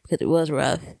conversation because it was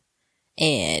rough.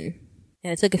 And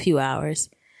it took a few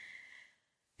hours.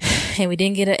 And we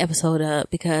didn't get an episode up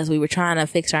because we were trying to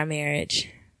fix our marriage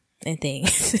and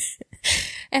things.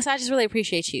 And so I just really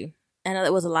appreciate you. I know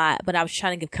that was a lot, but I was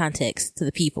trying to give context to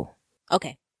the people.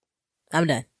 Okay. I'm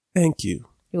done. Thank you.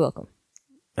 You're welcome.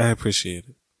 I appreciate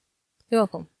it. You're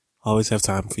welcome. Always have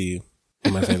time for you.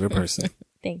 You're my favorite person.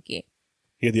 Thank you.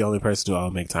 You're the only person who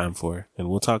I'll make time for and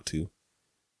we'll talk to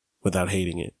without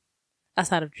hating it.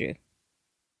 Outside of Drew.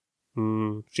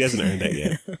 She hasn't earned that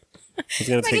yet. It's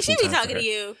gonna take some she be time talking to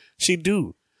you. She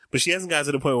do. But she hasn't gotten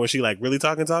to the point where she really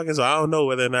talking, so I don't know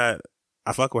whether or not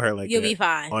I fuck with her like You'll that. Be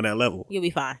fine. On that level. You'll be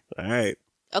fine. All right.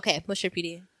 Okay, what's your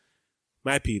PDA?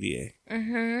 My PDA.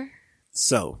 Mm-hmm.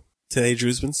 So, today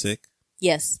Drew's been sick.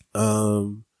 Yes.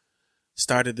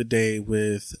 Started the day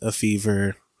with a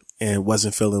fever and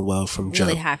wasn't feeling well from jump.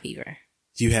 Really high fever.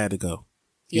 You had to go.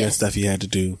 You had stuff you had to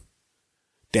do.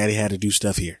 Daddy had to do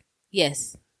stuff here.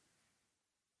 Yes.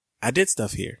 I did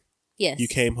stuff here. Yes. You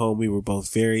came home. We were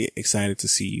both very excited to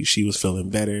see you. She was feeling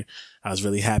better. I was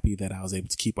really happy that I was able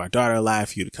to keep our daughter alive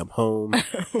for you to come home.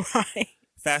 Right.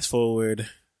 Fast forward,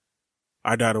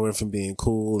 our daughter went from being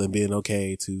cool and being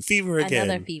okay to fever again.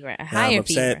 Another fever, a Now higher I'm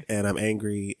upset fever. and I'm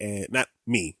angry, and not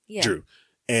me, Yeah. Drew.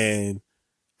 And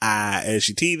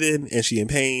she teething and she in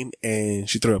pain and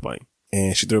she threw up on you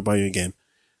and she threw up on you again.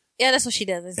 Yeah, that's what she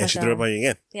does. It's And like, she threw up on you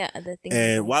again. Yeah, the thing.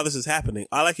 And while this is happening,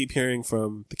 all I keep hearing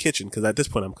from the kitchen, because at this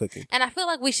point I'm cooking. And I feel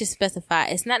like we should specify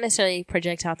it's not necessarily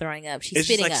projectile throwing up. She's It's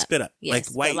just spitting like up. spit up. Yes, Like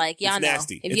but white. like y'all it's know,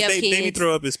 nasty. if It's you have baby kids,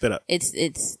 throw up is spit up.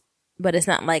 but it's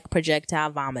not like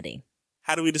projectile vomiting.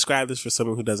 How do we describe this for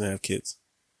someone who doesn't have kids?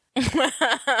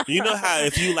 You know how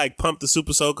if you like pump the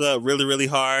super soaker up really, really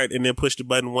hard and then push the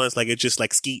button once, like it just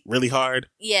like skeet really hard?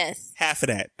 Yes. Half of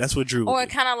that. That's what Drew would Or it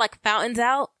do. kind of like fountains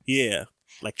out. Yeah.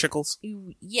 Like trickles.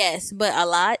 Yes, but a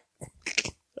lot.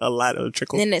 A lot of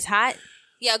trickles. Then it's hot.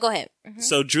 Yeah, go ahead. Mhm.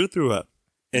 So Drew threw up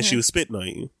and she was spitting on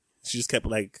you. She just kept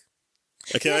like,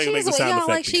 I can't Yeah, even make the sound effect.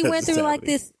 like she because went it's through like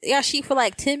happening. this. Yeah, she for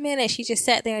like 10 minutes. She just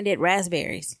sat there and did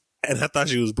raspberries. And I thought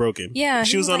she was broken. Yeah,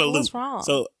 she he was was on like, a loop. "What's wrong?"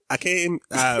 So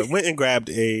I went and grabbed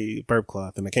a burp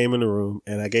cloth and I came in the room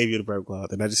and I gave you the burp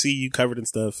cloth and I just see you covered in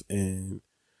stuff and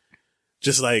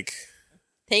just like,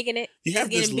 Taking it. you have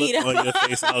just this getting look beat on up. your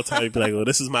face all the time. You be like, well,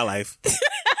 this is my life.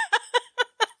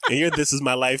 And your this is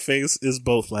my life face is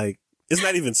both like, it's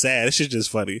not even sad. It's just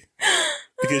funny.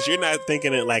 Because you're not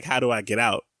thinking it like, how do I get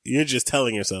out? You're just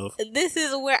telling yourself. This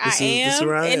is where This I is- am, this is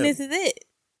where I and am. this is it.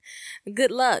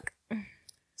 Good luck.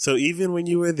 So even when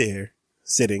you were there,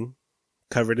 sitting,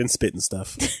 covered in spit and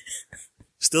stuff,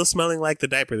 still smelling like the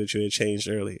diaper that you had changed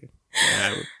earlier.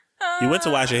 You went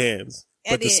to wash your hands,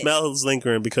 I but the did. smell is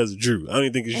lingering because of Drew. I don't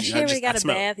even think And it's she I already got a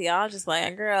smell it. bath, y'all. Just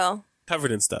like, girl.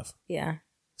 Covered in stuff. Yeah.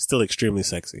 Still extremely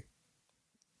sexy.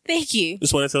 Thank you.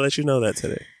 Just wanted to let you know that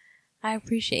today. I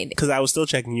appreciate it. Because I was still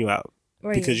checking you out.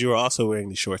 Were because you? you were also wearing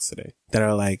these shorts today that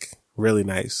are like really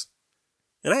nice.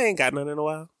 And I ain't got none in a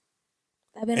while.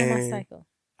 I've been on my and cycle.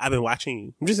 I've been watching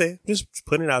you. I'm just saying, just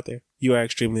putting it out there. You are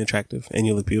extremely attractive and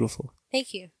you look beautiful.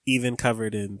 Thank you. Even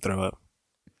covered in throw up.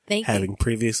 Thank Having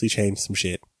previously changed some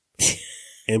shit.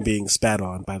 And being spat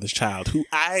on by this child who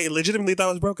I legitimately thought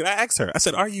was broken. I asked her, I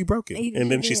said, are you broken?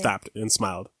 And then she stopped and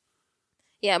smiled.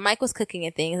 Yeah, Mike was cooking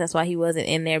and things. That's why he wasn't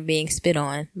in there being spit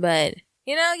on. But,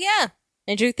 yeah.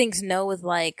 And Drew thinks no is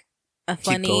like a going.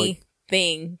 funny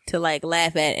thing to like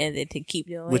laugh at and then to keep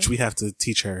doing. Which we have to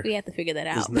teach her. We have to figure that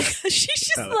out. not She's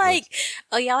just how it like,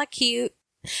 oh, y'all are cute.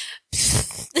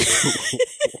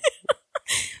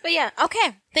 But yeah,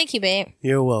 okay. Thank you, babe.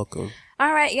 You're welcome.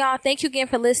 All right, y'all. Thank you again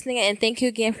for listening and thank you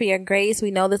again for your grace.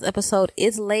 We know this episode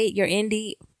is late. Your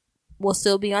indie will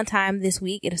still be on time this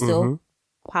week. It'll still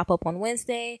pop up on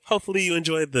Wednesday. Hopefully you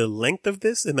enjoyed the length of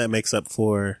this and that makes up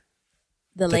for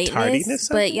The lateness. tardiness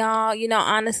of But it? y'all,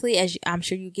 honestly, as I'm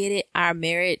sure you get it, our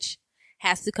marriage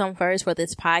has to come first for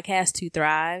this podcast to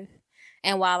thrive.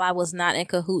 And while I was not in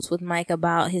cahoots with Mike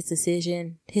about his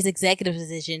executive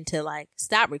decision to like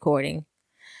stop recording,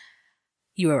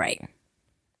 you were right.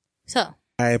 So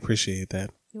I appreciate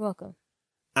that. you're welcome.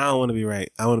 I don't want to be right.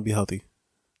 I want to be healthy.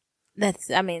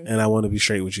 And I want to be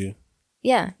straight with you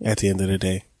Yeah. at the end of the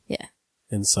day. Yeah.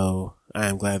 And so I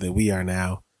am glad that we are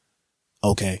now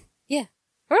okay. Yeah.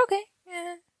 We're okay.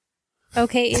 Yeah.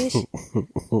 Okay-ish.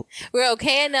 We're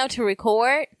okay enough to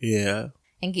record Yeah.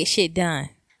 and get shit done.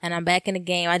 And I'm back in the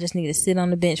game. I just need to sit on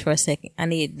the bench for a second. I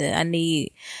needed. And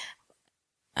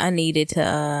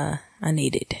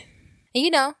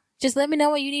just let me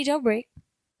know when you need your break.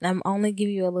 I'm only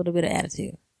giving you a little bit of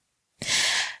attitude.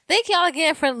 Thank y'all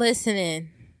again for listening.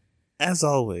 As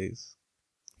always,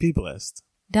 be blessed.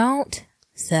 Don't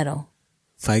settle.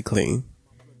 Fight clean.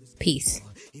 Peace.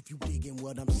 If you digging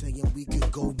what I'm saying, we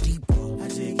could go deeper. I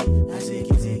dig it, I dig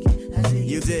it, dig it, I dig it.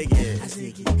 You dig it. I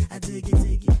dig it, I dig it,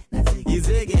 dig it, I dig it. You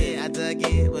dig it, I dug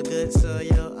it. We're good, so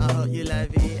yo, I hope you love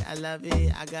it. I love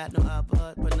it. I got no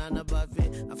upper, but none above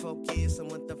it. I focus on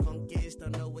what the funk is.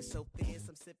 Don't know it's so fierce.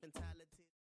 I'm sipping talented.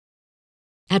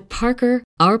 At Parker,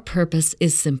 our purpose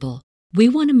is simple. We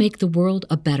want to make the world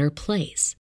a better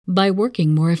place by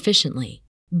working more efficiently,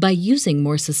 by using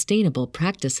more sustainable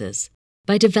practices,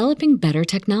 by developing better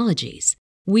technologies.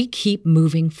 We keep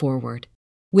moving forward.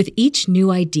 With each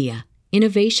new idea,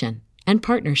 innovation, and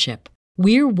partnership,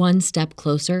 we're one step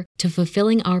closer to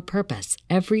fulfilling our purpose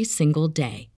every single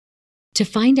day. To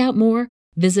find out more,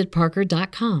 visit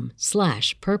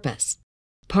parker.com/purpose.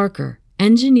 Parker,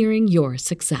 engineering your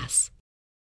success.